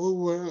they're all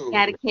alone?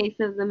 Got a case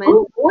of the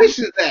Who voice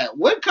is that?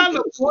 What kind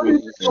of porn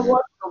is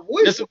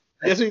this?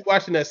 Guess who's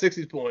watching that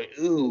 60s porn?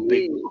 Ooh,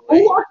 big boy.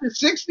 Who watching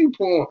 60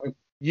 porn?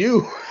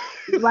 You.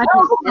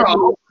 Watching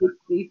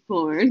 60s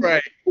porn.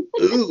 Right.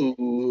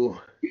 Ooh.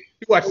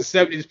 You watch the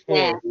 70s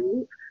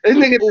porn. This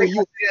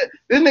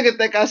nigga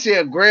think I see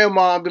a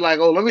grandma and be like,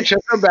 oh, let me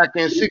check her back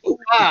in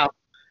 65.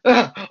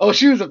 Oh,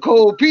 she was a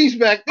cold piece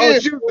back then. Oh,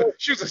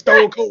 she was a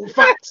stone cold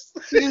fox.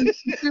 she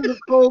was a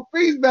cold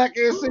piece back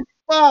in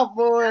 65,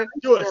 boy.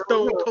 You're a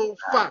stone cold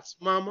fox,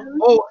 mama.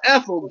 Oh,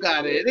 Ethel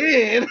got it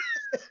in.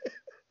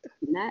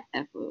 Not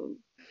Ethel.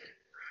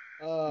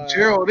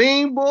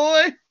 Geraldine,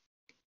 boy.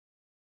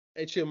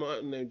 Hey, chill,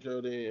 my name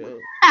Geraldine.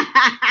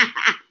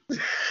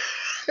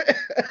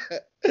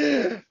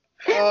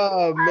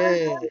 Oh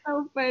man, that's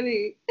so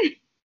funny.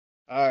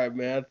 All right,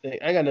 man.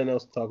 I got nothing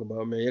else to talk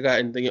about, man. You got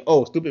anything?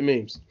 Oh, stupid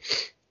memes.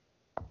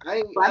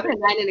 I put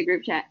 9 in the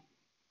group chat.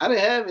 I didn't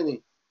have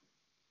any.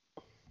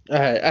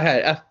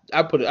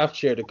 I've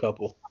shared a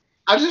couple.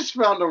 I just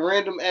found a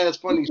random ass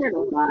funny story.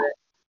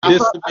 I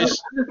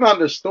just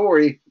found a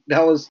story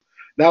that was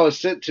that was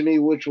sent to me,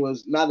 which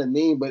was not a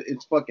meme, but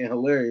it's fucking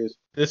hilarious.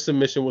 This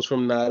submission was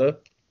from Nada,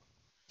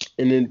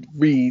 and it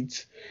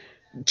reads,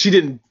 she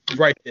didn't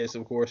write this,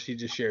 of course, she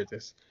just shared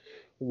this.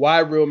 Why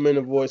real men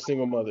avoid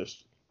single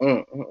mothers?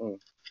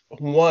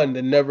 1,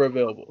 they're never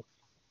available.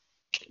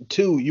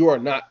 2, you are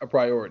not a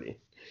priority.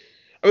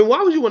 I mean,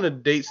 why would you want to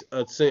date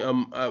a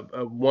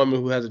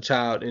woman who has a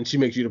child and she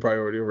makes you the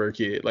priority over her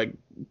kid? Like,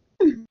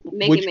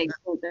 make sense,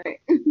 right?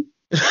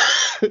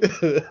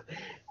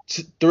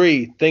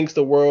 3, thinks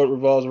the world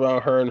revolves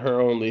around her and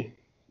her only.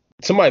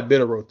 Somebody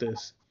better wrote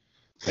this.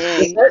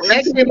 Hey,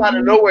 that came out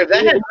of nowhere.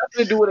 That had nothing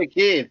to do with a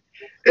kid.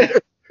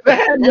 That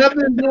had nothing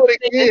to do with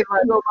a kid.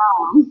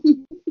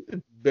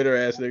 Bitter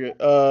ass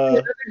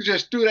nigga.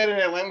 Just threw that in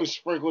there. Let me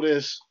sprinkle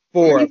this.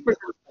 4.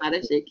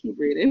 Keep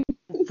reading.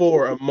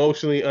 4,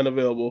 emotionally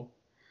unavailable.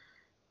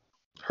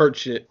 Hurt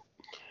shit.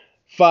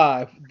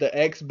 5, the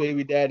ex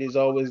baby daddy is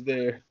always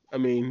there. I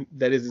mean,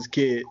 that is his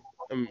kid.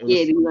 I mean,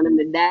 yeah, do you want him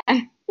to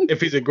die?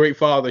 If he's a great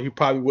father, he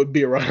probably would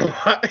be around a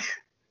lot.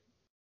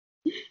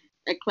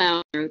 A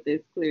clown wrote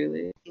this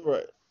clearly.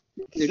 Right.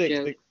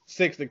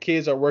 6, the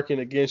kids are working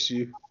against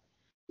you.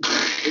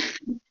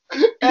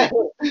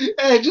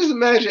 Hey, just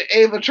imagine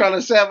Ava trying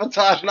to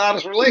sabotage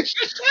Nada's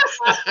relationship.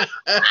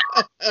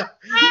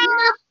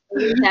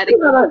 You let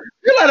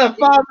a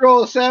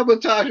 5-year-old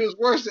sabotage is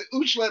worse than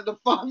Ooch letting the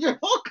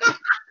 5-year-old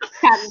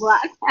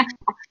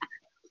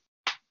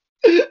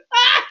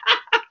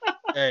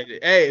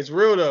Hey, it's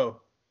real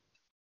though.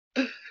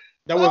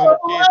 That wasn't her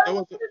kid.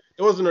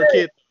 That wasn't her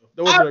kid.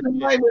 That wasn't her kid. I'm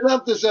lighting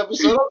up this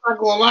episode. I'm not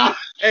gonna lie.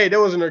 Hey, that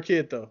wasn't her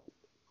kid though.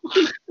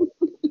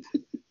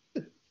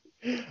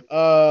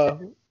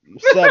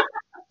 7,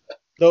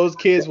 those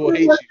kids will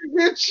hate you.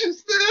 Against you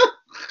still.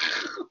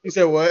 You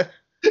said what?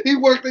 He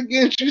worked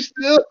against you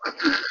still.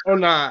 Oh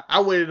nah,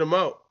 I waited him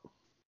out.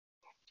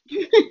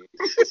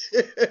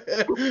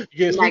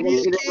 Against me, I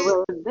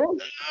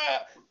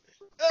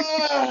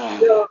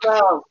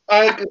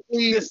can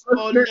see this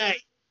all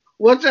night.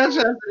 What time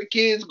after the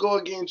kids go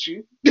against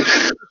you?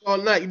 All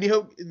night. You need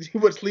help? He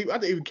went to sleep. I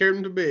didn't even carry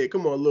him to bed.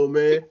 Come on, little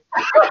man.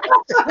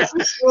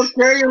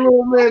 Carry your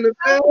little man to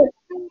bed.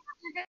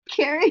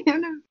 Carry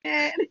him to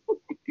bed.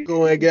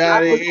 Go and get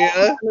out of here.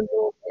 I've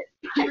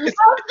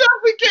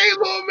definitely carried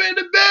little man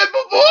to bed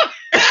before.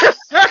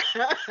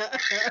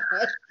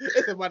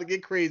 It's about to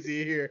get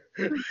crazy in here.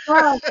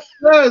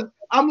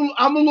 I'm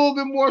a little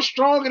bit more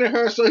stronger than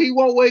her, so he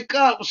won't wake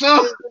up.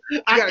 So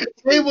I got to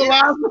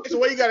stabilize. That's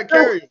why you got to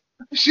carry him.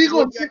 She's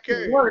going to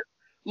carry work.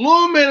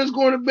 Little man is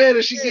going to bed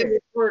and she getting to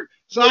work.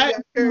 So I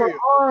have to my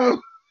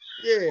arm.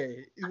 Yeah,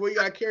 is where you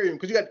gotta carry him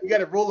because you got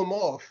to roll him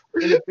off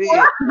in the bed.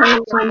 You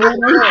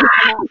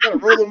gotta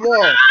roll him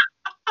off.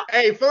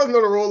 Hey, fellas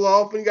know to roll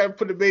off when you gotta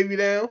put the baby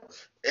down.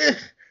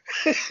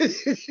 When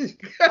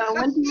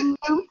you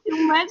move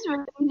too much, we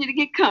need you to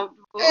get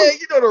comfortable. Hey,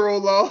 you know to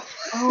roll off.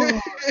 Oh,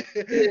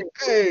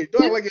 hey,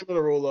 don't act like you know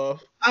to roll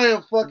off. I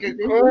am fucking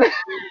crying.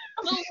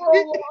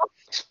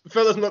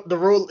 Fellas know the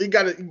roll. You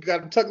gotta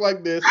tuck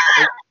like this.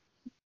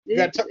 You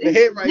gotta tuck the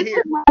head right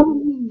here.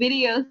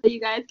 Videos so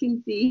you guys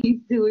can see he's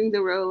doing the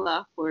roll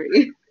off for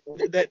you.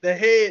 The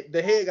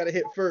head gotta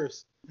hit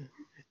first,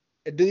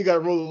 and then you gotta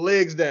roll the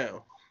legs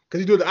down.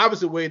 Cause you do it the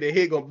opposite way, the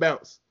head gonna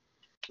bounce.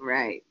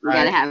 Right. You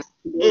gotta have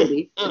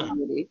stability.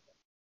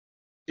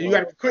 You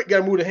gotta be quick.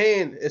 Gotta move the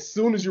hand as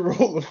soon as you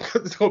roll them.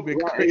 Cause it's gonna be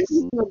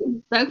crazy.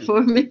 Stuck for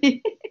a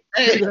minute.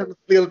 Hey, you have to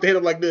lift the head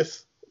up like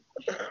this.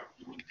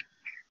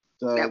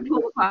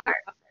 Pull apart.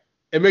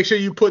 And make sure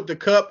you put the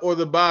cup or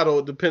the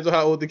bottle, depends on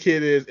how old the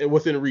kid is, and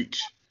within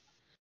reach.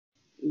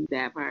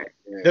 That part.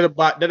 That'll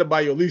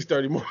buy you at least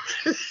 30 more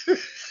minutes.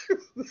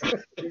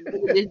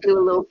 Just do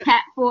a little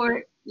pat for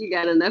it. You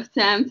got enough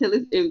time till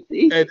it's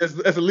empty. Hey, that's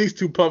at least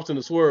 2 pumps in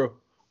the swirl.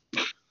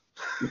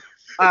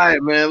 All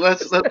right, man.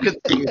 Let's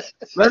continue.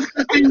 Let's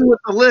continue with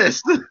the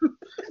list.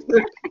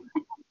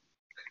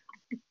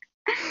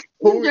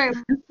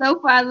 So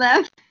far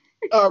left.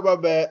 Oh, my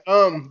bad.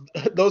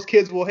 Those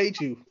kids will hate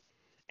you.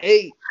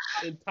 8,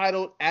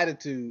 entitled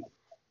attitude.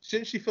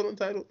 Shouldn't she feel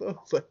entitled though?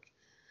 It's like,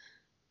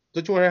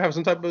 don't you want her to have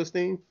some type of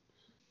esteem?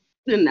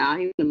 No,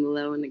 he's in the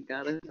low in the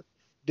gutter.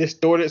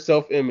 Distorted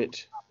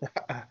self-image.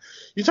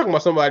 You're talking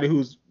about somebody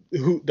who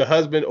the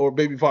husband or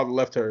baby father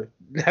left her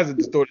has a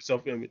distorted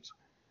self-image.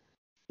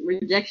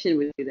 Rejection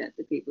would do that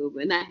to people,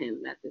 but not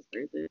him, not this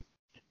person.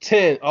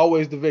 10,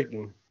 always the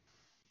victim.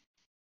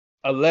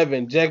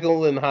 11,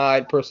 Jekyll and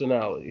Hyde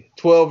personality.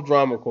 12,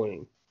 drama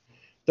queen.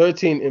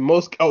 13, in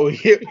most... Oh,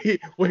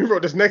 when he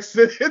wrote this next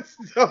sentence,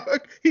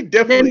 he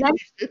definitely...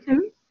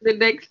 The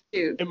next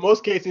two. In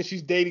most cases,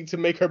 she's dating to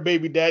make her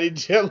baby daddy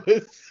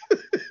jealous.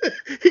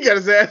 He got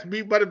his ass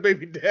beat by the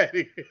baby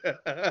daddy.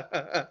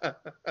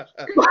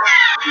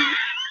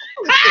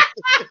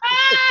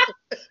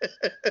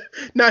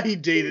 Now he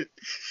jaded.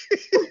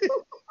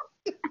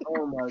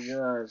 Oh my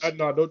gosh.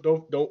 No,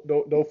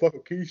 don't fuck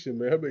with Keisha,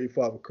 man. Her baby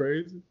father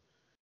crazy.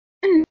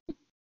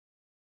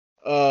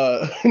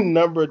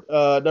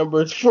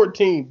 Number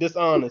 14,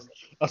 dishonest.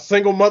 A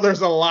single mother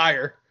is a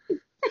liar.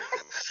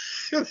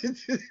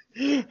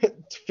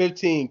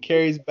 15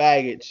 carries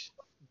baggage,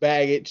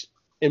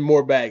 and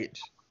more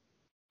baggage.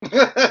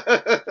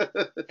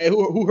 Hey,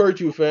 who hurt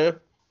you, fam?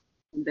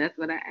 That's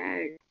what I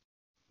asked.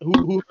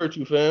 Who hurt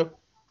you, fam?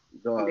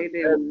 Dog, They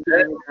did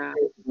that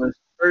was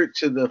hurt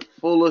to the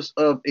fullest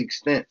of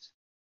extent.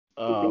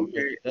 Man,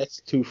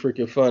 that's too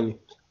freaking funny.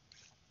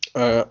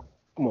 Come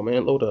on,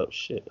 man, load up.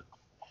 Shit.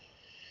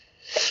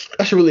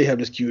 I should really have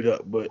this queued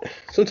up, but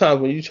sometimes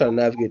when you try to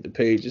navigate the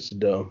page, it's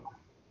dumb.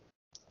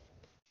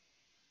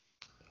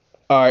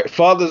 All right,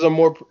 fathers are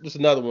more. This is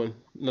another one.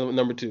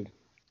 Number 2.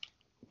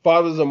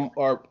 Fathers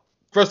are.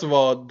 First of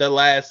all, the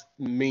last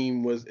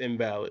meme was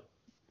invalid.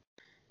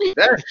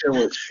 That shit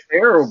was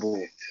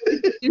terrible.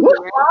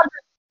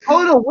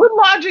 What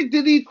logic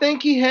did he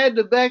think he had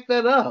to back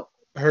that up?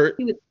 Hurt.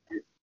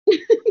 What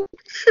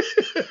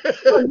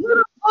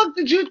the fuck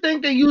did you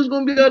think that you was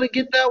gonna be able to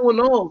get that one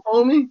off,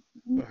 homie?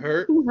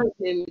 Hurt. Who hurt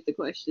him with the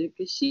question?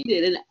 Because she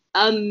did an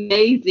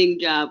amazing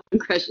job on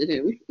crushing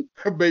him.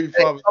 Her baby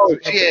father.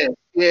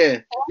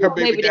 Yeah. Her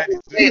baby daddy.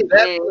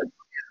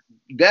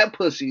 That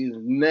pussy is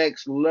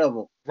next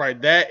level.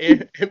 Right, that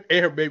and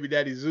her baby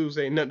daddy Zeus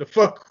ain't nothing to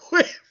fuck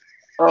with.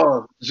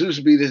 Oh, Zeus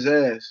beat his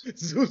ass.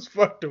 Zeus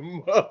fucked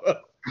him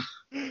up.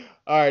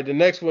 All right, the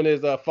next one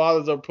is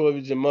fathers are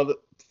privileged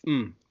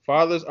and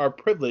fathers are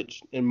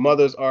privileged and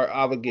mothers are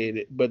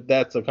obligated, but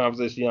that's a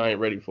conversation y'all ain't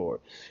ready for.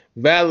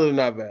 Valid or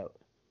not valid?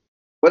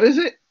 What is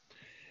it?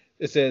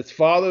 It says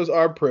fathers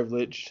are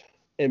privileged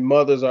and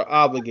mothers are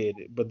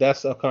obligated, but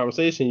that's a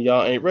conversation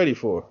y'all ain't ready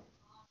for.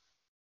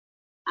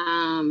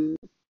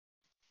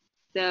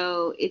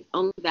 So it's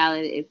only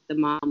valid if the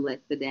mom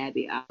lets the dad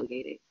be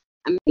obligated.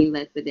 I mean,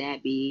 lets the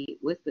dad be,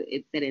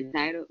 it said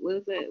entitled? What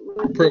was it?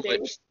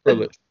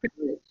 Privilege.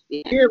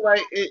 Yeah,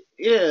 like,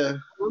 yeah. It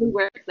only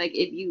works like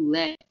if you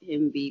let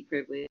him be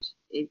privileged.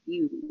 If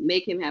you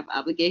make him have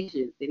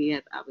obligations, then he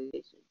has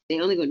obligations. They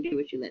only gonna do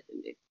what you let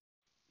them do.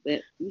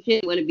 But you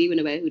shouldn't want to be with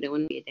nobody who don't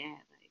want to be a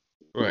dad.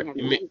 Like,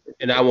 right.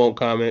 And I won't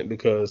comment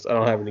because I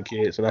don't have any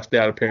kids and I stay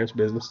out of parents'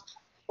 business.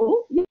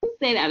 Oh, you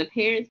stayed out of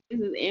parents'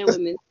 business and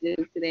women's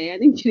business today. I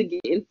need you to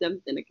get in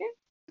something, okay?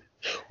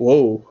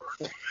 Whoa.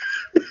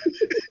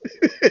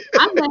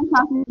 I'm done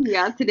talking to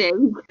y'all today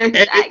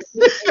Edit.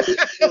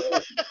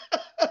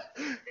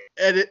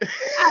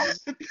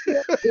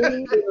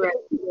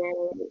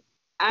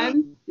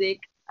 I'm sick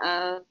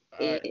of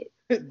it.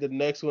 The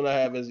next one I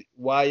have is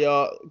why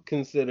y'all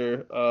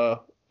consider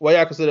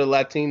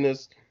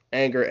Latinas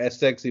anger as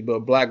sexy but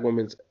black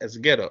women's as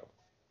ghetto?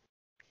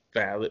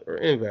 Valid or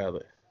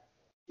invalid?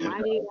 Why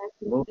do you guys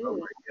consider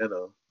it?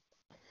 Ghetto.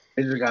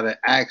 They just got an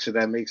accent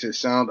that makes it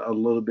sound a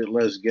little bit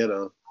less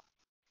ghetto.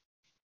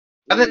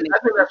 I think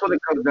that's what it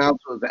comes down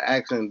to, is the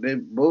accent.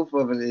 Both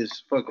of it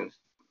is fucking,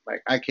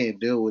 like, I can't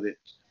deal with it.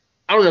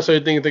 I don't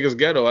necessarily think it's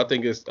ghetto. I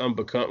think it's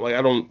unbecoming.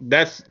 Like,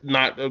 that's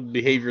not a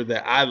behavior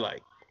that I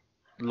like.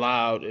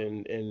 Loud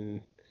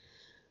and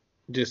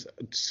just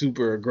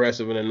super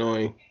aggressive and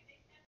annoying.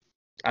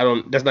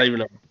 That's not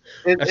even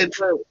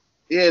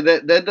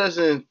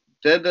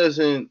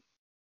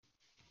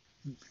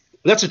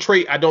that's a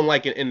trait I don't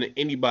like in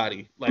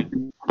anybody. Like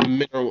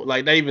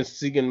not even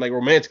seeking like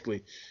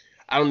romantically.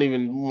 I don't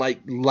even like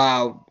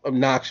loud,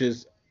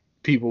 obnoxious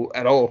people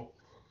at all.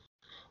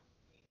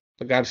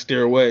 I gotta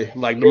steer away.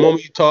 Like the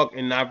moment you talk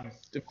and I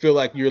feel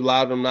like you're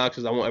loud and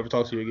obnoxious, I won't ever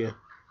talk to you again.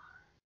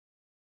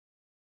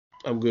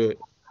 I'm good.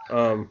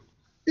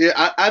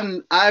 Yeah,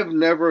 I've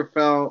never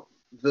found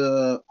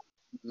the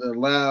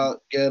loud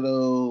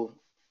ghetto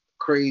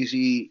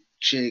crazy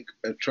chick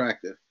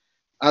attractive.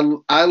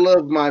 I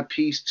love my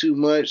peace too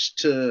much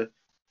to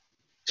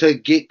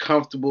get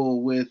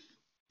comfortable with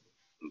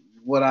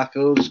what I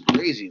feel is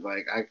crazy.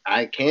 Like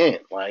I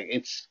can't. Like,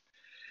 it's,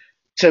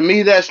 to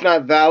me, that's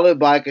not valid,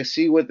 but I can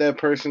see what that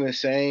person is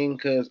saying,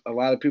 because a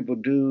lot of people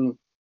do,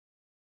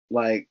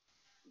 like,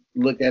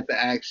 look at the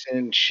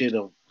accent shit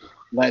of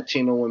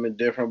Latino women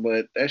different,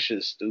 but that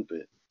shit's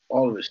stupid.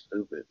 All of it's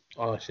stupid.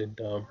 All that shit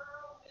dumb.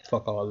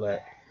 Fuck all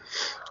that.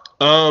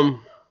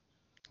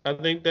 I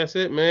think that's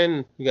it,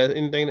 man. You got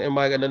anything?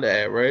 Anybody got nothing to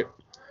add, right?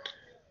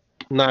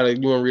 Not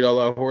you want to read all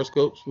our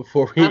horoscopes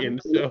before we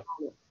end the show?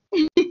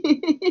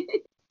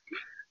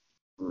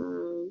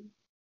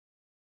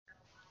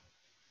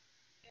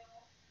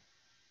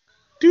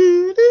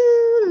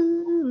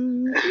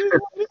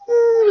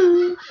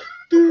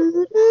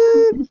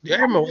 Yeah, I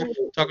hear my wife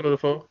talking on the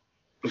phone.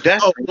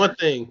 One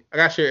thing. I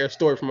gotta share a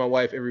story from my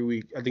wife every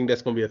week. I think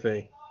that's gonna be a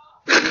thing.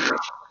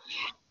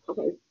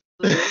 Okay.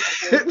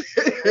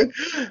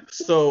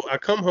 So I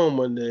come home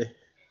one day,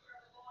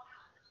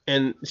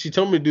 and she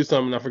told me to do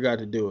something, and I forgot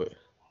to do it.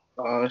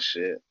 Oh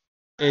shit!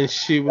 And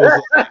she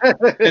was,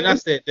 and I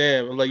said,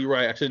 "Damn!" I'm like, "You're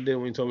right. I should have did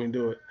when you told me to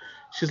do it."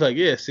 She's like,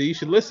 "Yeah, see, you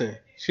should listen."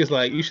 She's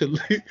like, "You should,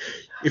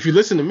 if you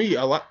listen to me,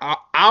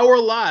 our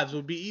lives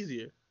would be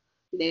easier."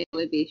 They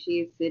would be.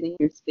 She's sitting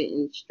here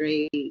spitting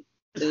straight.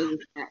 I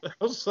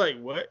was like,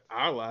 "What?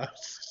 Our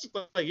lives?" She's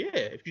like, "Yeah,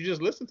 if you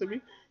just listen to me,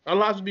 our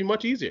lives would be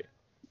much easier."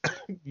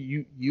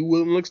 you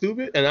wouldn't look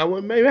stupid, and I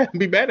wouldn't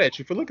be mad at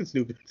you for looking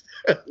stupid.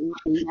 That's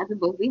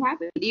supposed to be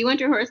happening. Do you want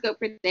your horoscope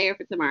for today or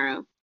for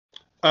tomorrow?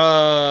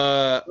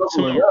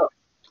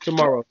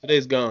 Tomorrow.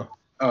 Today's gone.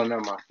 Oh,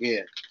 never mind.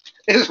 Yeah.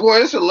 It's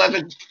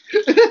 11.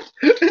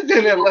 It's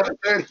in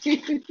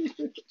 11:30.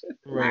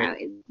 Tomorrow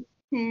Right. is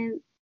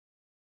 10.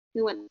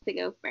 Who wants to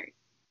go first?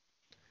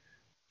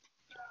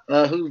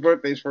 Whose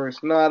birthday's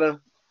first?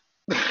 Nada.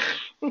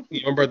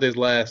 My birthday's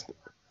last.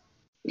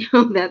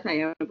 Oh, that's how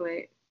you want to play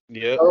it.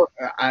 Yeah. Oh,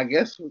 I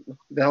guess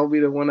that'll be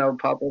the one that would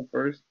pop up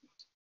first.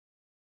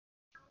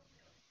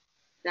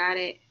 Got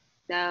it.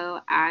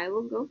 So I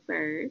will go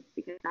first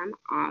because I'm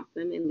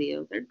awesome and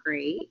Leos are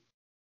great.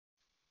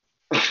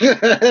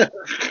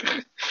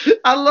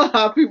 I love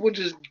how people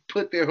just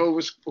put their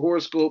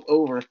horoscope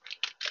over.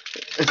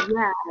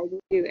 Yeah, I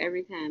do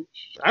every time.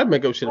 I'd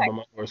make up shit about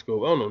my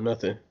horoscope. I don't know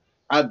nothing.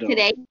 I don't.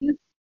 Today, you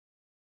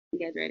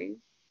guys ready?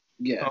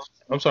 Yes.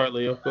 I'm sorry,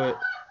 Leo. Go ahead.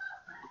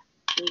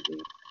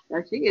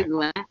 Oh, she is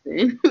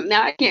laughing.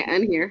 Now I can't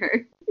unhear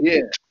her.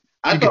 Yeah.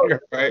 I thought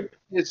right.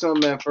 did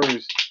something at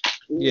first.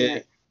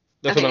 Yeah.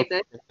 That's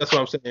Okay, what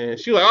I'm saying.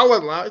 She like, I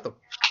wasn't loud.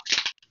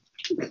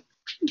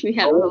 We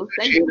have a whole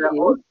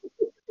segment.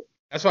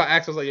 That's why I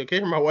asked. I was like, "Yo, can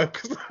you hear my wife?"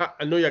 Because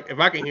I know if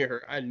I can hear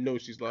her, I know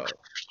she's loud.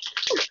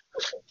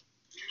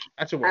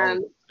 Actually,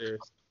 upstairs.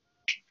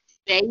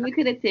 Today you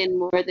could attend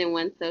more than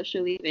one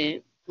social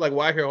event. Like,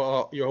 why hear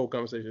your whole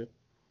conversation?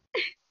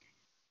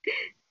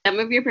 Some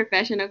of your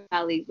professional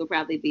colleagues will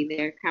probably be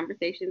there.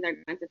 Conversations are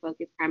going to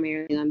focus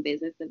primarily on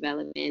business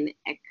development,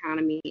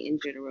 economy in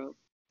general.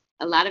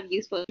 A lot of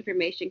useful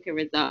information can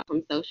result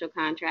from social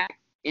contracts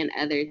and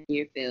others in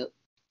your field.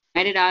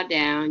 Write it all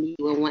down. You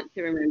will want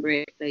to remember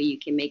it so you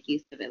can make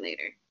use of it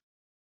later.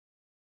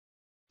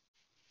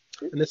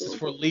 And this is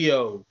for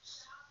Leos.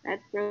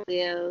 That's for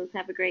Leos.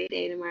 Have a great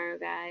day tomorrow,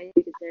 guys.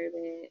 You deserve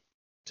it.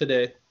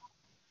 Today.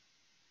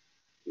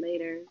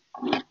 Later.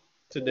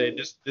 Today.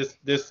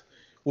 This.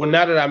 Well,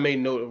 now that I made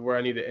note of where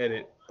I need to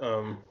edit,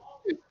 we're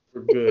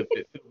good.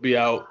 It'll be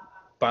out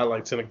by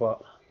like 10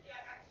 o'clock.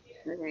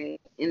 Okay.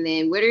 And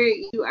then,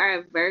 you are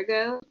a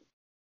Virgo?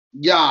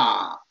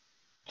 Yeah.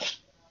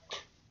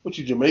 What,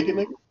 you Jamaican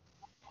nigga?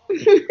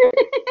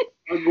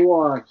 Go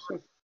on.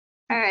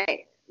 All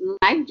right.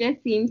 Life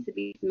just seems to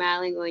be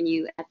smiling on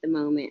you at the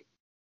moment.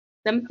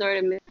 Some sort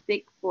of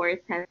mystic force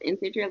has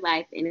entered your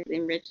life and is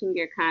enriching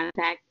your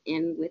contact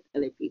and with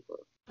other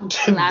people.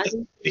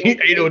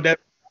 You know what that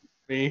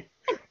means?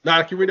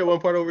 Nah, can you read that one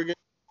part over again?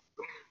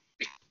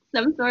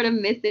 Some sort of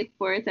mystic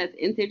force has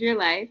entered your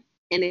life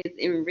and is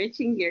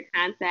enriching your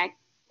contact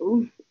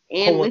and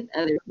with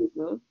other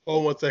people.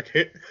 Hold 1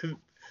 second.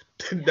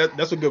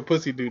 That's a good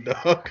pussy dude,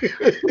 dog.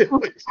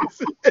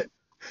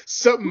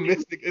 Something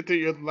mystic into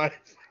your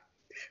life.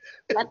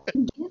 Let's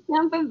get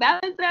some for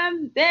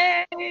Valentine's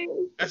Day.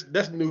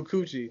 That's new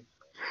coochie.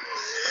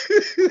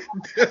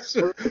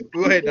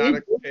 Go ahead,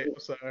 Donna. Go ahead. I'm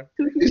sorry.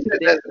 You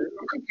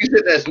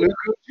said that's new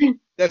coochie?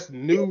 That's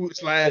new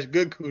 /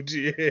 good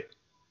coochie. Yeah.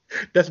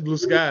 That's blue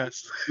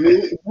skies.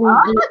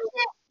 Oh,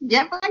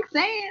 Jeff like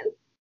saying.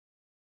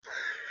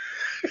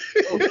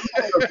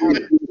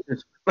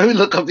 Let me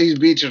look up these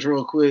beaches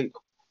real quick.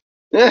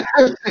 Found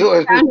a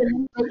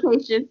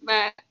vacation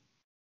spot.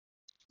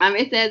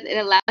 It says it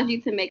allows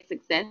you to make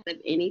success of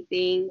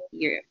anything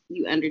you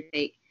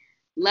undertake.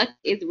 Luck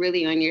is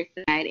really on your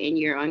side, and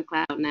you're on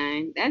cloud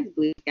 9. That's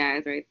blue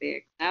skies right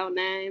there. Cloud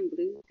 9,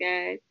 blue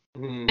skies.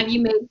 Have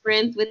you made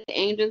friends with the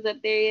angels up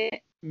there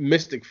yet?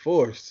 Mystic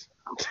force.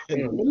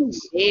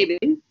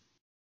 Baby.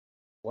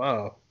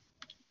 Wow.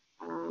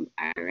 All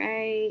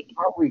right.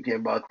 Our weekend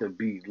about to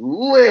be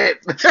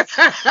lit.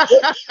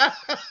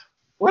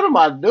 What am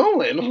I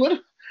doing?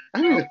 What?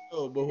 I don't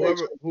know, but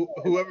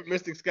whoever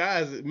Mystic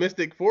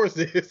Force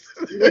is.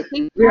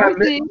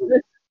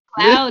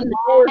 Cloud 9.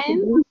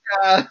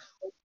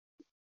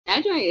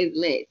 That joint is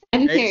lit.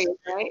 Sagittarius,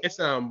 right? It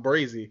sounds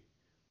brazy.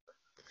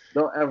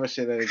 Don't ever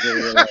say that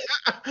again.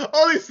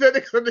 Only said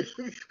it because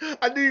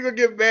I knew you were going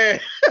to get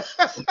mad.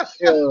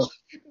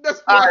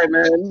 All right,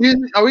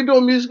 man. Are we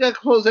doing music at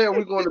close or are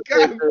we going to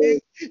play?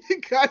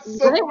 You got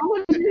so I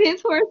want to do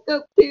his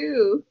horoscope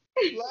too.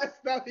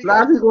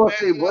 Now he's going to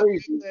say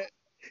brazy.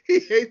 He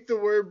hates the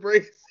word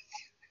brazy.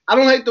 I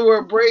don't hate the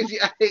word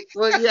brazy. I hate the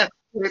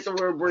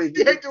word brazy.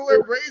 You hate the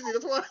word brazy.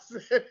 That's what I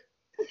said.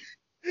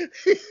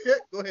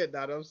 Go ahead,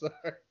 Donna. I'm sorry.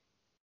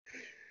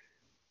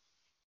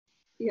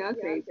 Yeah,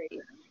 crazy.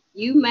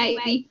 You might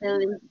be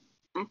feeling.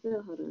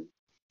 Hold on.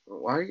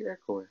 Why are you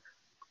echoing?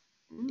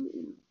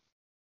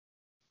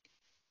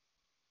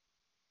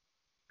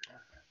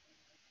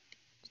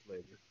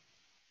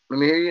 Let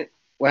me hear you.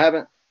 What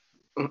happened?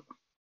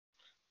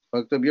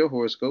 Fucked up your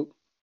horoscope.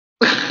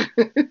 Can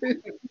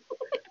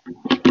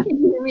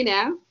you hear me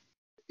now?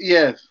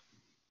 Yes.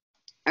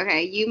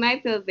 Okay, you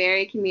might feel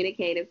very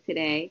communicative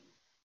today.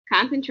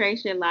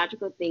 Concentration,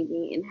 logical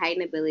thinking, and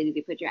heightened ability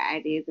to put your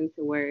ideas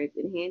into words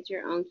enhance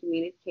your own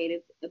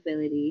communicative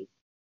abilities.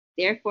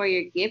 Therefore,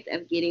 your gift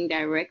of getting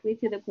directly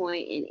to the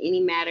point in any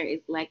matter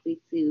is likely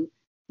to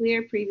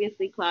clear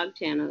previously clogged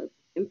channels.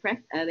 impress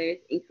others,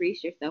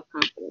 increase your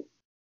self-confidence.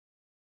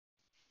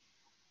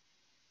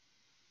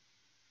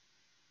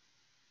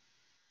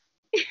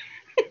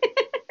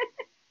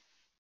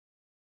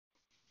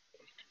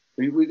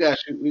 We got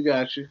you. We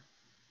got you.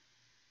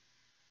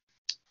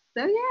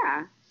 So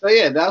yeah. So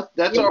yeah, that's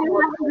You're our.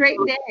 gonna have a great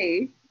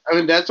day. I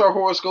mean, that's our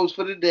horoscopes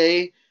for the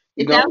day.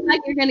 It sounds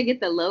like you're gonna get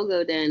the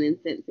logo done and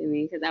sent to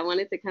me because I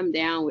wanted to come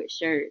down with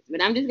shirts,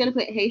 but I'm just gonna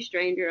put "Hey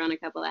Stranger" on a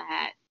couple of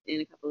hats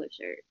and a couple of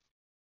shirts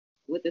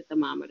with the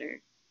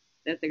thermometer.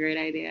 That's a great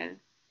idea.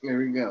 There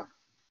we go. All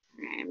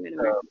right, I'm gonna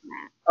work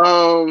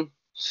on that.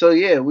 So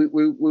yeah,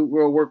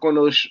 we'll work on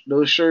those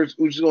shirts.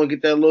 We're just gonna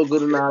get that logo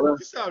tonight. You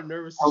sound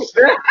nervous.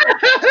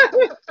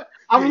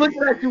 I'm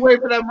looking at you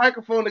waiting for that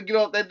microphone to get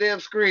off that damn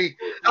screen.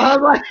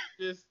 I'm like,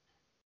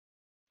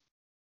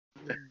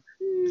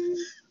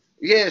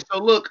 yeah. So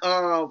look,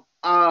 that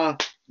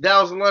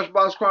was the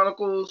Lunchbox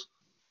Chronicles.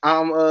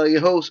 I'm your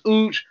host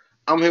Ooch.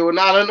 I'm here with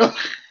Nada.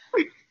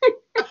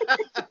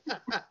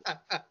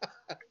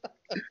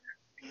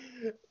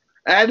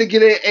 I had to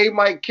get a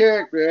mic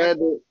character. I had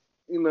to,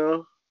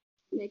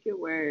 make it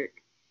work.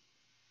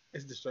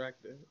 It's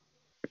distracting.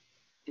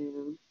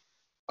 Yeah.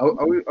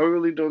 Are we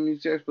really doing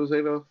these expose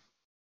though?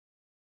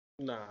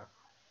 Nah.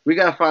 We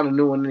gotta find a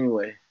new one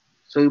anyway.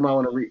 So you might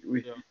want to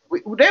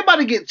they about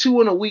to get 2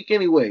 in a week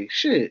anyway.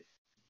 Shit.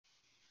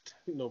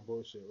 No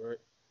bullshit, right?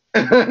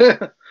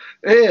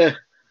 Yeah.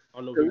 I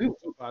don't know if we do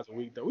 2 pods a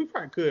week though. We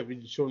probably could if we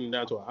just shorten it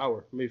down to an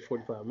hour, maybe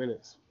 45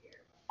 minutes.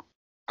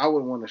 I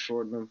wouldn't want to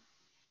shorten them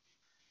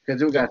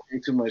because we got to say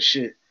too much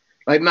shit.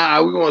 Like,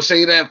 nah, we're gonna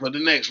say that for the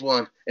next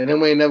one, and then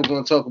we ain't never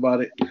gonna talk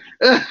about it.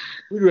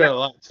 We do that a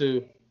lot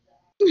too.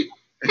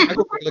 I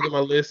go look at my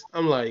list.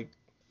 I'm like,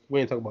 we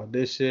ain't talking about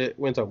this shit.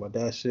 We ain't talking about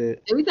that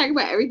shit. Did we talk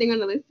about everything on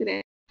the list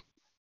today?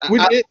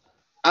 We did.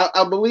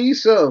 I believe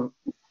so.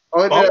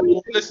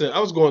 Listen, I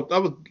was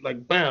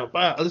like, bam,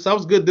 bam. At least I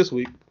was good this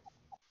week.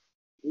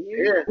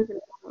 Yeah.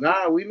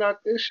 Nah, we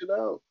knocked this shit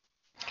out.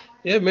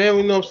 Yeah, man.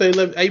 We know what I'm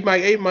saying. 8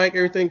 mic,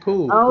 everything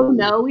cool. Oh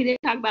no, we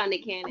didn't talk about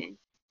Nick Cannon.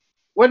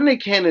 What did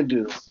Nick Cannon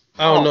do?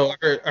 I don't know.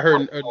 I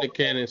heard Nick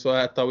Cannon, so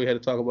I thought we had to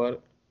talk about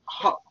it.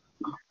 I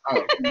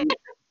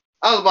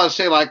was about to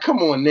say, like, come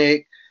on,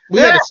 Nick. We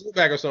had a sit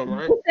back or something,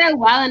 right? He said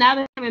while and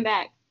now coming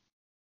back.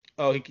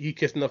 Oh, he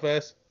kissed enough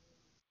ass?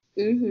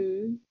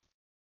 Mm-hmm.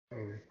 I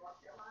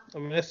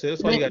mean, that's it.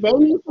 That's all you got. They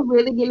need to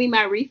really give me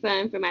my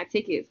refund for my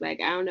tickets.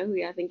 Like, I don't know who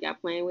y'all think y'all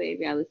playing with if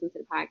y'all listen to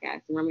the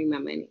podcast and run me my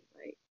money.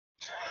 Like,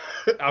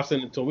 I'll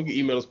send it to him. We can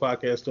email this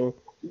podcast to him.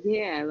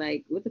 Yeah,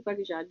 like, what the fuck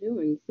is y'all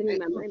doing? Send me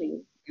my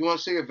money. You want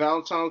to see your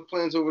Valentine's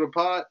plans over the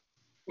pod?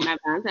 My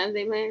Valentine's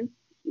Day plans?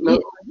 No,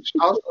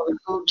 I was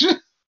fucking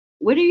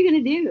What are you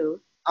gonna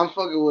do? I'm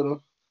fucking with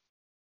him.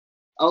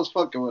 I was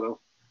fucking with him.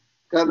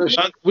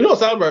 We don't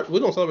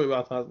celebrate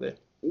Valentine's Day.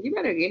 You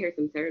better get her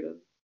some turtles.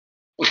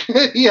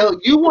 Yo,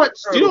 you want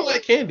turtles. She don't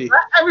like candy.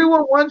 Not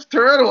everyone wants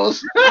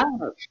turtles.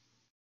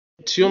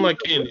 She don't like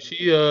candy.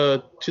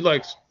 She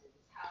likes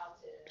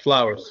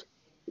flowers.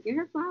 Get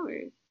her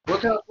flowers.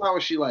 What kind of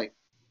flowers she like?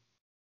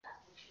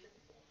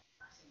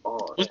 Oh,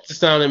 what's the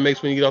sound it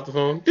makes when you get off the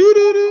phone? Doo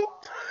doo doo.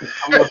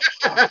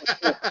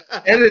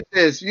 Edit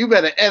this. You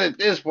better edit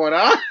this part,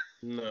 huh?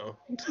 No.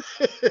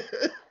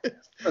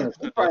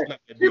 She probably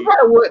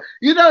would.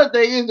 You know the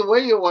thing is, the way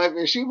your wife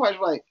is, she probably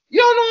like, you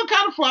don't know what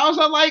kind of flowers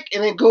I like,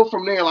 and then go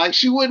from there. Like,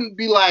 she wouldn't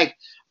be like,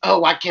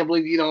 oh, I can't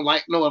believe you don't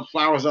know what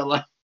flowers I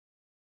like.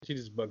 She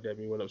just bugged at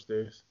me, went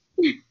upstairs.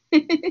 and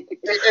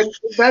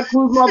that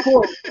proves my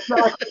point.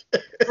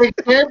 The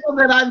example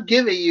that I'm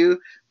giving you,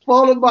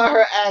 followed by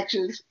her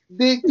actions,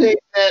 dictate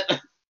that.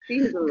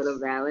 She's a little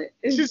valid.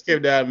 She just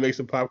came down and made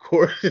some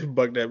popcorn. Just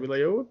bugged at me like,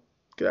 yo,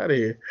 get out of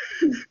here.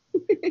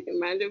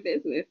 Mind your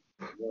business.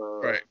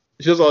 Right.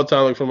 She does all the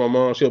time, like, from my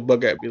mom. She'll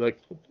bug at me like,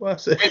 what I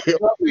said. You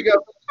got who's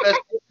the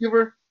best gift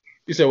giver?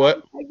 You said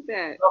what? Like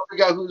that. You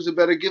got who's the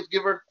better gift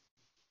giver?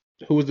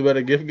 Who was the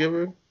better gift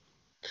giver?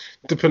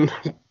 Depending.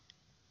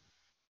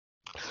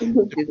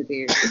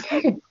 Disappeared.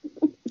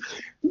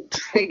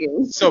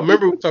 So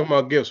remember we were talking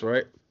about gifts,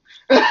 right?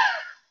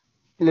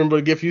 Remember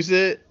the gift you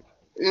said?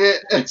 Yeah.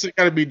 It's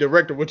got to be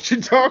direct to what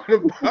you're talking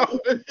about.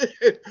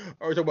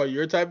 Are we talking about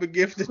your type of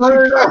gift?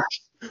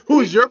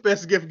 Who's your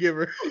best gift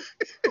giver?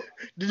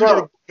 Did you get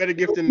a better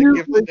gift than the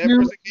gift that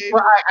person gave?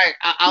 Well,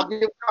 I'll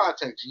give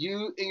context.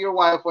 You and your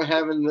wife were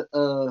having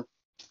a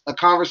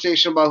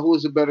conversation about who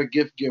is the better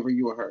gift giver,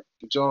 you or her.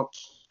 Did y'all?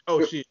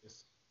 Oh, she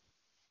is.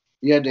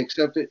 You had to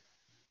accept it?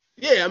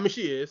 Yeah, I mean,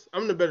 she is.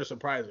 I'm the better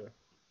surpriser.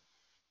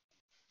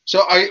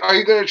 So are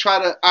you going to try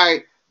to, all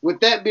right, with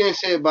that being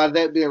said, by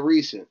that being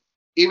recent,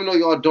 even though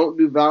y'all don't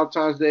do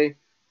Valentine's Day,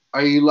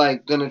 are you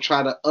like going to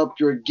try to up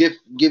your gift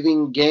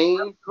giving game?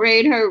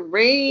 Upgrade her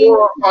ring.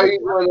 Or are you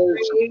going to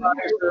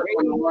surprise her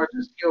on the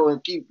larger scale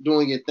and keep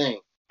doing your thing?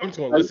 I'm just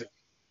going to listen.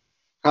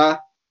 Huh?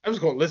 I'm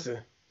just going to listen.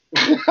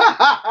 You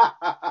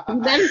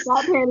better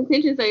stop paying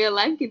attention so your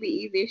life could be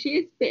easier. She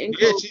is spitting.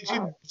 Yeah,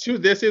 she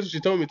was there. That's what she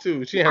told me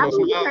too. She had no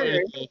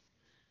smile.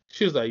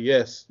 She was like,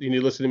 yes, you need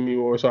to listen to me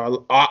more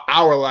so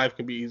our life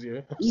can be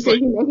easier. You said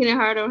you're making it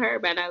hard on her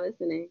by not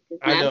listening.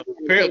 I know,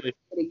 apparently.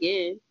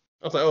 Again.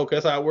 I was like, okay,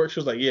 that's how it works.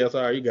 She was like, yeah, it's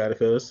all right, you got it,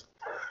 cuz.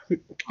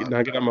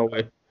 Now get out of my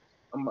way.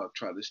 I'm about to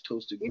try this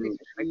toasted grilled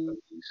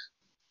cheese.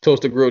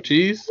 Toasted grilled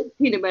cheese?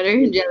 Peanut butter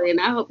and jelly,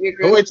 and I hope you're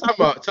grilled. Oh, wait, talk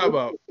about. I'm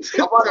about to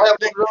have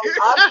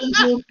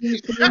grilled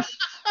cheese.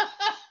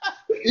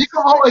 You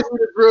can always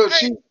eat a grilled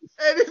cheese.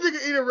 Hey, this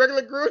nigga eat a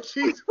regular grilled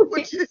cheese.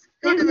 What you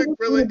cooking and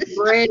grilling?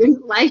 Bread and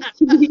sliced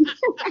cheese. He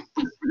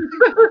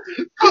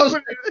put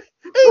it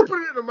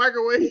in the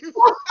microwave.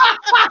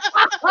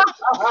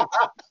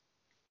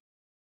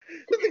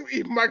 This nigga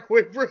eat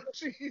microwave grilled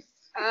cheese.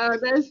 Oh,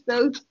 that's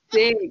so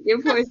sick.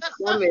 Your poor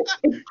stomach.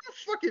 You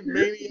fucking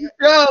maniac.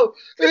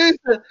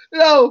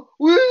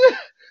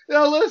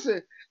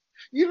 Listen.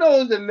 You know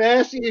it's the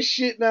nastiest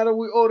shit now that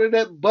we ordered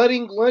that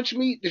budding lunch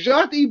meat. Did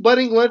y'all have to eat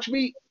budding lunch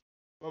meat?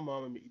 My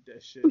mom made me eat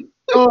that shit.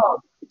 So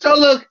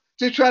look,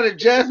 to try to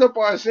jazz up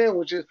our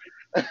sandwiches,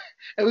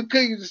 and we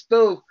couldn't use the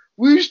stove.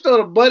 We used to throw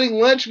the budding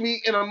lunch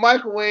meat in a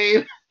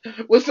microwave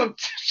with some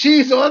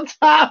cheese on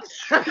top.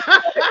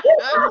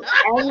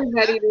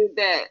 Everybody did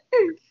that.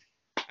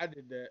 I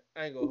did that.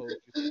 I ain't gonna hold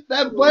you.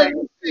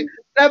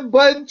 That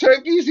button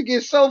turkey used to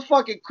get so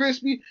fucking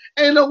crispy.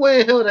 Ain't no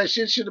way in hell that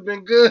shit should have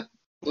been good.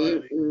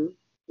 You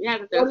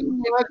have to throw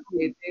some chips.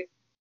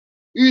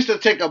 You used to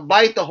take a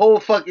bite, the whole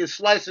fucking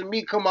slice of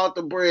meat come out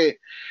the bread.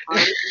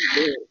 I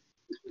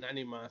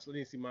need mine. So I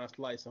need to see mine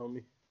slice,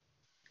 homie.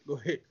 Go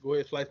ahead,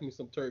 slice me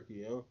some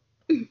turkey,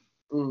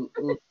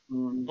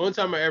 One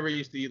time I ever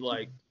used to eat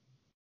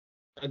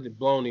I did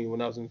bologna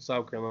when I was in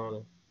South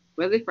Carolina.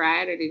 Was it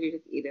fried or did you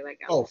just eat it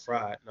like? Oh,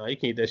 fried. No, you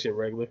can't eat that shit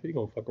regular. You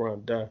gonna fuck around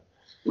and die.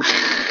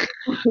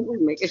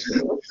 Make it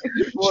sure.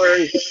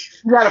 You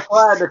gotta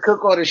fry it to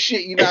cook all the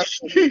shit. You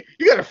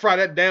gotta fry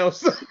that down,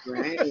 son.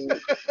 Right.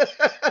 It's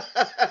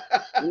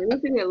gonna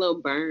get a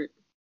little burnt.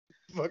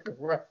 Fuck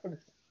around.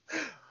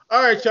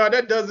 All right, y'all.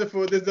 That does it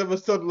for this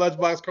episode of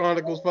Lunchbox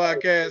Chronicles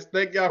podcast.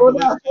 Thank y'all for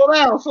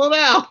listening. Slow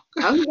down.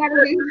 Oh, you gotta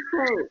do his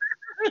quote.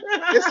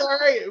 It's all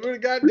right. We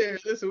got there.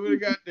 Listen, we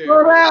got there.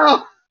 Slow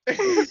down.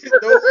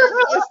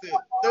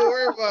 Don't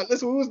worry about it.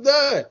 Listen, we was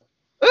done.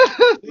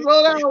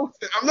 Slow down.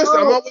 I'm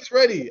always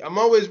ready.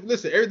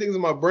 Listen, everything's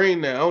in my brain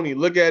now. I don't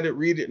even look at it,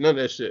 read it, none of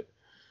that shit.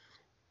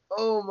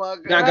 Oh my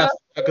god. Now I got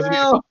this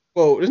nigga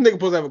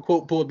supposed to have a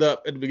quote pulled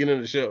up at the beginning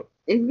of the show.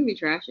 It's gonna be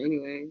trash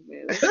anyway.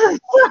 So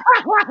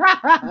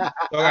I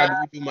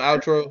gotta do my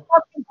outro.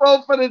 Fucking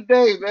quote for the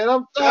day, man.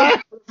 I'm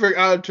tired. Perfect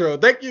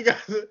outro. Thank you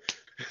guys.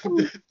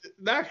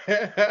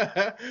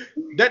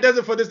 That does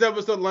it for this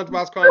episode of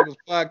Lunchbox Chronicles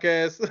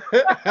podcast.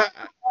 I'm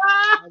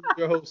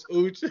your host,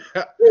 Ooch.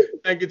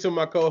 Thank you to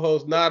my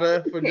co-host,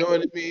 Nada, for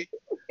joining me,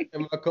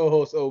 and my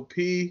co-host, OP.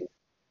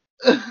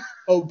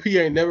 OP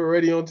ain't never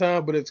ready on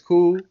time, but it's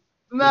cool.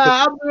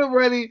 Nah, I've been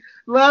ready.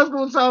 Last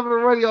time I've been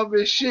ready, I've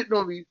been shitting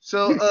on me.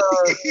 So,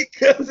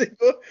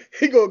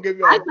 he gonna give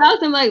me. I saw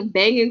some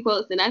banging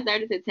quotes, and I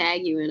started to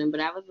tag you in them, but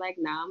I was like,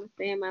 nah, I'm gonna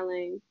stay in my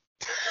lane.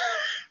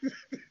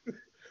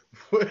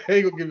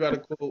 He gonna give you out a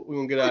quote. We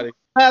gonna get out of here.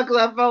 Because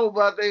I felt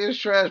about that it's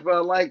trash, but I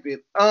liked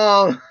it.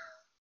 All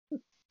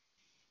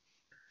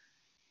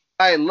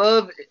right,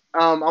 love.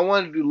 I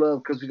want to do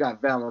love because we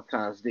got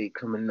Valentine's Day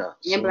coming up.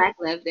 And Black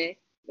Love Day.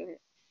 Go ahead.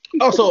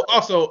 Also,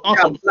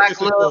 Black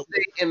Love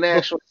Day and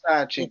National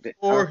Side Chick Day.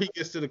 Before he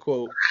gets to the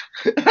quote,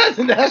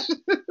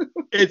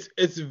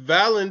 it's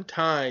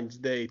Valentine's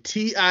Day.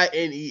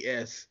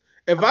 Tines.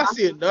 If I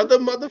see another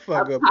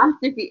motherfucker,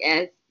 apostrophe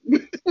S.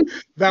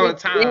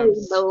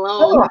 Valentine's.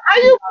 How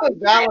you put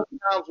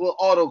Valentine's with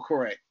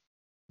autocorrect?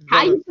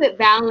 How you put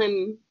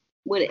Valen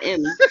with an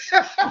M?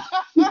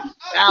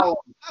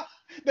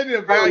 They did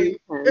a Valium.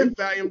 It's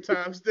Valium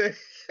Times Day.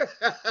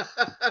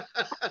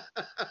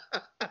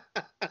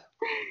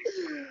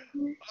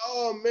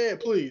 Oh man,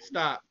 please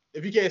stop.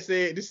 If you can't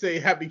say it, just say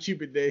Happy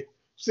Cupid Day. I'm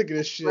sick of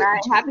this shit. Right.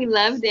 Happy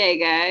Love Day,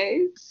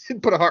 guys.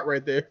 Put a heart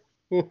right there.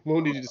 We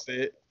don't need you to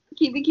say it.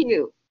 Keep it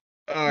cute.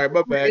 All right,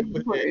 my bad.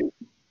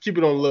 Keep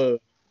it on love.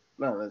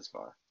 No, that's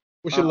fine.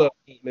 What's your love,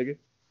 nigga?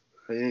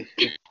 For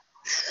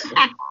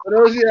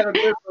those of you that are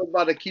miserable,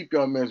 about to keep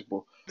y'all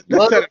miserable.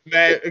 That's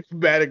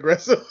mad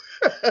aggressive.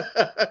 Go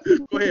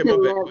ahead, my bad.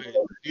 Go ahead.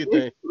 Do your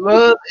thing.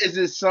 Love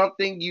isn't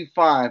something you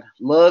find.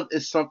 Love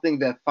is something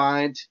that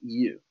finds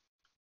you.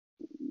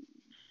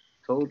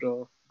 Told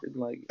y'all. Didn't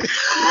like it.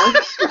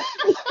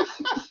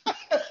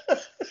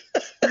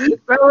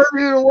 That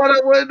wasn't even what I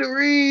wanted to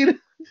read.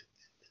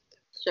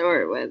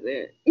 Sure, it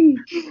wasn't.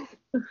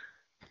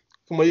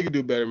 Come on, you can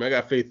do better, man. I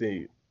got faith in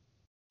you.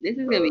 This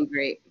is gonna be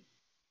great.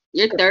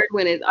 Your third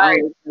one is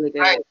always really good.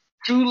 Right.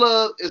 True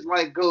love is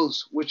like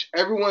Ghost, which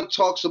everyone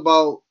talks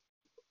about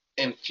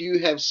and few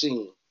have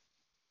seen.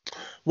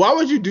 Why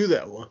would you do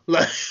that one?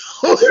 Like,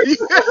 I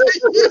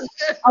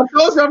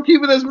told you I'm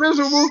keeping us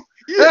miserable.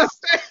 You know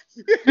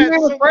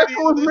the first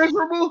one was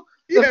miserable.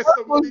 He has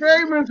so was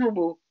very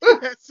miserable. He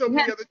had so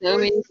many had other so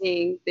many choices.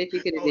 things that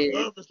you could have did.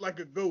 Love is like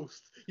a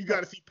ghost. You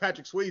got to see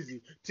Patrick Swayze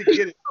to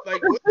get it.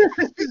 Like, what the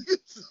fuck are you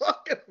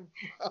talking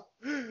about?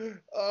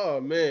 Oh,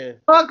 man.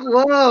 Fuck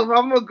love.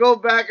 I'm going to go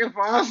back and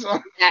find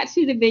some. That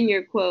should have been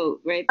your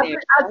quote right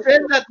there. I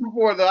said that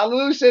before, though. I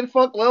literally said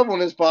fuck love on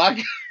this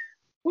podcast.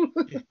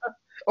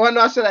 Oh,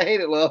 no, I said I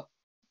hated love.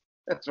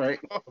 That's right.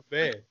 Oh,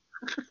 man.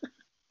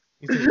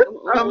 This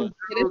would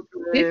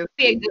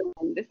be a good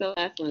one. This is the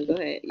last one. Go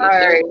ahead. All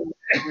right.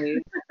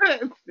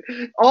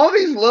 All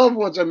these loved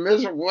ones are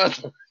miserable.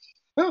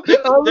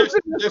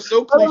 They're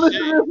so cliche.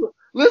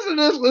 Listen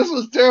to this. This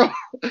was terrible.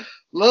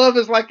 Love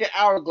is like an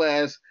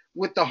hourglass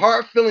with the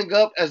heart filling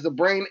up as the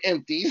brain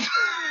empties.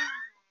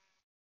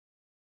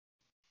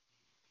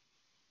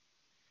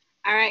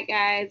 All right,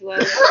 guys. Well,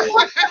 that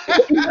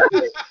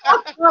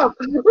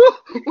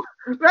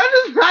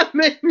does not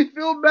make me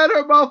feel better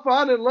about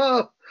finding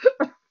love.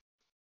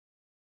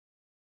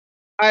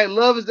 All right,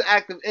 love is the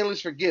act of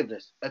endless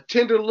forgiveness. A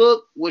tender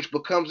look, which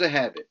becomes a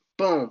habit.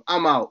 Boom,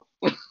 I'm out.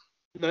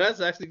 No,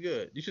 that's actually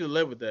good. You should have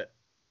led with that.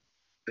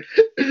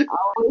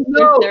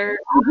 No, did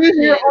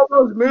you hear all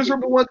those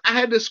miserable ones I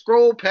had to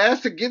scroll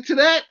past to get to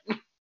that?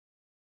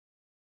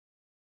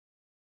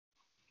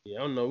 Yeah,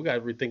 I don't know. We got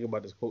to rethink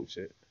about this quote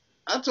shit.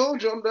 I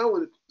told you I'm done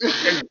with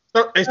it.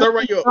 Start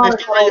writing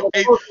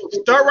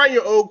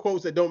your old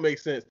quotes that don't make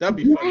sense. That'd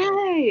be fun.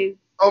 Nice.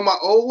 Oh, my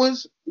old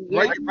ones?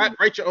 Yeah.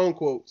 Write your own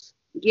quotes.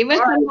 Give us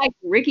some like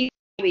Ricky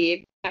Bobby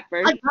if that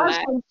first. I got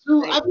some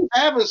too. I've been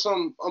having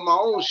some of my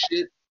own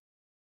shit.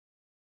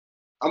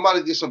 I'm about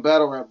to get some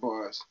battle rap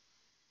bars.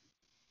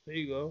 There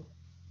you go.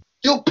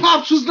 Yo,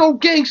 Pops was no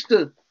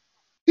gangster.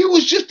 He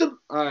was just a.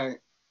 All right.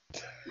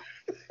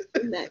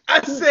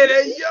 I said,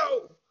 hey,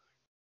 yo.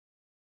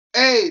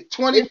 Hey,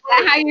 21st. Is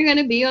that how you're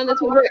gonna be on the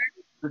 21st?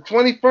 The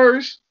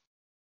 21st.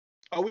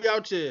 Are we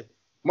out here?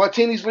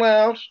 Martini's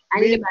Lounge.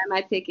 I need to buy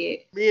my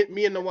ticket.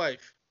 Me and the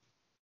wife.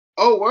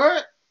 Oh,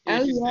 what?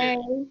 Yeah, Oh, she said, yay.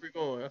 we're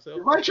going. I said,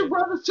 Invite your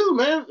brothers too,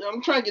 man.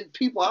 I'm trying to get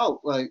people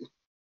out. Like,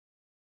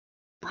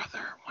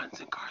 brother,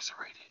 one's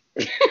incarcerated.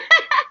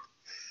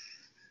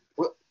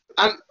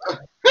 I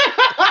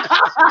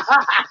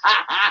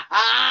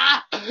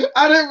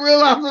didn't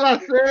realize what I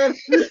said.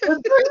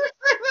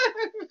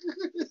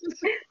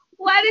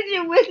 Why did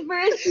you whisper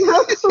it so?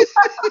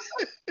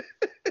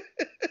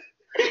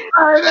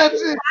 All right,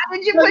 that's it. Why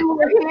did you put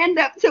your hand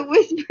up to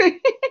whisper it?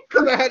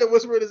 Because I had to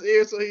whisper in his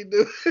ear so he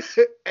knew.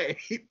 Hey,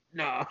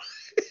 nah.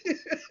 I'm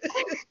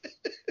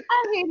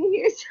here to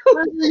hear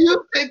something.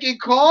 You taking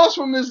calls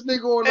from this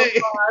nigga on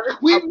the phone?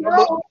 We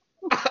know.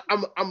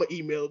 I'm gonna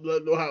email him,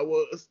 let him know how it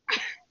was.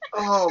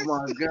 Oh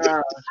my god!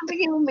 I'm gonna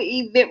give him an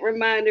event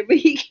reminder, but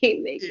he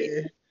can't make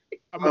it.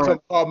 I'm gonna tell him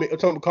to call me. I'm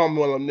telling him to call me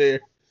while I'm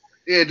there.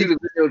 Yeah, do the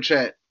video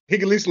chat. He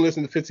can at least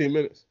listen to 15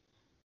 minutes.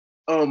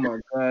 Oh my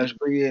gosh,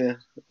 but yeah.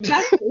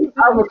 I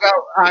forgot.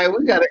 All right,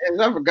 we gotta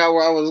end. I forgot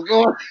where I was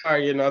going. All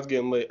right, yeah, no, it's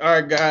getting late. All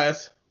right,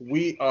 guys,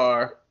 we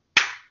are.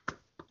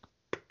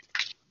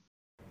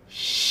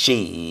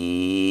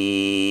 Shit.